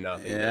state of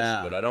nothingness,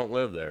 Yeah. but I don't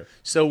live there.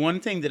 So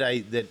one thing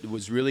that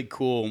was really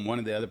cool in one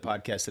of the other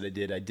podcasts that I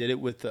did it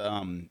with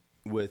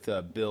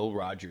Bill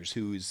Rogers,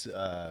 who's it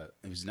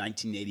was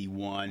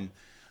 1981.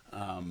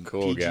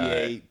 Cool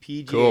guy.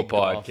 PGA Cool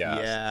golf,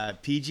 podcast. Yeah,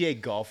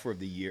 PGA Golfer of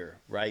the Year,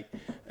 right?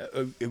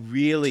 It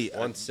really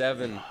Won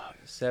seven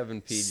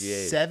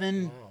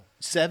PGAs.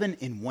 seven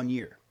in 1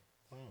 year,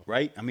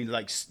 right? I mean,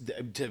 like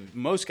to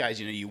most guys,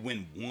 you know, you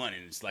win one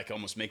and it's like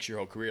almost makes your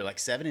whole career. Like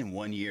 7 in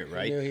 1 year, I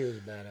right? knew he was a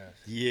badass.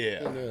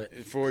 Yeah, knew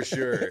it. for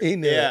sure. He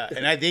knew yeah, it.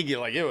 and I think it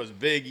was a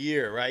big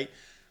year, right?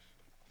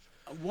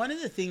 One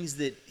of the things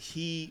that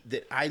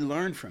I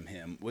learned from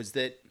him was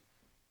that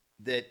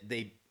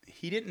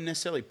he didn't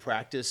necessarily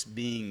practice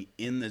being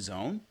in the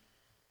zone.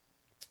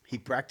 He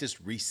practiced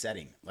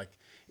resetting. Like,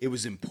 it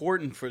was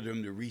important for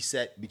them to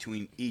reset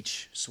between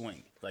each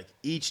swing. Like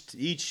each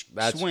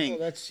swing. Well,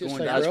 that's just going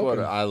like down. That's what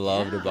roping. I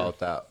loved about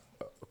that.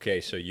 Okay,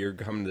 so you're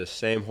coming to the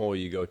same hole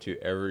you go to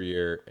every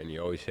year, and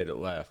you always hit it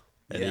left.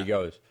 And Yeah. he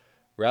goes,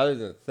 rather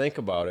than think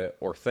about it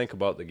or think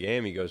about the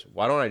game, he goes,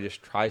 why don't I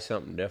just try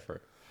something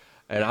different?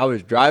 And I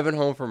was driving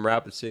home from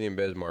Rapid City in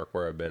Bismarck,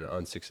 where I've been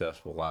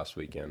unsuccessful last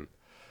weekend.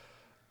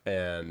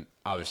 And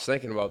I was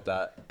thinking about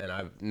that, and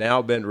I've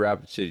now been to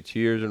Rapid City 2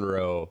 years in a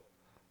row.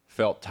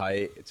 Felt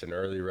tight. It's an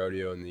early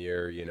rodeo in the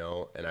year, you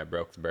know, and I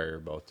broke the barrier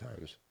both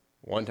times.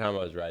 One time I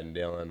was riding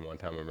Dylan, one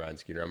time I'm riding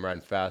Skeeter. I'm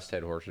riding fast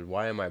head horses.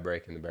 Why am I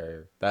breaking the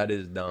barrier? That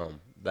is dumb.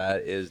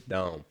 That is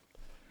dumb.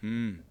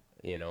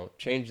 You know,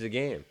 change the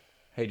game.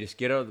 Hey, just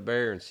get out of the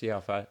barrier and see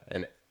how fast.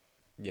 And,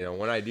 you know,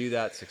 when I do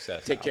that,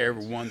 success Take care of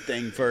happens. one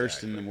thing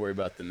first and then worry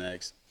about the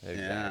next.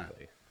 Exactly.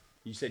 Yeah.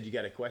 You said you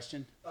got a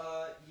question?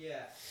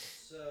 Yeah.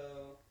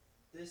 So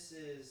this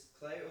is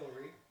Clay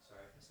Ullery.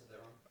 Sorry if I said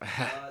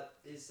that wrong.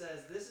 It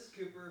says this is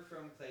Cooper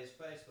from Clay's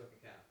Facebook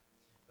account.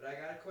 But I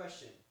got a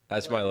question.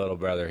 That's my little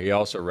brother. He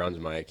also runs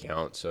my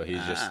account, so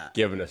he's just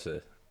giving us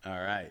a All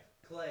right.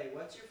 Clay,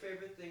 what's your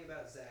favorite thing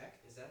about Zach?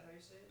 Is that how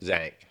you say it?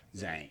 zank.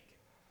 Zank.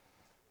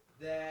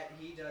 That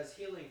he does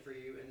healing for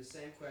you, and the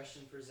same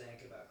question for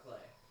Zank about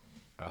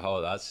Clay. Oh,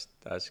 that's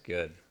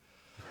good.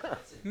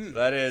 That's it.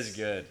 That is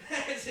good.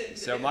 That's it.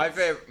 So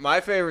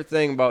my favorite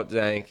thing about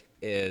Zank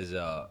is,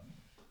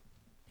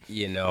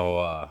 you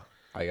know,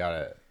 I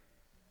gotta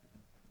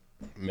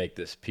make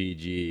this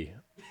PG,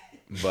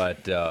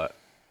 but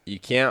you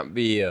can't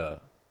be a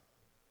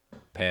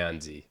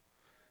pansy.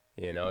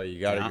 You know, you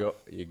gotta go.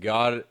 You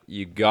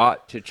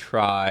got to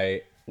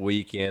try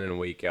week in and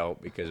week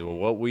out, because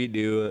what we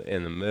do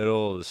in the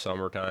middle of the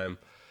summertime,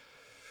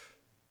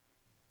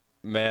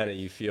 man,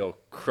 you feel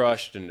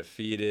crushed and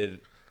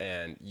defeated.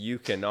 And you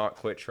cannot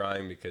quit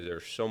trying, because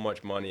there's so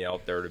much money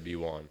out there to be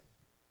won,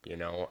 you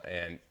know.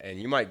 And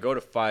you might go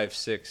to 5,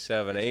 6,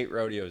 7, 8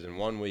 rodeos in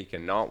 1 week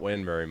and not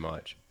win very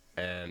much,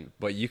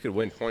 but you could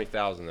win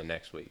 20,000 the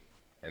next week,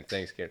 and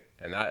things get.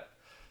 And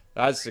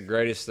that's the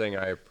greatest thing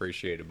I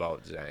appreciate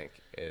about Zank,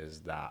 is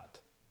that.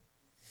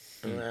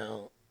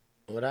 Well,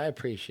 what I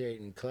appreciate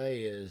in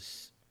Clay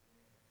is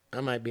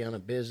I might be on a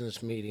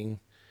business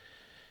meeting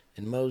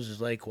in Moses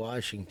Lake,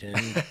 Washington,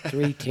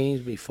 3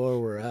 teams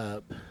before we're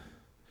up,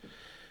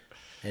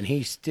 and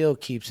he still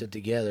keeps it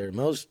together.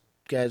 Most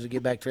guys would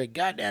get back to it,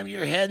 goddamn,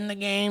 you're ahead in the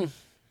game.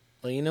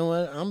 Well, you know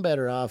what? I'm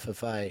better off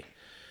if I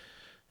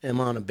am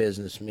on a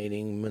business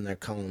meeting when they're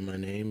calling my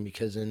name,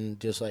 because then,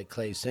 just like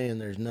Clay's saying,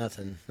 there's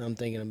nothing. I'm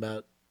thinking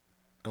about,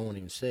 I won't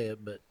even say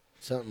it, but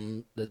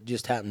something that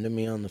just happened to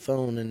me on the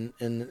phone, and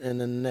then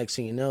the next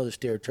thing you know, the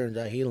steer turns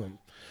out heel him.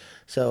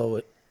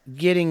 So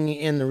getting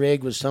in the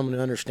rig with someone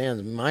who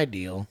understands my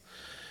deal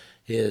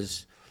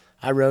is,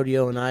 I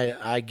rodeo and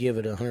I give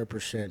it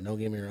 100%. Don't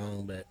get me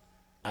wrong, but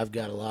I've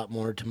got a lot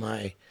more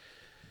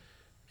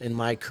in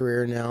my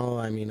career now.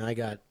 I mean, I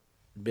got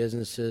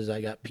businesses, I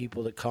got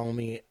people that call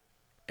me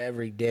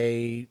every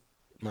day.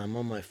 I'm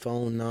on my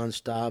phone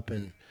nonstop,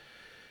 and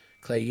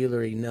Clay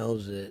Ullery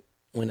knows that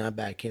when I'm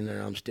back in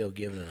there, I'm still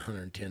giving it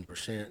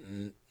 110%.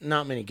 And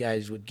not many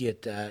guys would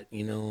get that,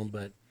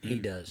 but he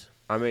does.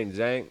 I mean,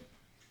 Zank,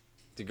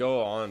 to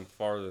go on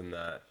farther than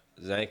that,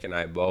 Zank and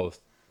I both,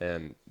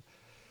 and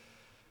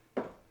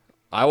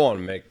I want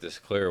to make this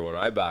clear, when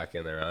I back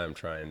in there, I'm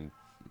trying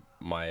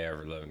my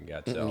ever-living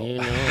guts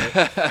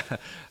out.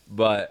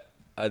 But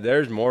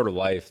there's more to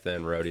life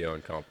than rodeo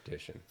and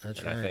competition.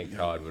 That's right. I think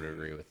Todd would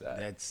agree with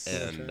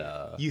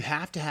that. You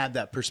have to have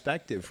that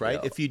perspective, right?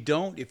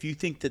 Yeah. If you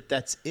think that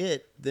that's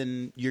it,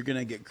 then you're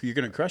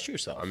gonna crush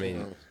yourself. I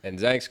mean, and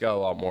Zank's got a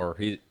lot more.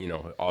 He,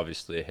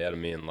 obviously ahead of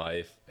me in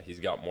life. He's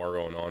got more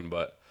going on,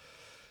 but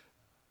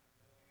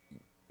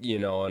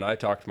and I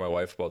talk to my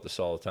wife about this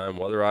all the time.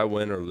 Whether I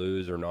win or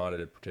lose or not at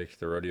a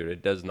particular rodeo,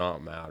 it does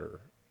not matter.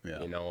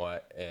 Yeah. You know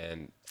what?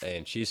 And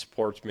she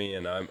supports me,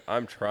 and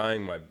I'm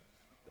trying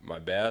my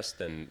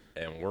best, and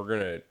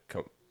we're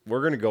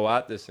gonna go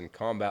at this in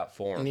combat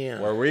form,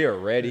 where we are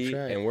ready,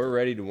 right. and we're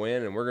ready to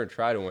win, and we're gonna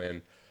try to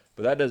win.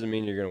 But that doesn't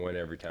mean you're gonna win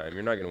every time.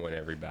 You're not gonna win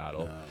every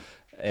battle,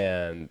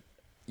 and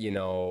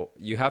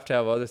you have to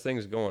have other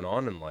things going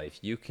on in life.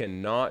 You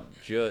cannot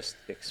just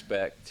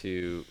expect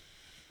to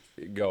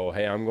go,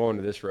 hey, I'm going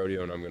to this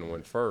rodeo and I'm gonna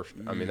win first.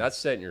 I mean, that's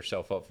setting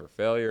yourself up for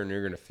failure, and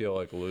you're gonna feel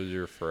like a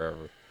loser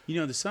forever.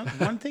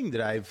 One thing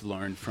that I've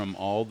learned from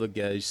all the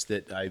guys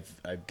that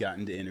I've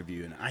gotten to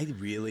interview, and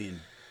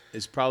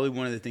is probably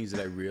one of the things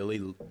that I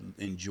really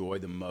enjoy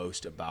the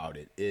most about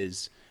it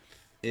is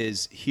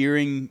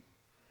hearing,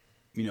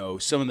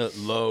 some of the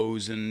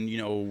lows and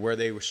where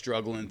they were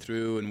struggling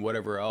through and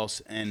whatever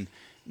else, and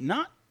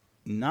not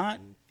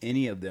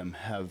any of them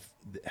have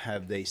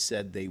they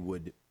said they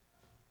would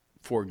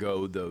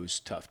forego those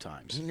tough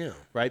times. No.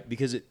 Right?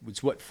 Because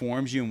it's what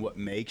forms you and what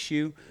makes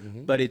you,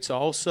 but it's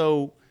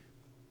also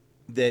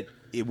that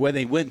when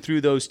they went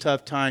through those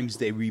tough times,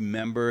 they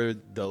remember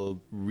the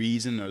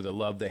reason or the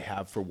love they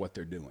have for what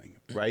they're doing,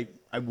 right?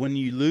 When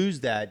you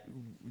lose that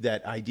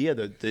idea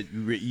that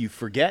you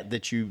forget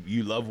that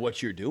you love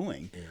what you're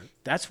doing,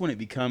 that's when it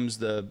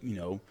becomes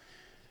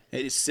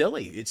it's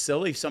silly. It's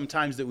silly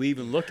sometimes that we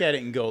even look at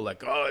it and go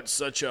like, oh, it's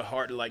such a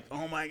hard, like,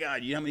 oh my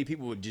God, you know how many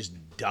people would just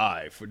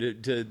die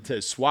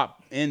to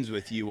swap ends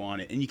with you on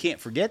it, and you can't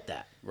forget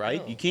that,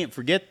 right? You can't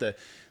forget the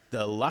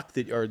luck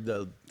or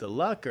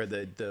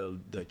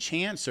the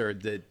chance or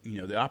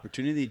the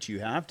opportunity that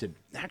you have to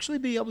actually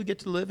be able to get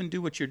to live and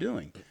do what you're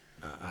doing.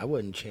 I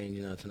wouldn't change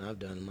nothing I've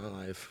done in my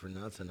life for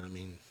nothing. I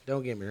mean,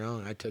 don't get me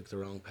wrong, I took the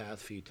wrong path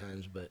a few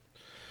times, but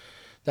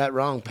that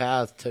wrong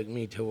path took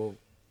me to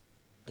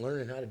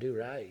learning how to do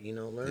right,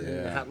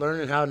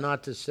 learning how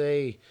not to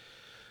say,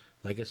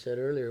 like I said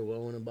earlier,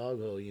 well in a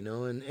bog hole,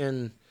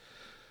 and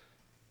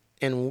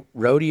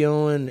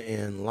rodeoing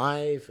and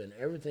life and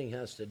everything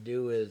has to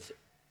do with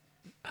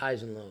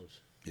highs and lows.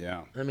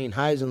 Yeah. I mean,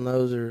 highs and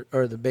lows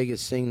are the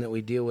biggest thing that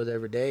we deal with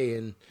every day.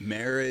 And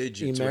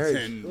marriage,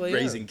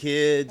 raising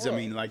kids. I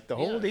mean, like the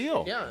whole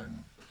deal. Yeah.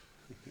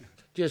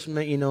 Just,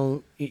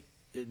 and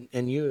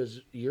you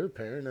as your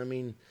parent, I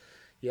mean,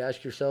 you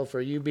ask yourself,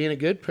 are you being a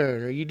good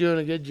parent? Are you doing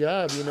a good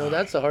job?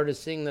 That's the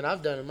hardest thing that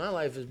I've done in my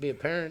life is be a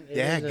parent.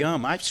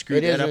 I've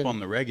screwed that up on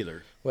the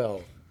regular.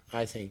 Well,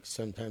 I think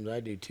sometimes I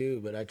do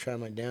too, but I try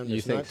my damnedest.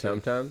 You think not to.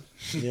 sometimes?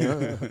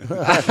 Yeah.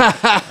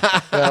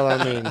 Well,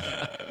 I mean,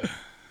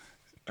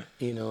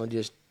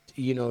 just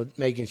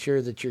making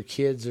sure that your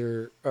kids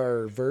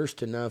are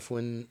versed enough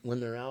when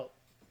they're out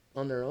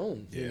on their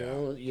own.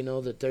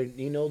 That they're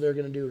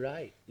going to do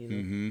right.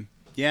 Mm-hmm.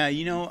 Yeah,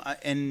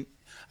 and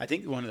I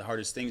think one of the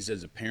hardest things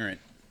as a parent,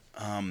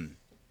 and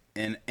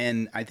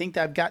I think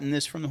that I've gotten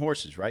this from the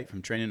horses, right,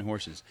 from training the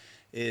horses,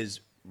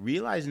 is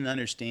realize and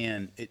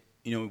understand it.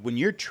 When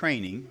you're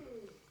training,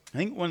 I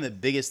think one of the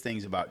biggest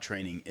things about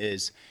training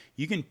is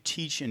you can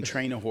teach and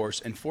train a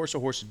horse and force a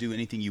horse to do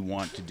anything you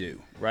want to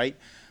do, right?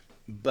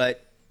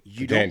 But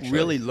you don't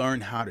really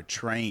learn how to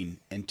train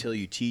until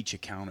you teach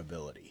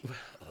accountability,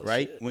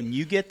 right? When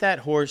you get that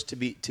horse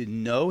to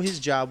know his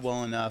job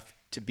well enough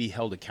to be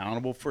held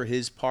accountable for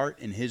his part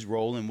and his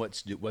role and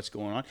what's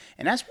going on,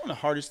 and that's one of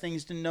the hardest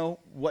things to know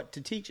what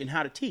to teach and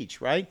how to teach,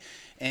 right?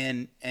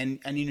 And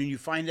you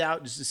find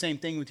out it's the same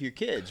thing with your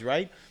kids,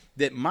 right?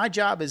 that my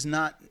job is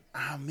not,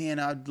 oh man,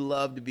 I'd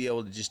love to be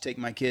able to just take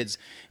my kids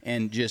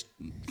and just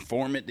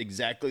form it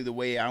exactly the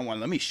way I want.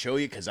 Let me show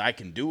you because I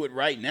can do it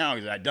right now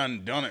because I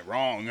done it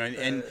wrong.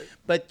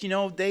 But you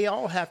know, they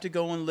all have to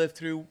go and live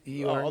through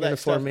all that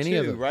stuff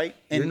too, right?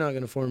 You're not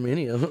going to form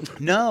any of them.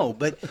 No,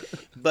 but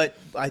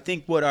I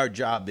think what our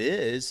job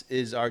is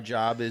our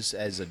job is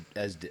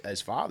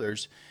as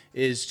fathers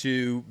is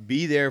to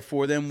be there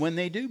for them when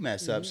they do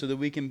mess up, so that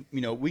we can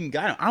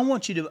guide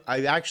them.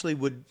 I actually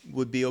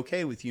would be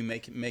okay with you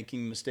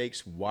making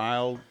mistakes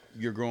while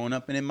you're growing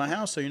up and in my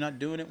house, so you're not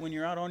doing it when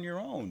you're out on your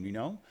own,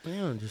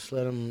 Yeah, just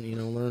let them,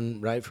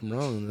 learn right from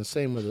wrong. And the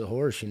same with the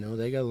horse,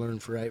 they got to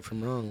learn right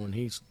from wrong. When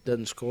he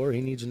doesn't score,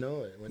 he needs to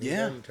know it. When he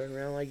doesn't turn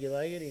around like you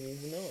like it, he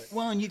needs to know it.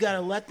 Well, and you got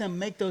to let them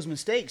make those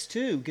mistakes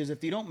too, because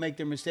if you don't make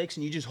their mistakes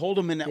and you just hold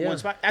them in that one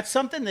spot, that's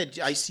something that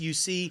you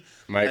see.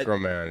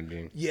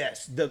 Micromanaging.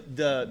 Yes,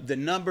 the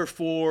number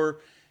 4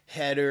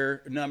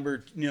 header,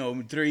 number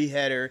 3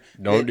 header.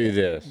 Don't do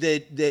this.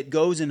 That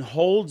goes and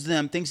holds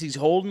them, thinks he's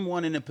holding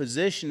one in a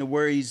position to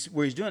where he's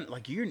doing it.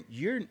 Like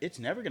it's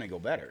never gonna go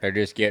better. They're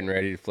just getting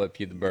ready to flip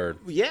you the bird.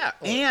 Yeah,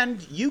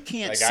 and you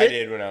can't like sit. I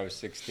did when I was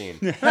 16.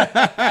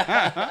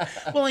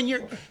 Well, and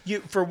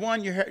you for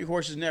one, your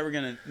horse is never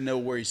gonna know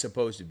where he's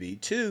supposed to be.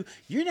 2,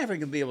 you're never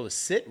gonna be able to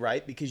sit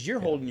right because you're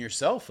holding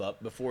yourself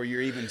up before you're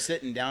even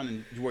sitting down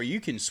and where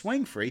you can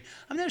swing free.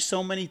 I mean, there's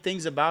so many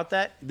things about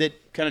that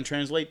kind of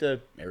translate to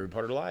every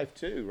part of life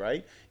too,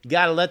 right? You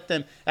got to let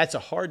them. That's a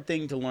hard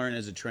thing to learn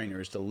as a trainer,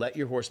 is to let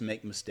your horse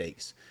make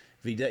mistakes.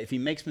 If he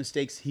makes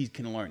mistakes, he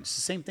can learn. It's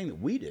the same thing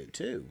that we do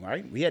too,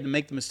 right? We had to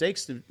make the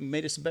mistakes that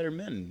made us better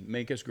men,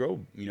 make us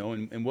grow,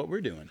 in what we're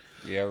doing.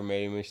 You ever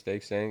made any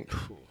mistakes, Hank?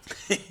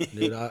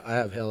 Dude, I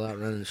have hell out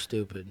running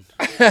stupid.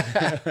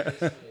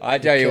 I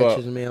tell you what,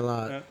 catches me a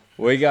lot.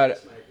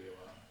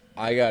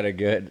 I got a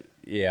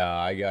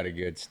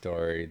good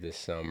story this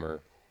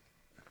summer.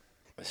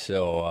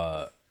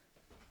 So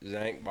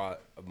Zank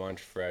bought a bunch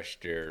of fresh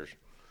steers,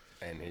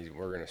 and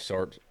we're gonna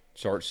sort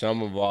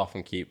some of them off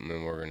and keep them,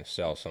 and we're gonna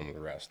sell some of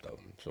the rest of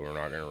them. So we're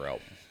not gonna whelp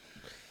them.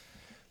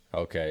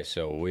 Okay,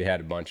 so we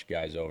had a bunch of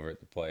guys over at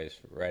the place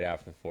right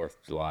after the 4th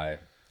of July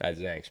at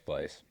Zank's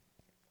place,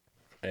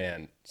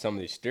 and some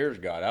of these steers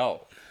got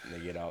out, and they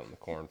get out in the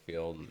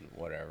cornfield and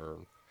whatever.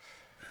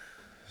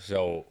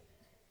 So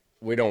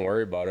we don't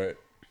worry about it.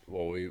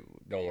 Well, we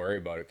don't worry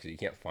about it because you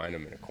can't find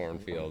them in a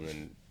cornfield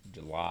in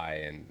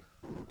July in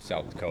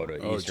South Dakota,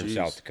 eastern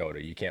South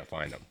Dakota. You can't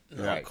find them.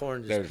 Right.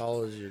 Corn just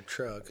follows your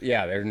truck.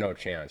 Yeah, there's no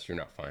chance you're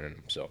not finding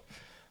them. So,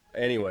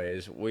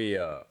 anyways, we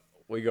go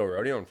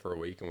rodeoing for a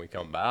week, and we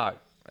come back,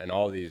 and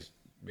all these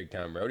big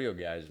time rodeo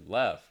guys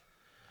left.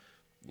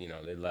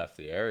 They left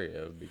the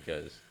area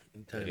because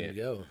it's time to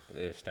go.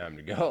 It's time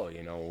to go.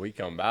 We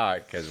come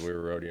back because we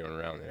were rodeoing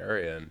around the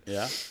area,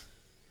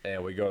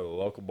 and we go to the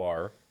local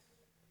bar.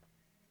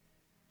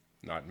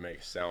 Not to make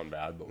it sound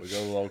bad, but we go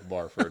to the local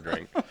bar for a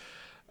drink.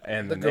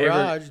 And the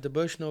garage, the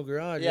Bushnell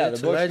Garage. Yeah,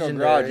 the Bushnell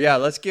Garage. Yeah,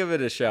 let's give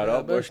it a shout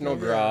out. Bushnell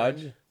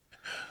Garage.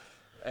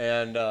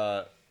 And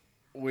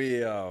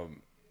we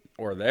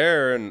were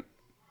there, and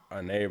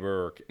a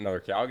neighbor,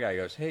 another cow guy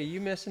goes, "Hey,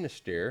 you missing a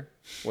steer?"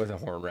 With a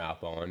horn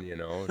wrap on,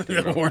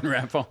 A horn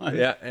wrap on.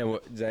 Yeah, and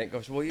Zank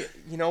goes, "Well,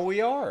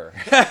 we are."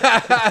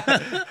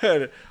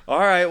 All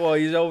right, well,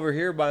 he's over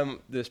here by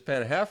this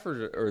pen of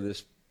heifers, or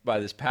by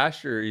this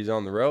pasture. He's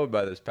on the road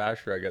by this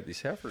pasture I got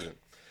these heifers in.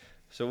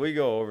 So we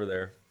go over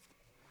there,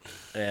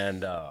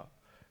 and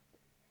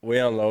we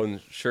unload,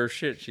 and sure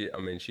shit,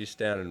 she's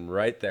standing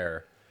right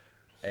there,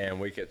 and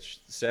we could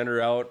send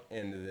her out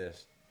into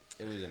this.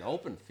 It was an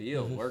open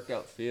field,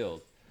 workout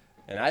field,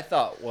 and I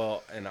thought,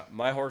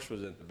 my horse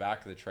was at the back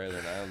of the trailer,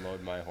 and I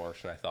unloaded my horse,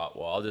 and I thought,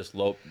 I'll just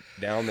lope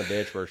down the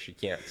ditch where she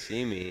can't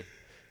see me,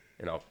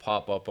 and I'll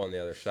pop up on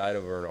the other side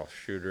of her, and I'll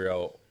shoot her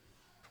out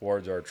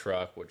towards our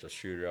truck, which will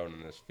shoot her out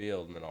in this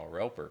field, and then I'll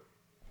rope her.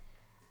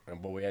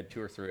 But we had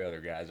 2 or 3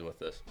 other guys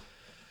with us.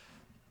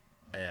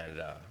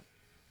 And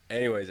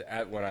anyways,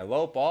 when I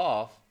lope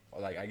off,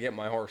 I get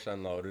my horse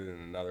unloaded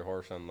and another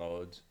horse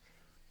unloads,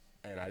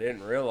 and I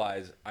didn't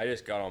realize I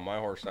just got on my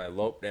horse and I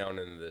loped down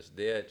into this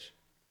ditch,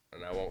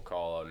 and I won't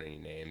call out any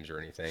names or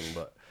anything,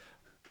 but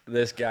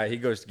this guy, he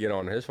goes to get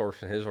on his horse,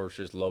 and his horse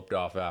just loped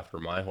off after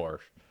my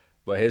horse.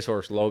 But his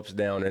horse lopes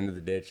down into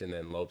the ditch and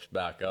then lopes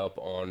back up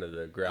onto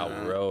the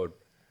gravel road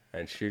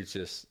and shoots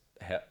this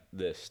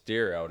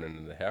steer out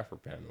into the heifer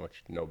pen,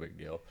 which no big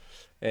deal.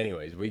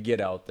 Anyways, we get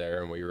out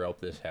there and we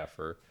rope this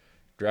heifer,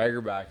 drag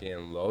her back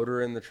in, load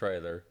her in the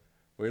trailer.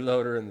 We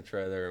load her in the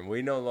trailer, and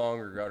we no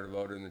longer got her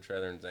loaded in the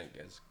trailer, and Zank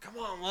goes, "Come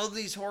on, load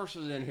these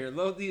horses in here,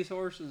 load these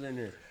horses in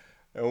here."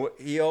 And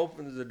he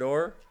opens the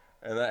door,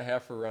 and that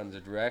heifer runs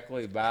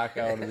directly back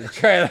out of the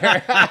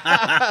trailer.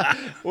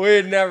 We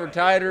had never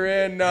tied her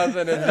in,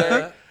 nothing.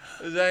 And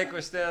Zank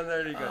was standing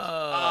there and he goes,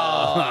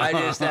 I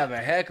just have a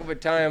heck of a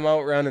time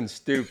out running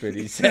stupid,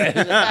 he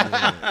said.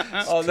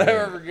 I'll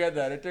never forget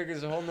that. It took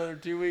us a whole another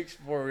 2 weeks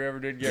before we ever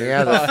did get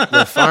it.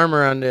 The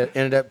farmer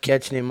ended up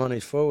catching him on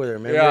his four-wheeler.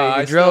 Remember? Yeah,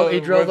 he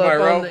drove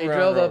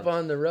up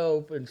on the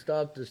rope and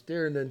stopped the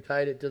steer and then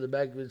tied it to the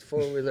back of his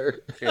four-wheeler.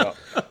 Yeah.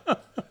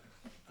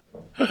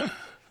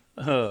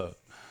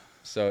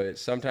 So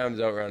it's sometimes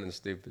out running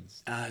stupid.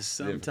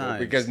 Sometimes.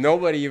 Because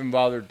nobody even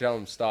bothered to tell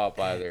him stop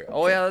either.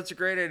 Oh, yeah, that's a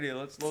great idea.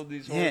 Let's load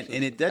these horses.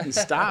 And it doesn't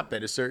stop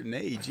at a certain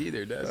age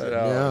either, does it?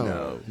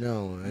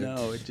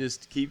 No. It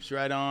just keeps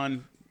right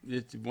on.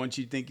 Once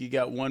you think you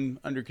got one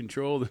under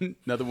control, then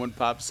another one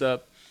pops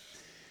up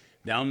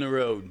down the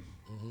road.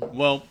 Mm-hmm.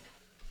 Well,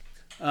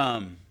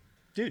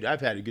 dude,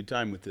 I've had a good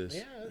time with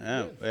this.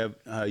 Yeah,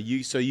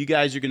 so you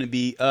guys are going to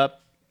be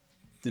up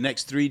the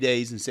next 3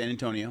 days in San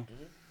Antonio. Mm-hmm.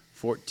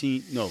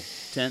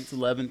 10th,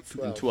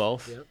 11th, and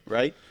 12th, yep.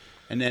 Right?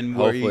 And then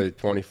hopefully the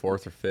 24th or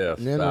 5th.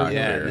 And then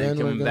then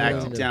coming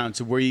back to town.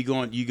 So where are you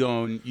going?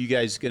 You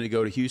guys going to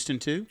go to Houston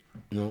too?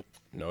 No,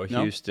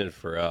 Houston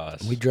for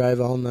us. We drive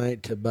all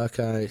night to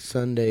Buckeye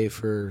Sunday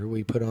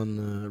we put on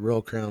the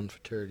Royal Crown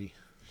Futurity.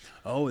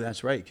 Oh,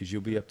 that's right, because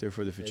you'll be up there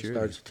for the It Futurities.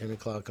 starts at 10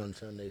 o'clock on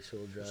Sunday, so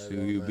we'll drive. So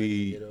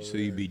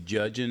you'll be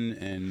judging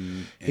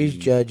and he's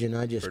judging.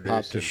 I just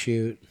producing. pop the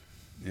chute.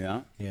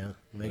 Yeah. Yeah.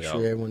 Make sure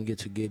everyone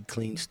gets a good,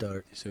 clean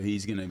start. So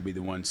he's going to be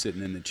the one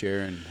sitting in the chair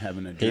and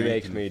having a drink. He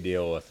makes me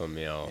deal with them,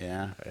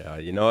 Yeah.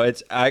 Yeah,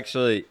 it's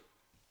actually,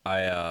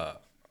 I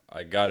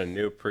got a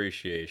new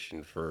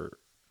appreciation for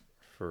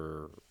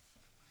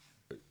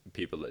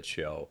people that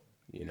show.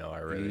 I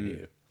really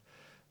do.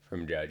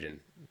 From judging.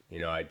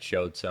 I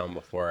showed some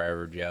before I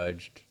ever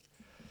judged.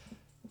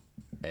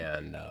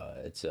 And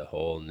it's a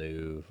whole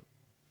new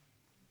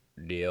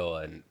deal.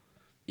 And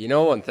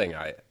one thing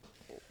I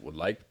would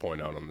like to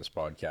point out on this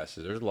podcast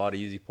is there's a lot of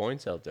easy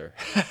points out there.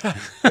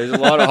 There's a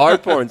lot of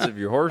hard points if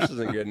your horse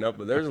isn't good enough,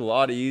 but there's a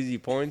lot of easy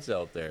points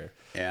out there.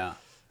 Yeah.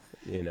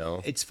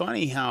 It's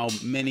funny how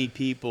many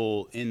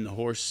people in the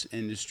horse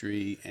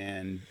industry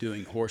and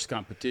doing horse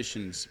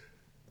competitions,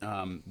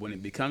 when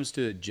it becomes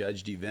to a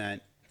judged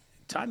event,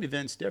 timed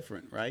event's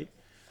different, right?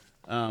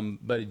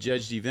 But a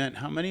judged event,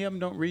 how many of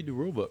them don't read the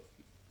rule book?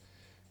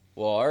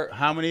 Well,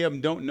 how many of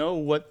them don't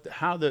know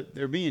how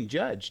they're being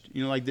judged?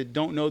 They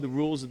don't know the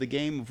rules of the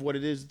game of what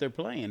it is that they're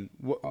playing.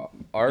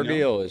 Our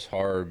deal is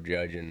hard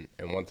judging,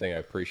 and one thing I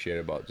appreciate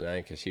about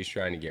Zank is he's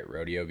trying to get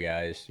rodeo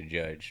guys to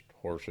judge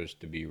horses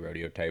to be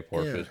rodeo type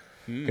horses.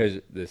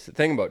 Because the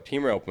thing about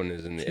team roping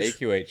is in the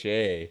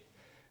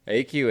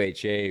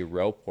AQHA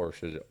rope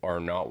horses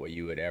are not what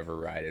you would ever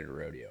ride at a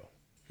rodeo.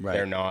 Right.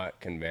 They're not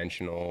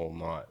conventional.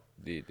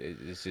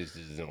 This just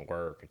doesn't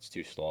work. It's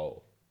too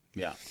slow.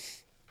 Yeah.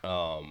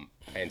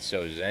 And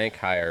so Zank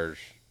hires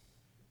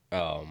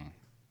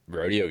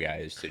rodeo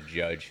guys to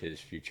judge his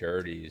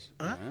futurities.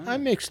 I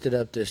mixed it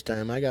up this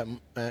time. I got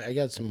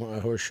some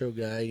horse show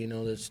guy,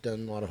 that's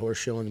done a lot of horse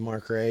showings.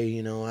 Mark Ray,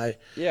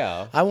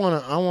 I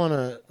want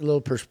a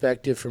little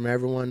perspective from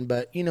everyone,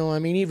 but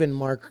even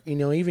Mark,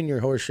 even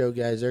your horse show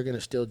guys, they're gonna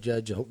still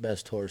judge the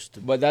best horse.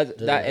 But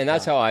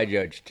that's how I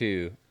judge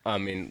too. I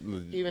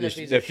mean, even if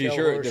he's a show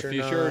horse the or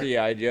futurity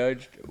not. I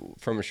judged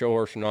from a show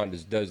horse or not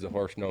does the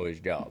horse know his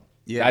job?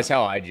 Yeah. That's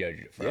how I judge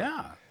it from.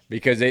 Yeah.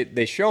 Because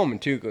they show them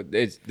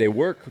they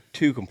work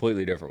two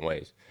completely different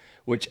ways,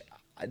 which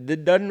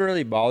that doesn't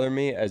really bother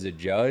me as a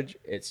judge.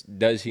 It's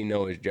does he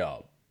know his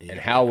job and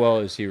how well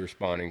is he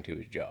responding to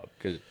his job?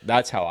 Because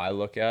that's how I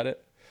look at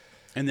it.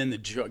 And then the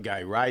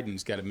guy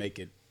riding's got to make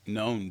it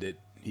known that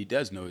he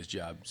does know his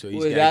job. So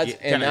he's got to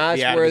get out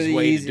of his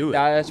way to do it.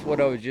 That's what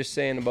I was just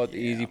saying about the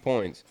easy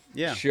points.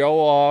 Yeah. Show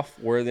off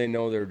where they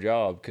know their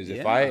job. Because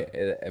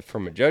if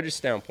from a judge's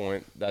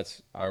standpoint,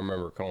 I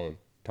remember calling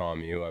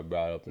Tommy, who I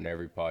brought up in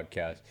every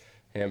podcast,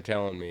 him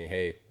telling me,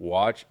 hey,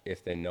 watch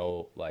if they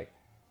know,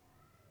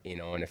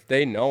 and if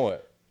they know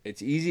it,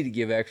 it's easy to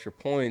give extra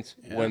points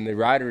when the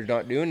rider's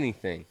not doing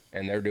anything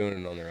and they're doing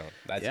it on their own.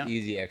 That's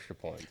easy extra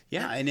points.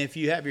 Yeah, and if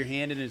you have your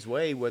hand in his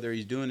way, whether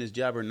he's doing his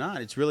job or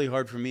not, it's really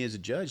hard for me as a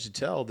judge to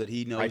tell that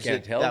he knows I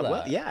can't tell that.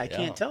 well. Yeah, I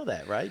can't tell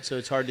that, right? So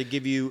it's hard to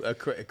give you a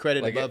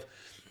credit above.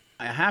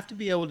 I have to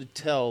be able to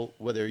tell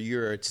whether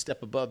you're a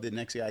step above the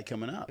next guy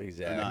coming up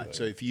or not.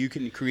 So if you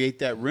can create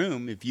that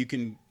room, if you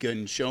can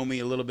show me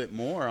a little bit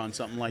more on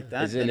something like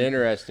that. It's an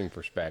interesting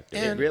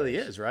perspective. It really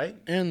is, right?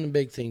 And the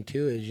big thing,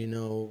 too, is,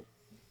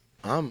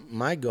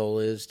 my goal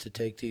is to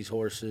take these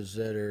horses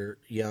that are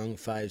young,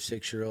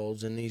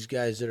 5-6-year-olds, and these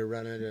guys that are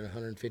running at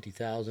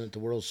 150,000 at the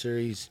World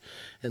Series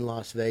in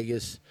Las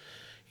Vegas,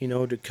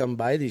 to come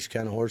buy these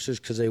kind of horses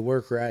because they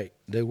work right.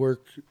 They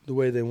work the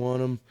way they want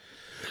them.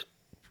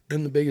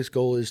 And the biggest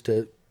goal is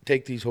to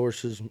take these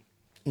horses,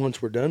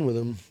 once we're done with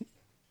them,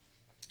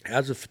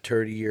 as a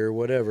futurity year or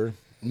whatever,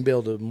 and be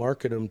able to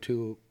market them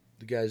to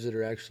the guys that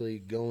are actually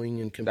going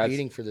and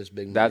competing for this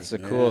big money. That's the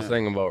cool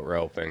thing about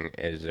roping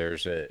is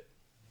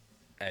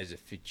as a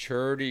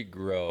futurity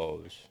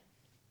grows,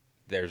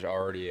 there's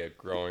already a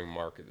growing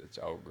market that's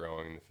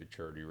outgrowing the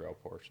futurity rope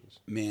horses.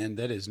 Man,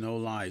 that is no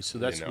lie. So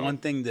that's one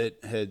thing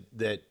that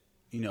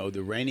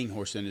the reining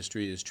horse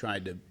industry has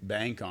tried to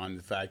bank on,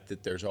 the fact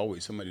that there's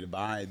always somebody to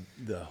buy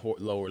the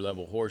lower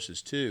level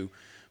horses too.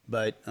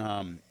 But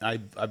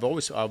I've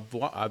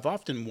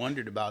often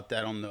wondered about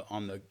that on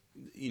the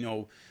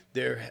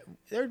there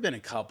have been a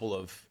couple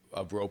of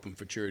rope and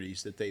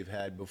futurities that they've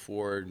had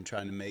before and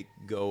trying to make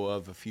go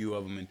of a few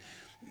of them,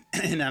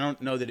 and I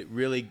don't know that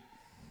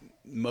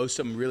most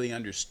of them really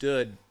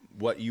understood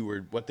what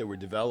they were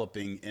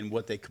developing and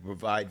what they could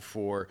provide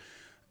for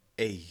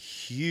a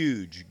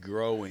huge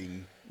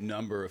growing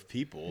number of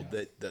people.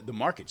 That the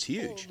market's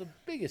huge. Well, the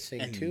biggest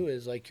thing too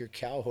is like your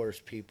cow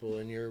horse people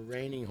and your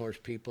reining horse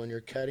people and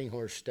your cutting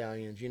horse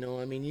stallions.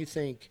 I mean, you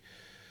think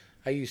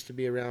I used to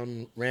be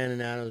around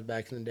Rannon Adams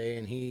back in the day,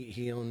 and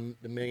he owned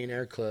the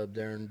Millionaire Club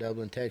there in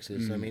Dublin,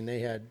 Texas. I mean, they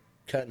had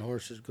cutting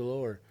horses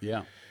galore.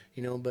 Yeah.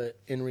 But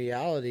in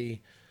reality,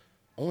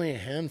 only a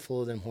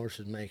handful of them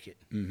horses make it.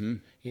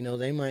 Mm-hmm.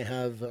 They might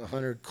have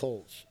 100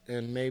 colts,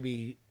 and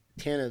maybe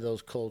 10 of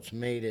those colts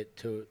made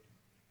it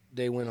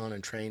they went on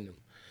and trained them.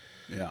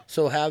 Yeah.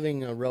 So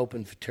having a rope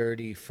and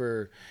futurity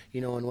for,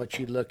 and what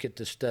you look at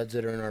the studs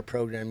that are in our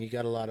program, you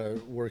got a lot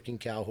of working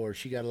cow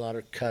horse, you got a lot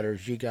of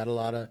cutters, you got a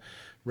lot of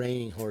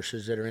reining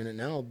horses that are in it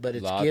now, but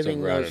it's Lots giving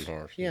of those,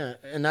 horses. yeah,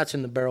 and that's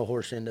in the barrel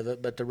horse end of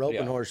it. But the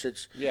roping horse,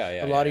 it's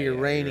a lot of your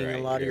reining, right,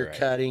 a lot of your right.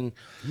 cutting.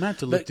 I'm gonna have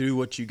to look through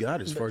what you got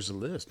as far as the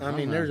list. I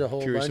mean, there's a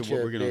whole bunch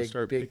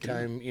of big picking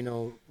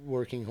time,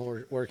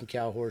 working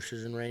cow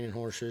horses and reining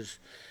horses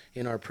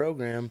in our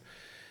program.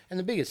 And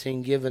the biggest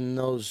thing, given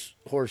those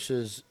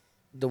horses,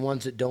 the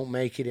ones that don't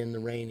make it in the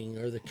reining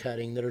or the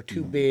cutting, that are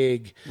too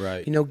big,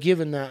 right?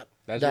 Given that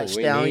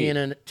stallion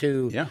and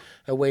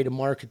a way to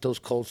market those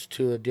colts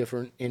to a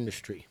different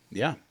industry.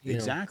 Yeah,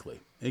 exactly.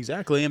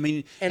 I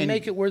mean, and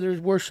make it where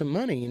there's worth some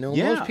money.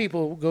 Most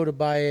people go to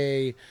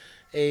buy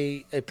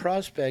a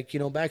prospect.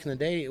 Back in the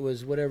day, it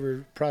was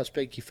whatever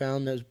prospect you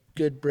found that was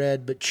good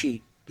bred but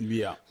cheap.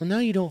 Yeah. Well, now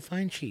you don't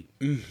find cheap.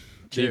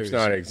 Cheap's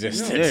not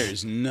existent.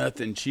 There's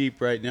nothing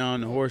cheap right now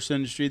in the horse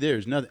industry.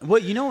 There's nothing.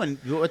 Well, and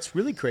what's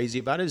really crazy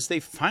about it is they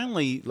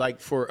finally, like,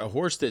 for a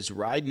horse that's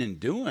riding and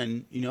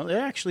doing,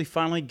 they're actually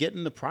finally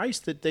getting the price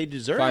that they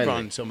deserve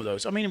on some of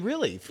those. I mean,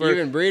 really.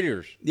 Even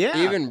breeders.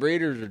 Yeah. Even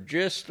breeders are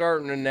just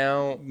starting to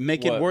now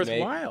make it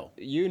worthwhile.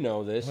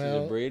 This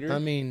as a breeder. I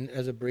mean,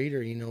 as a breeder,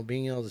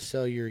 being able to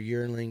sell your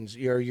yearlings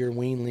or your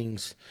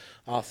weanlings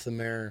off the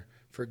mare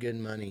for good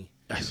money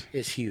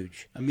is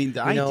huge. I mean,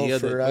 the idea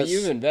for that us,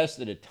 you've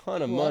invested a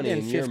ton of money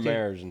in your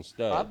mares and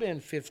stuff. I've been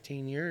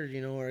 15 years,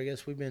 or I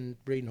guess we've been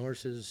breeding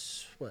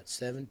horses,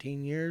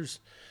 17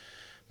 years?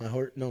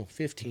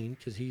 15,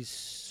 because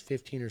he's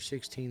 15 or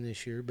 16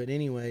 this year. But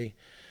anyway,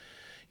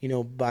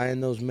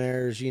 buying those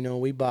mares,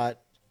 we bought,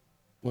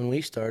 when we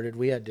started,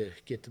 we had to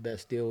get the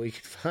best deal we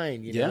could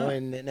find, know.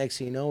 And the next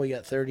thing you know, we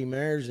got 30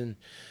 mares, and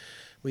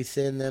we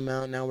thinned them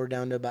out. Now we're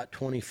down to about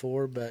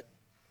 24, but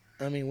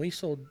I mean, we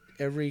sold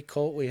every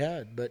colt we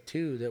had but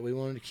 2 that we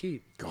wanted to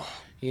keep.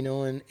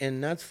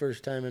 And that's the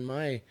first time in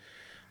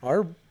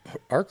our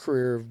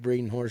career of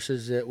breeding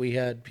horses that we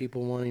had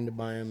people wanting to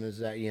buy them as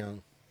that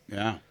young.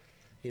 Yeah.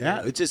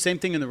 It's the same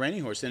thing in the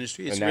reining horse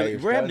industry.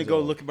 We're having to go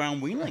look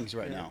around weanlings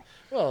right now.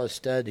 Well, a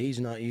stud, he's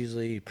not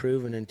usually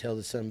proven until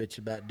the son bitch is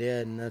about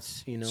dead, and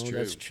that's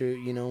that's true.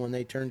 When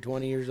they turn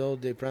 20 years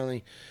old, they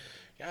probably,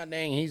 God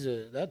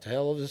dang, that's a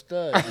hell of a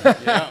stud.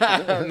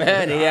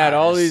 Man, he had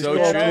all these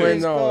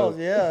twins on.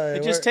 Yeah,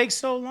 it just takes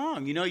so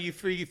long. You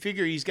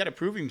figure he's got to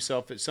prove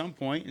himself at some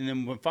point, and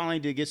then when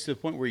finally he gets to the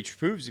point where he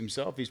proves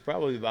himself, he's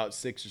probably about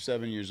 6 or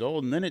 7 years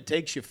old, and then it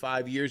takes you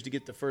 5 years to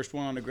get the first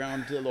one on the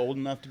ground till old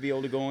enough to be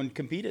able to go and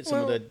compete at some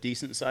of the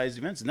decent-sized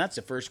events, and that's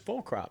the first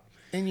full crop.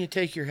 And you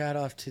take your hat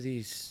off to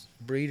these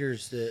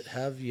breeders that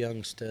have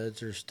young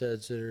studs or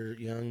studs that are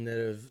young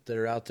that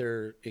are out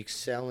there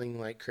excelling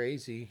like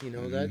crazy.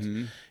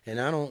 And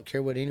I don't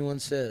care what anyone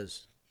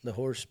says. The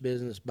horse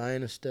business,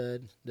 buying a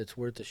stud that's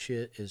worth a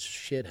shit is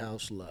shit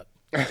house luck.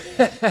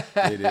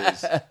 It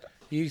is.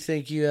 You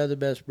think you have the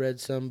best bred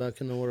sunbuck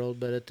in the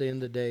world, but at the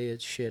end of the day,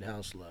 it's shit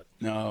house luck.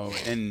 No,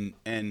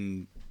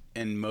 and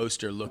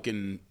most are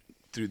looking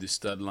through the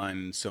stud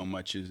line so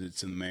much as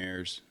it's in the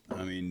mares.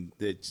 I mean,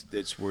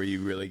 that's where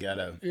you really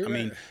gotta.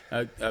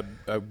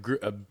 A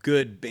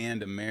good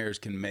band of mares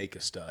can make a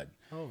stud.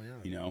 Oh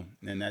yeah.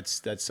 And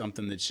that's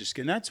something that's just,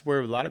 and that's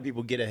where a lot of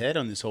people get ahead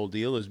on this whole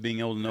deal, is being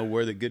able to know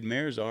where the good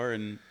mares are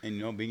and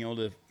being able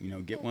to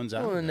get ones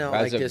out. Well, now,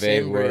 that's like a this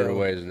big embryo, word of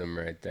wisdom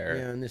right there.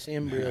 Yeah, and this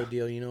embryo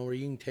deal, where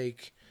you can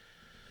take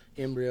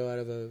embryo out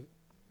of a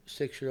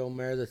 6-year-old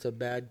mare that's a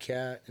bad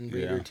cat and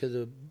breed her to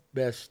the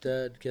best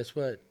stud. Guess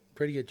what?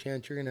 Pretty good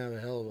chance you're gonna have a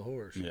hell of a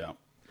horse. Yeah.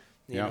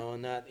 You know,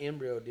 and that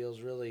embryo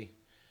deal's really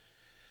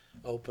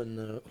opened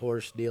the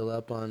horse deal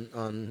up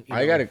on.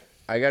 I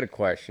got a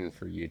question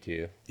for you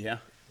two. Yeah.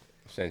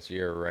 Since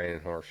you're a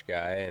reining horse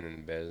guy and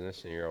in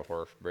business and you're a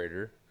horse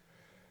breeder,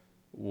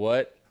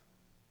 what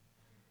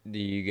do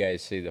you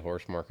guys see the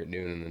horse market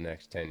doing in the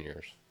next 10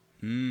 years?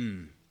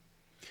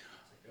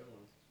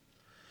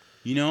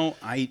 You know,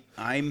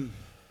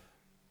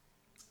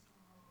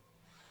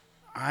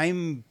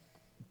 I'm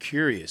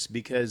curious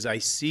because I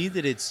see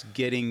that it's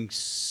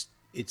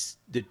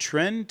the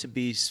trend to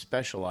be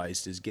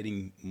specialized is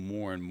getting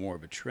more and more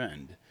of a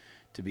trend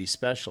to be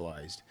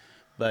specialized,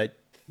 but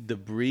the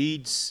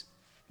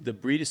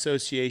breed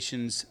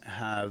associations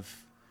have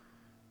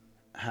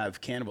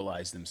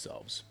cannibalized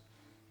themselves,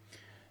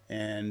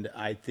 and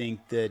I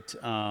think that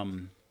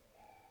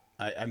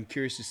I'm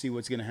curious to see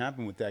what's going to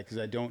happen with that because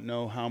I don't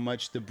know how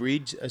much the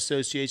breed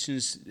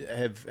associations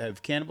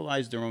have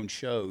cannibalized their own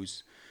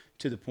shows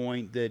to the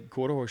point that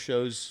quarter horse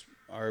shows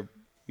are,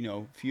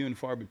 few and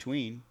far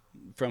between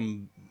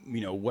from,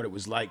 what it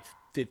was like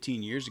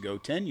 15 years ago,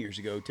 10 years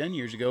ago. 10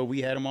 years ago,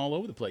 we had them all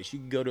over the place. You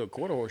could go to a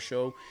quarter horse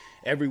show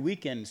every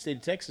weekend in the state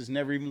of Texas,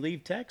 never even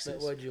leave Texas.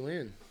 But what'd you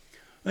win?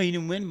 Well, you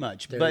didn't win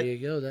much. There you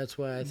go. That's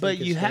why I think but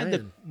it's you had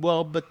fine.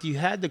 but you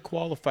had the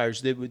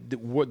qualifiers.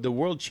 The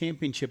world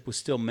championship was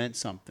still meant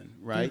something,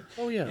 right?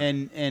 Oh yeah.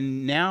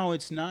 And now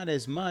it's not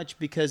as much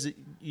because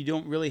you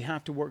don't really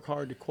have to work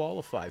hard to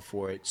qualify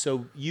for it.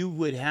 So you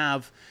would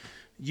have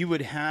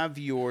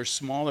your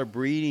smaller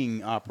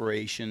breeding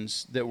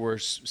operations that were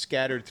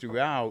scattered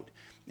throughout.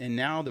 And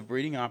now the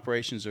breeding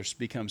operations are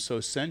become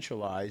so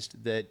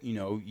centralized that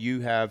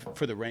you have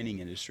for the reining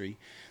industry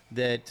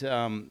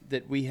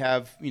that we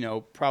have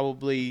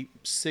probably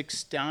 6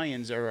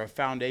 stallions are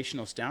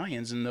foundational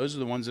stallions, and those are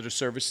the ones that are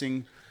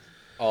servicing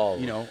all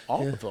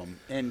of them.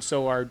 And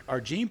so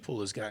our gene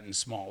pool has gotten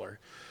smaller,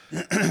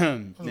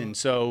 and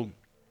so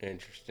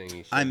Interesting.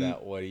 You said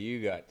that. What do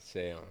you got to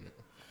say on it?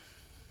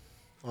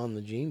 On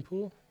the gene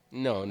pool?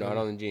 No, not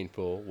on the gene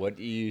pool. What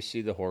do you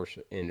see the horse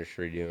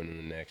industry doing in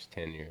the next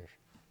 10 years?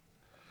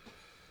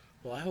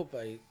 Well, I hope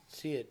I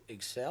see it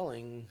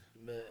excelling,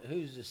 but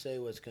who's to say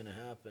what's going to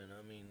happen?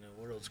 I mean,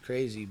 the world's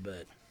crazy,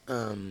 but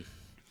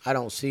I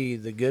don't see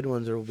the good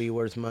ones that will be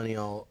worth money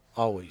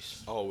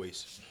always.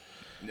 always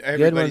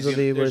Good ones will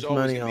be worth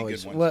money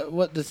always.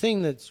 What the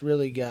thing that's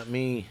really got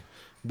me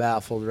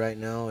baffled right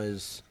now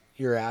is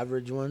your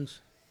average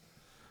ones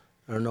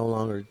are no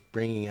longer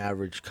bringing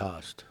average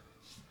cost.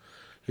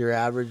 Your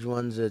average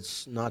ones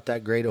that's not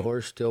that great a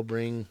horse still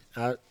bring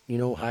out,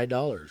 high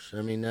dollars.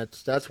 I mean,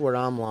 that's where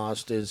I'm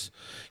lost is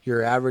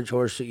your average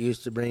horse that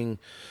used to bring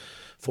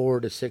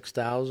 $4,000 to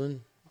 $6,000,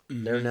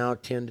 they're now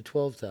 $10,000 to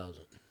 $12,000.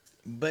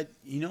 But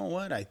you know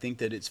what? I think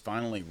that it's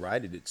finally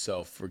righted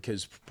itself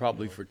because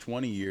probably for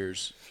 20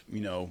 years,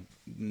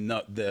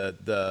 not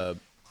the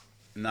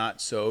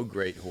not so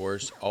great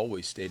horse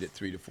always stayed at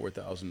 $3,000 to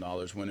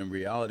 $4,000. When in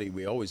reality,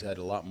 we always had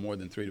a lot more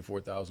than $3,000 to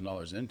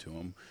 $4,000 into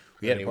them.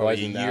 We had it probably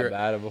wasn't a year. that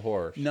bad of a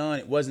horse. No,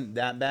 it wasn't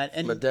that bad.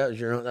 But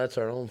that's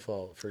our own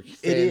fault for It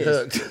staying is.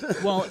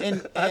 hooked. Well,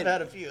 and I've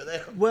had a few of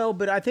them. Well,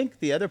 but I think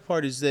the other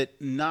part is that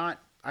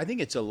I think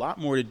it's a lot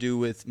more to do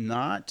with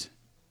not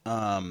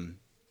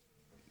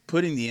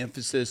putting the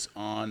emphasis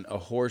on a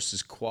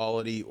horse's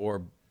quality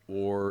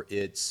or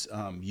its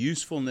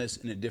usefulness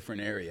in a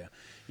different area.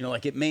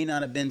 Like it may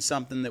not have been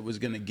something that was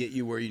going to get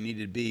you where you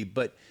needed to be,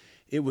 but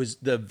it was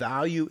the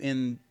value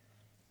in.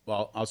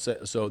 Well, I'll say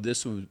so.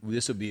 This will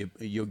be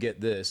you'll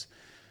get this.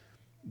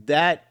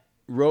 That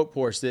rope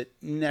horse that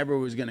never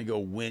was going to go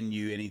win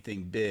you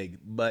anything big,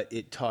 but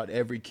it taught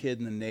every kid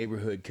in the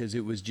neighborhood because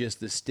it was just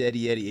the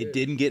steady Eddie. It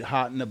didn't get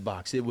hot in the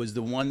box. It was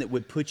the one that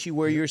would put you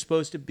where you're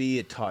supposed to be.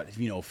 It taught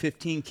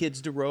 15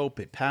 kids to rope.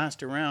 It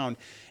passed around,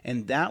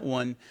 and that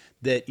one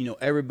that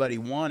everybody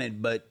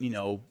wanted, but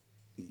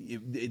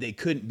they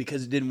couldn't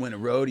because it didn't win a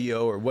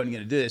rodeo or wasn't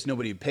going to do this.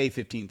 Nobody would pay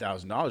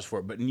 $15,000 for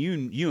it. But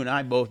you and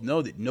I both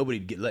know that nobody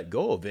would get let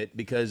go of it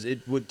because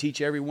it would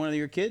teach every one of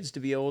your kids to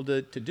be able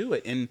to do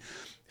it. And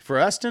for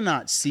us to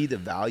not see the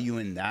value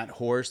in that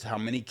horse, how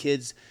many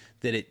kids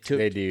that it took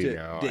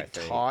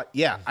taught.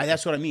 Yeah,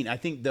 that's what I mean. I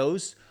think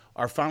those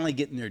are finally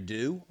getting their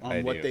due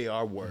on what they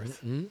are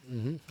worth.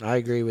 I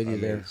agree with you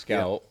there.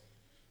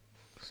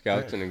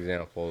 Scout's an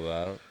example of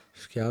that.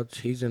 Scouts,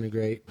 he's in a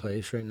great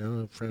place right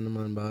now. A friend of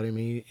mine bought him.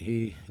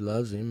 He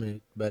loves him,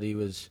 but he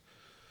was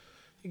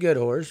a good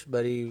horse,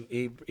 but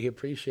he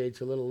appreciates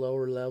a little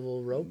lower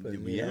level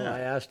roping. I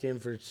asked him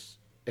for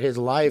his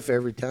life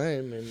every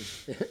time, and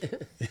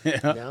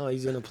now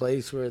he's in a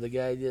place where the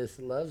guy just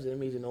loves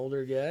him. He's an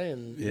older guy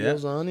and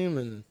feels on him,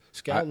 and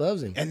Scout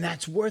loves him. And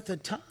that's worth a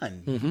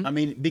ton. I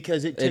mean,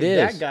 because it took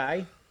that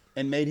guy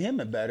and made him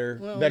a better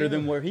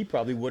than where he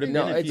probably would have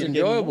been. No, it's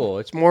enjoyable.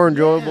 It's more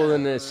enjoyable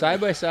than the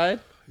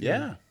side-by-side.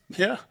 Yeah.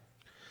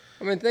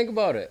 I mean, think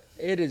about it.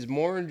 It is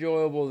more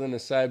enjoyable than a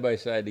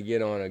side-by-side to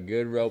get on a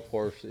good rope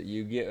horse that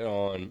you get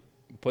on,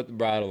 put the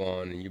bridle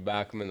on, and you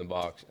back them in the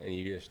box, and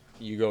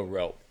you go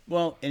rope.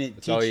 Well, and it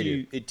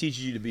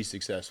teaches you to be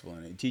successful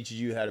in it. It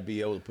teaches you how to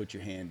be able to put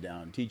your hand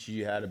down. It teaches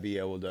you how to be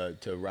able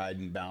to ride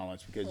and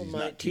balance because he's not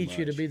too much. Teach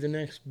you to be the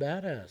next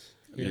badass.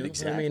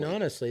 Exactly. I mean,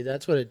 honestly,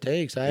 that's what it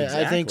takes.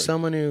 I think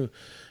someone who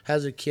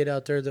has a kid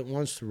out there that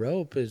wants to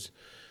rope is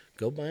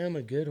go buy him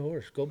a good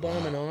horse. Go buy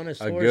him an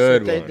honest horse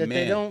good that one.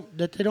 they don't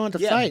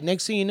have to fight.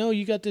 Next thing you know,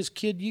 you got this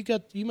kid.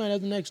 You might have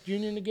the next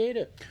Junior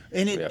Negata.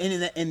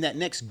 And that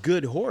next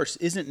good horse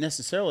isn't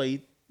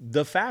necessarily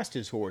the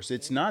fastest horse.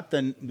 It's not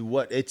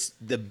it's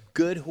the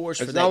good horse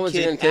for It's that not what's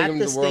kid gonna take at him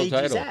the to the world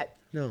stage he's title. at.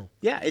 No.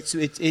 Yeah, it's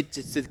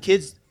the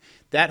kids.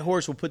 That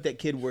horse will put that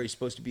kid where he's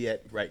supposed to be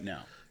at right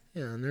now.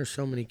 Yeah, and there's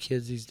so many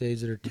kids these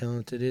days that are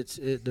talented.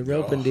 The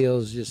roping deal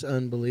is just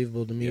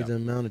unbelievable to me, Yeah. the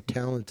amount of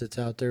talent that's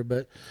out there.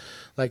 But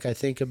like I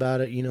think about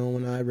it,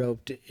 when I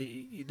roped,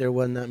 there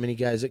wasn't that many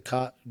guys that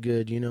caught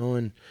good,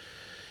 and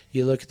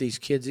you look at these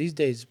kids these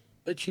days,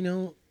 but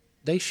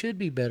they should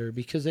be better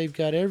because they've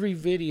got every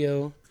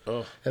video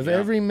of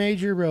every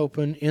major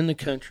roping in the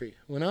country.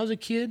 When I was a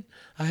kid,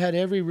 I had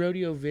every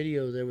rodeo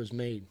video there was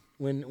made.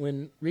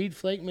 When Reed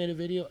Flake made a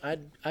video,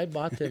 I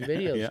bought them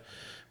videos. Yeah.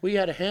 We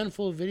had a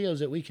handful of videos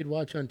that we could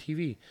watch on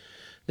TV.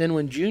 Then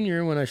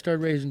when I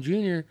started raising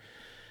Junior,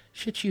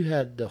 you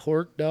had the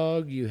Hork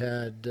Dog, you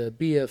had the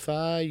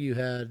BFI, you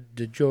had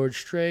the George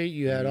Strait,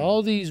 you had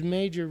all these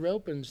major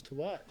ropings to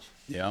watch.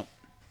 Yeah.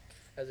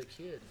 As a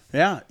kid.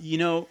 Yeah,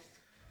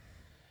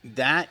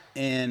 that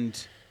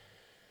and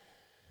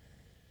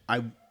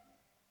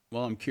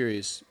I'm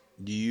curious,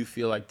 do you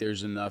feel like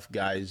there's enough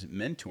guys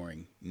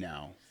mentoring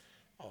now?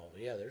 Oh,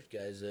 yeah, there's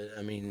guys that,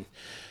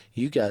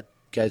 you got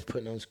guys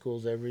putting on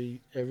schools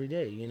every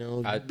day,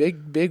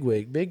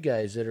 big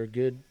guys that are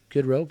good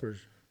ropers.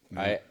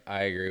 I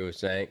agree with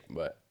Zank,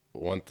 but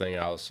one thing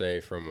I'll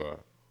say from a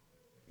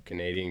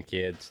Canadian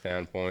kid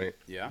standpoint,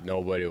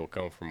 nobody will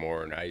come from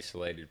more an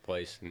isolated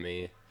place than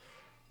me.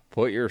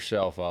 Put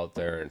yourself out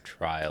there and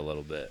try a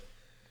little bit,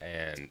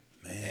 and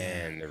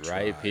the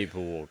right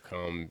people will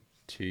come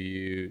to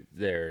you.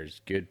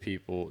 There's good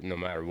people, no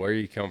matter where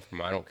you come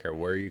from. I don't care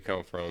where you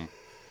come from.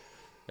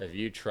 If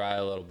you try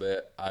a little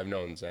bit, I've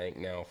known Zank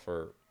now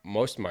for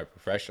most of my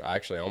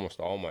almost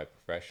all my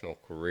professional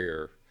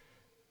career,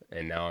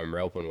 and now I'm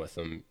roping with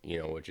him,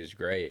 which is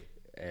great.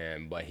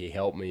 But he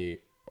helped me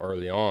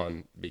early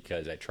on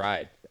because I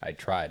tried. I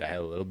had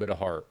a little bit of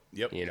heart.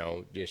 Yep.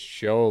 Just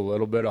show a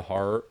little bit of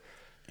heart,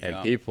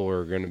 and people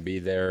are going to be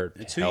there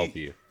to help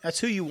you. That's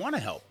who you want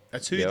to help.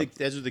 That's who.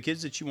 Those are the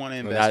kids that you want to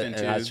And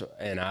invest into.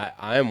 And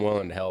I am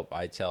willing to help.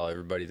 I tell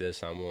everybody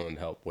this: I'm willing to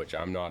help, which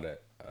I'm not an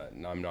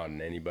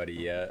anybody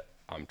yet.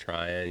 I'm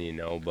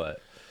trying,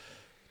 but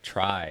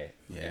try.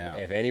 Yeah.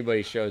 And if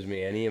anybody shows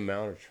me any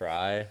amount of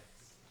try,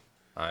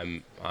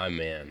 I'm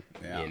in.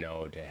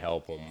 To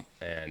help them,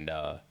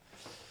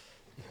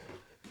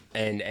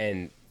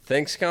 and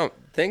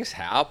things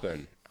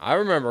happen. I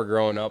remember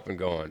growing up and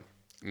going,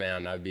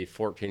 man, I'd be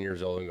 14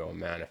 years old and going,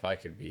 man, if I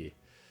could be.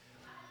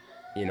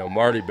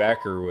 Marty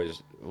Becker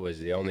was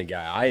the only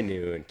guy I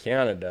knew in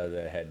Canada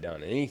that had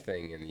done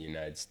anything in the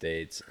United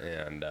States,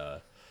 and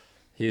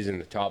he's in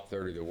the top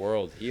 30 of the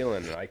world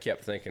healing. And I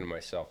kept thinking to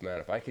myself, man,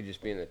 if I could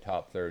just be in the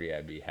top 30,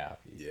 I'd be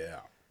happy.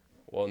 Yeah.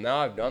 Well, now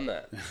I've done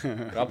that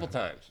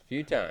a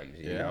few times,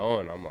 you know,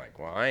 and I'm like,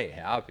 well, I ain't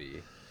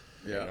happy.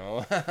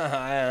 Yeah.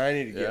 I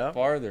need to get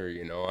farther.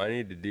 I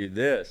need to do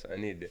this. I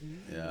need to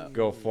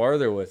go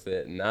farther with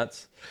it, and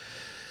that's.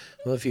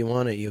 Well, if you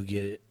want it, you'll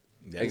get it.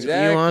 Exactly.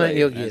 If you want it,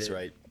 you'll get it. That's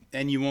right.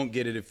 And you won't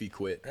get it if you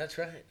quit. That's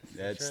right.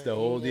 That's the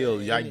whole deal.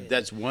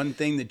 That's one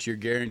thing that you're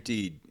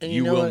guaranteed. And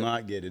you will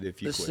not get it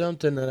if you quit. It's quit.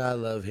 something that I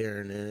love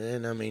hearing,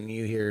 and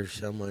you hear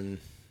someone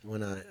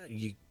when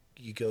you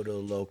go to a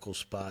local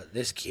spot.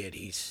 This kid,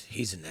 he's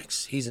the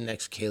next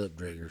Caleb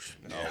Driggers.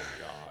 Oh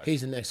God.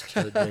 He's the next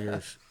Caleb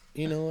Driggers.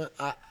 You know what?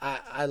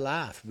 I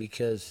laugh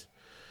because,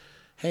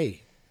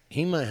 hey,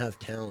 he might have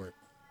talent,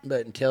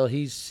 but until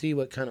he see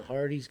what kind of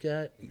heart he's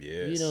got,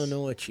 you don't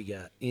know what you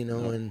got.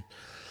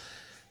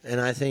 And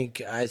I think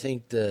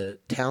the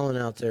talent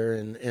out there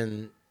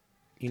and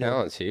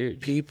talent's huge.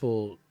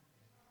 People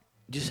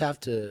just have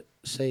to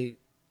say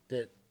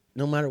that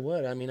no matter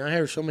what. I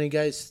hear so many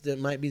guys that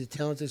might be the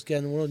talented guy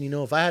in the world.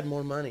 If I had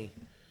more money,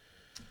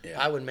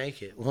 I would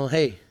make it. Well,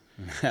 hey,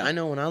 I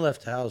know when I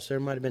left the house, there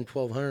might have been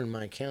 $1,200 in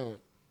my account,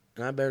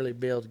 and I barely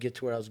be able to get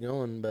to where I was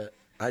going, but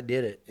I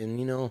did it.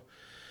 And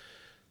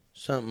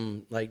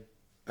something like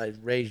I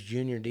raised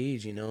Junior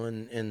D's,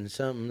 and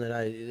something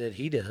that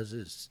he does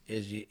is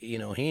he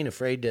ain't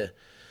afraid to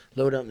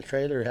load up in the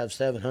trailer, have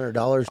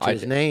 $700 to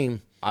his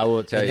name. I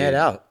will tell you, head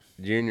out.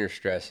 Junior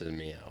stresses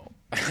me out.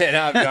 And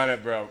I've done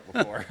it broke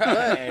before.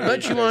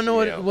 But you want to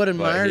know what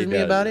admires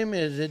me about him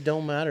is it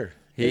don't matter.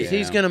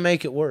 He's going to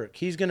make it work.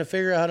 He's going to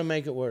figure out how to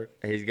make it work.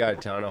 He's got a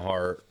ton of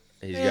heart.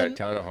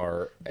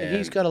 And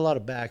he's got a lot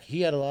of back.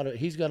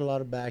 He's got a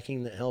lot of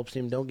backing that helps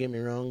him. Don't get me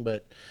wrong,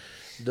 but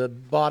the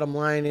bottom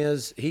line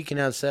is he can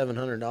have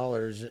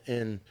 $700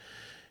 and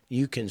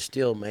you can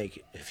still make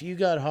it. If you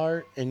got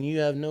heart and you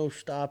have no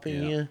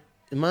stopping you.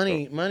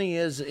 Money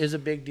is a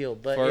big deal,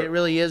 but it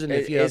really isn't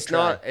if you have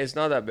try. It's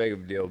not that big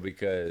of a deal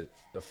because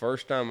the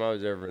first time I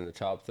was ever in the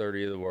top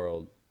 30 of the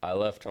world, I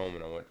left home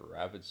and I went to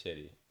Rapid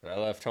City. And I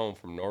left home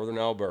from northern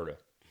Alberta.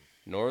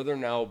 This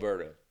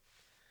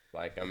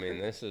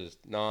is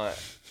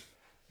not...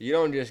 You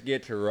don't just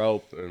get to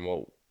rope in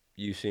what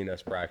you've seen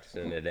us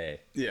practicing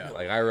today. Yeah.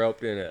 I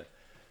roped in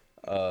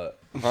a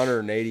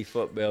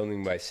 180-foot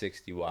building by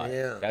 60 wide.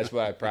 Yeah. That's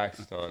what I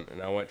practiced on.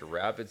 And I went to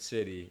Rapid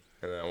City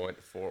and then I went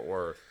to Fort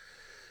Worth.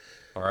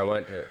 or I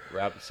went to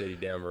Rapid City,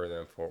 Denver, and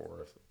then Fort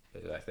Worth,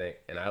 I think,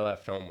 and I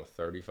left home with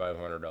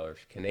 $3,500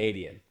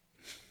 Canadian,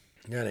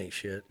 That ain't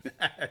shit.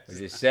 which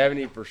is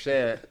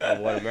 70% of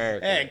what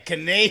American. Hey,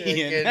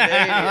 Canadian.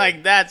 Canadian.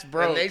 Like, that's When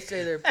broke. they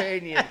say they're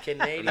paying you in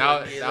Canadian,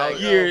 Now- you're now like,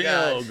 You're- oh,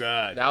 oh, gosh.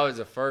 God. That was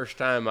the first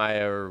time I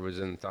ever was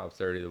in the top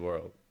 30 of the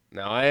world.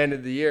 Now, I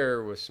ended the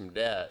year with some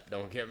debt.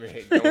 Don't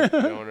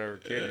don't ever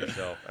kid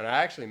yourself. And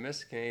I actually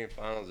missed the Canadian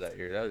finals that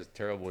year. That was a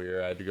terrible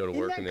year. I had to go to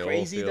work in Isn't the that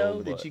crazy, oil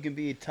though, field. that you can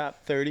be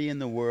top 30 in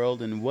the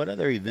world? And what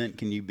other event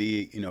can you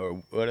be, or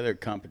what other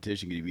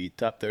competition can you be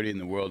top 30 in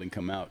the world and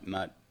come out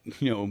not,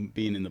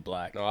 being in the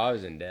black? No, I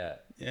was in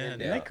debt. Yeah, isn't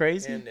Yeah. that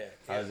crazy? And,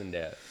 I was in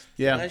debt.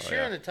 Yeah. Unless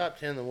you're in the top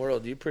 10 in the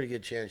world, you pretty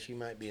good chance you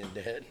might be in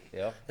debt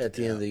Yeah. at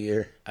the end of the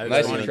year. I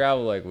Unless was you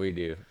travel like we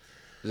do.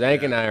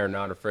 Zank and I are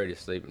not afraid to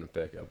sleep in the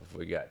pickup if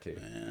we got to.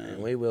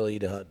 And we will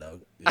eat a hot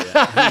dog.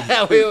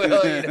 We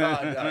will eat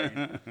hot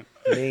dogs.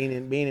 Bean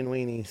and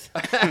weenies.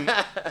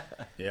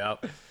 Yeah.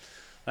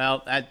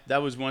 Well,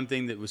 that was one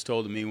thing that was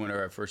told to me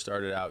whenever I first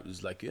started out. It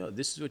was like,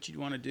 this is what you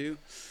want to do?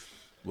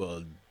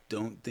 Well,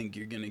 don't think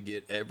you're going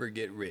to ever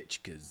get rich,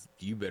 because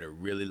you better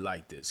really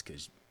like this,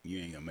 because you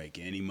ain't going to make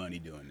any money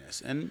doing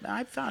this. And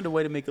I found a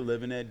way to make a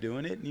living at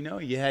doing it.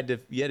 You had to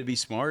be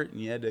smart, and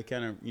you had to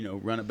kind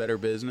of, run a better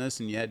business,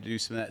 and you had to do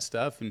some of that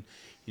stuff, and,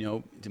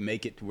 to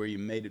make it to where you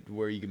made it to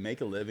where you could make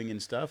a living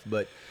and stuff.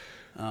 But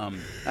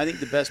I think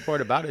the best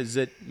part about it is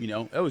that,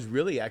 that was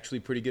really actually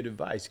pretty good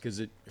advice,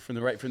 because from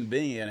the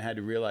beginning, I had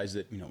to realize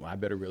that, I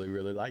better really,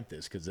 really like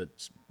this, because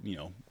it's,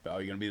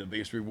 probably going to be the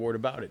biggest reward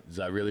about it, is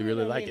I really,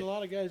 really like it. A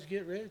lot of guys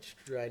get rich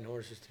riding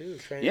horses too,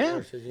 training Yeah.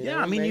 horses. Yeah,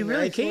 I mean, you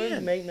really nice ones,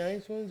 can. make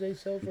nice ones, they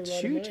sell for a lot of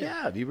Huge money.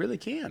 job. You really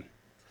can.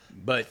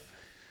 But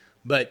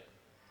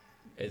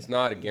It's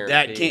not a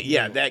guarantee.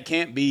 that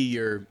can't be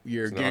your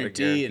not a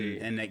guarantee,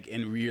 guarantee.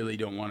 and really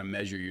don't want to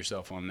measure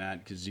yourself on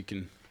that, because you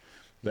can.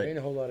 There ain't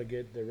a whole lot of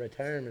good. The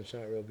retirement's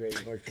not real great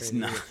in horse It's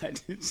training.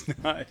 not. It's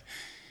not.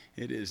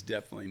 It is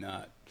definitely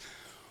not.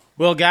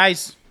 Well,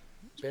 guys,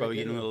 it's Been a probably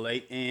good getting a one. little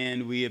late,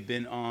 and we have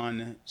been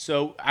on.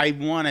 So I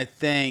want to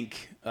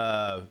thank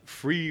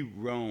Free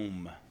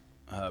Roam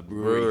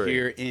Brewery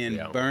here in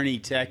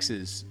Boerne,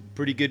 Texas.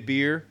 Pretty good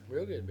beer.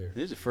 Real good beer.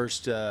 This is the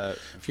first.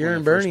 If you're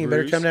in Boerne, you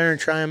better come down here and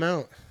try them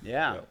out.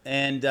 Yeah,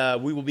 and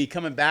we will be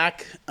coming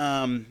back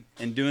and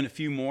doing a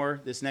few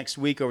more this next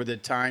week over the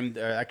time,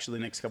 actually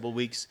next couple of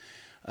weeks,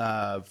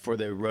 for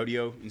the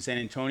rodeo in San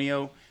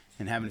Antonio,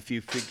 and having a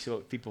few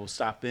people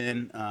stop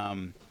in,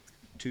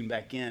 tune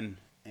back in,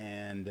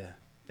 and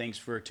thanks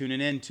for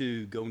tuning in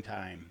to Go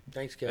Time.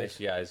 Thanks, guys. Thanks,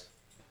 guys.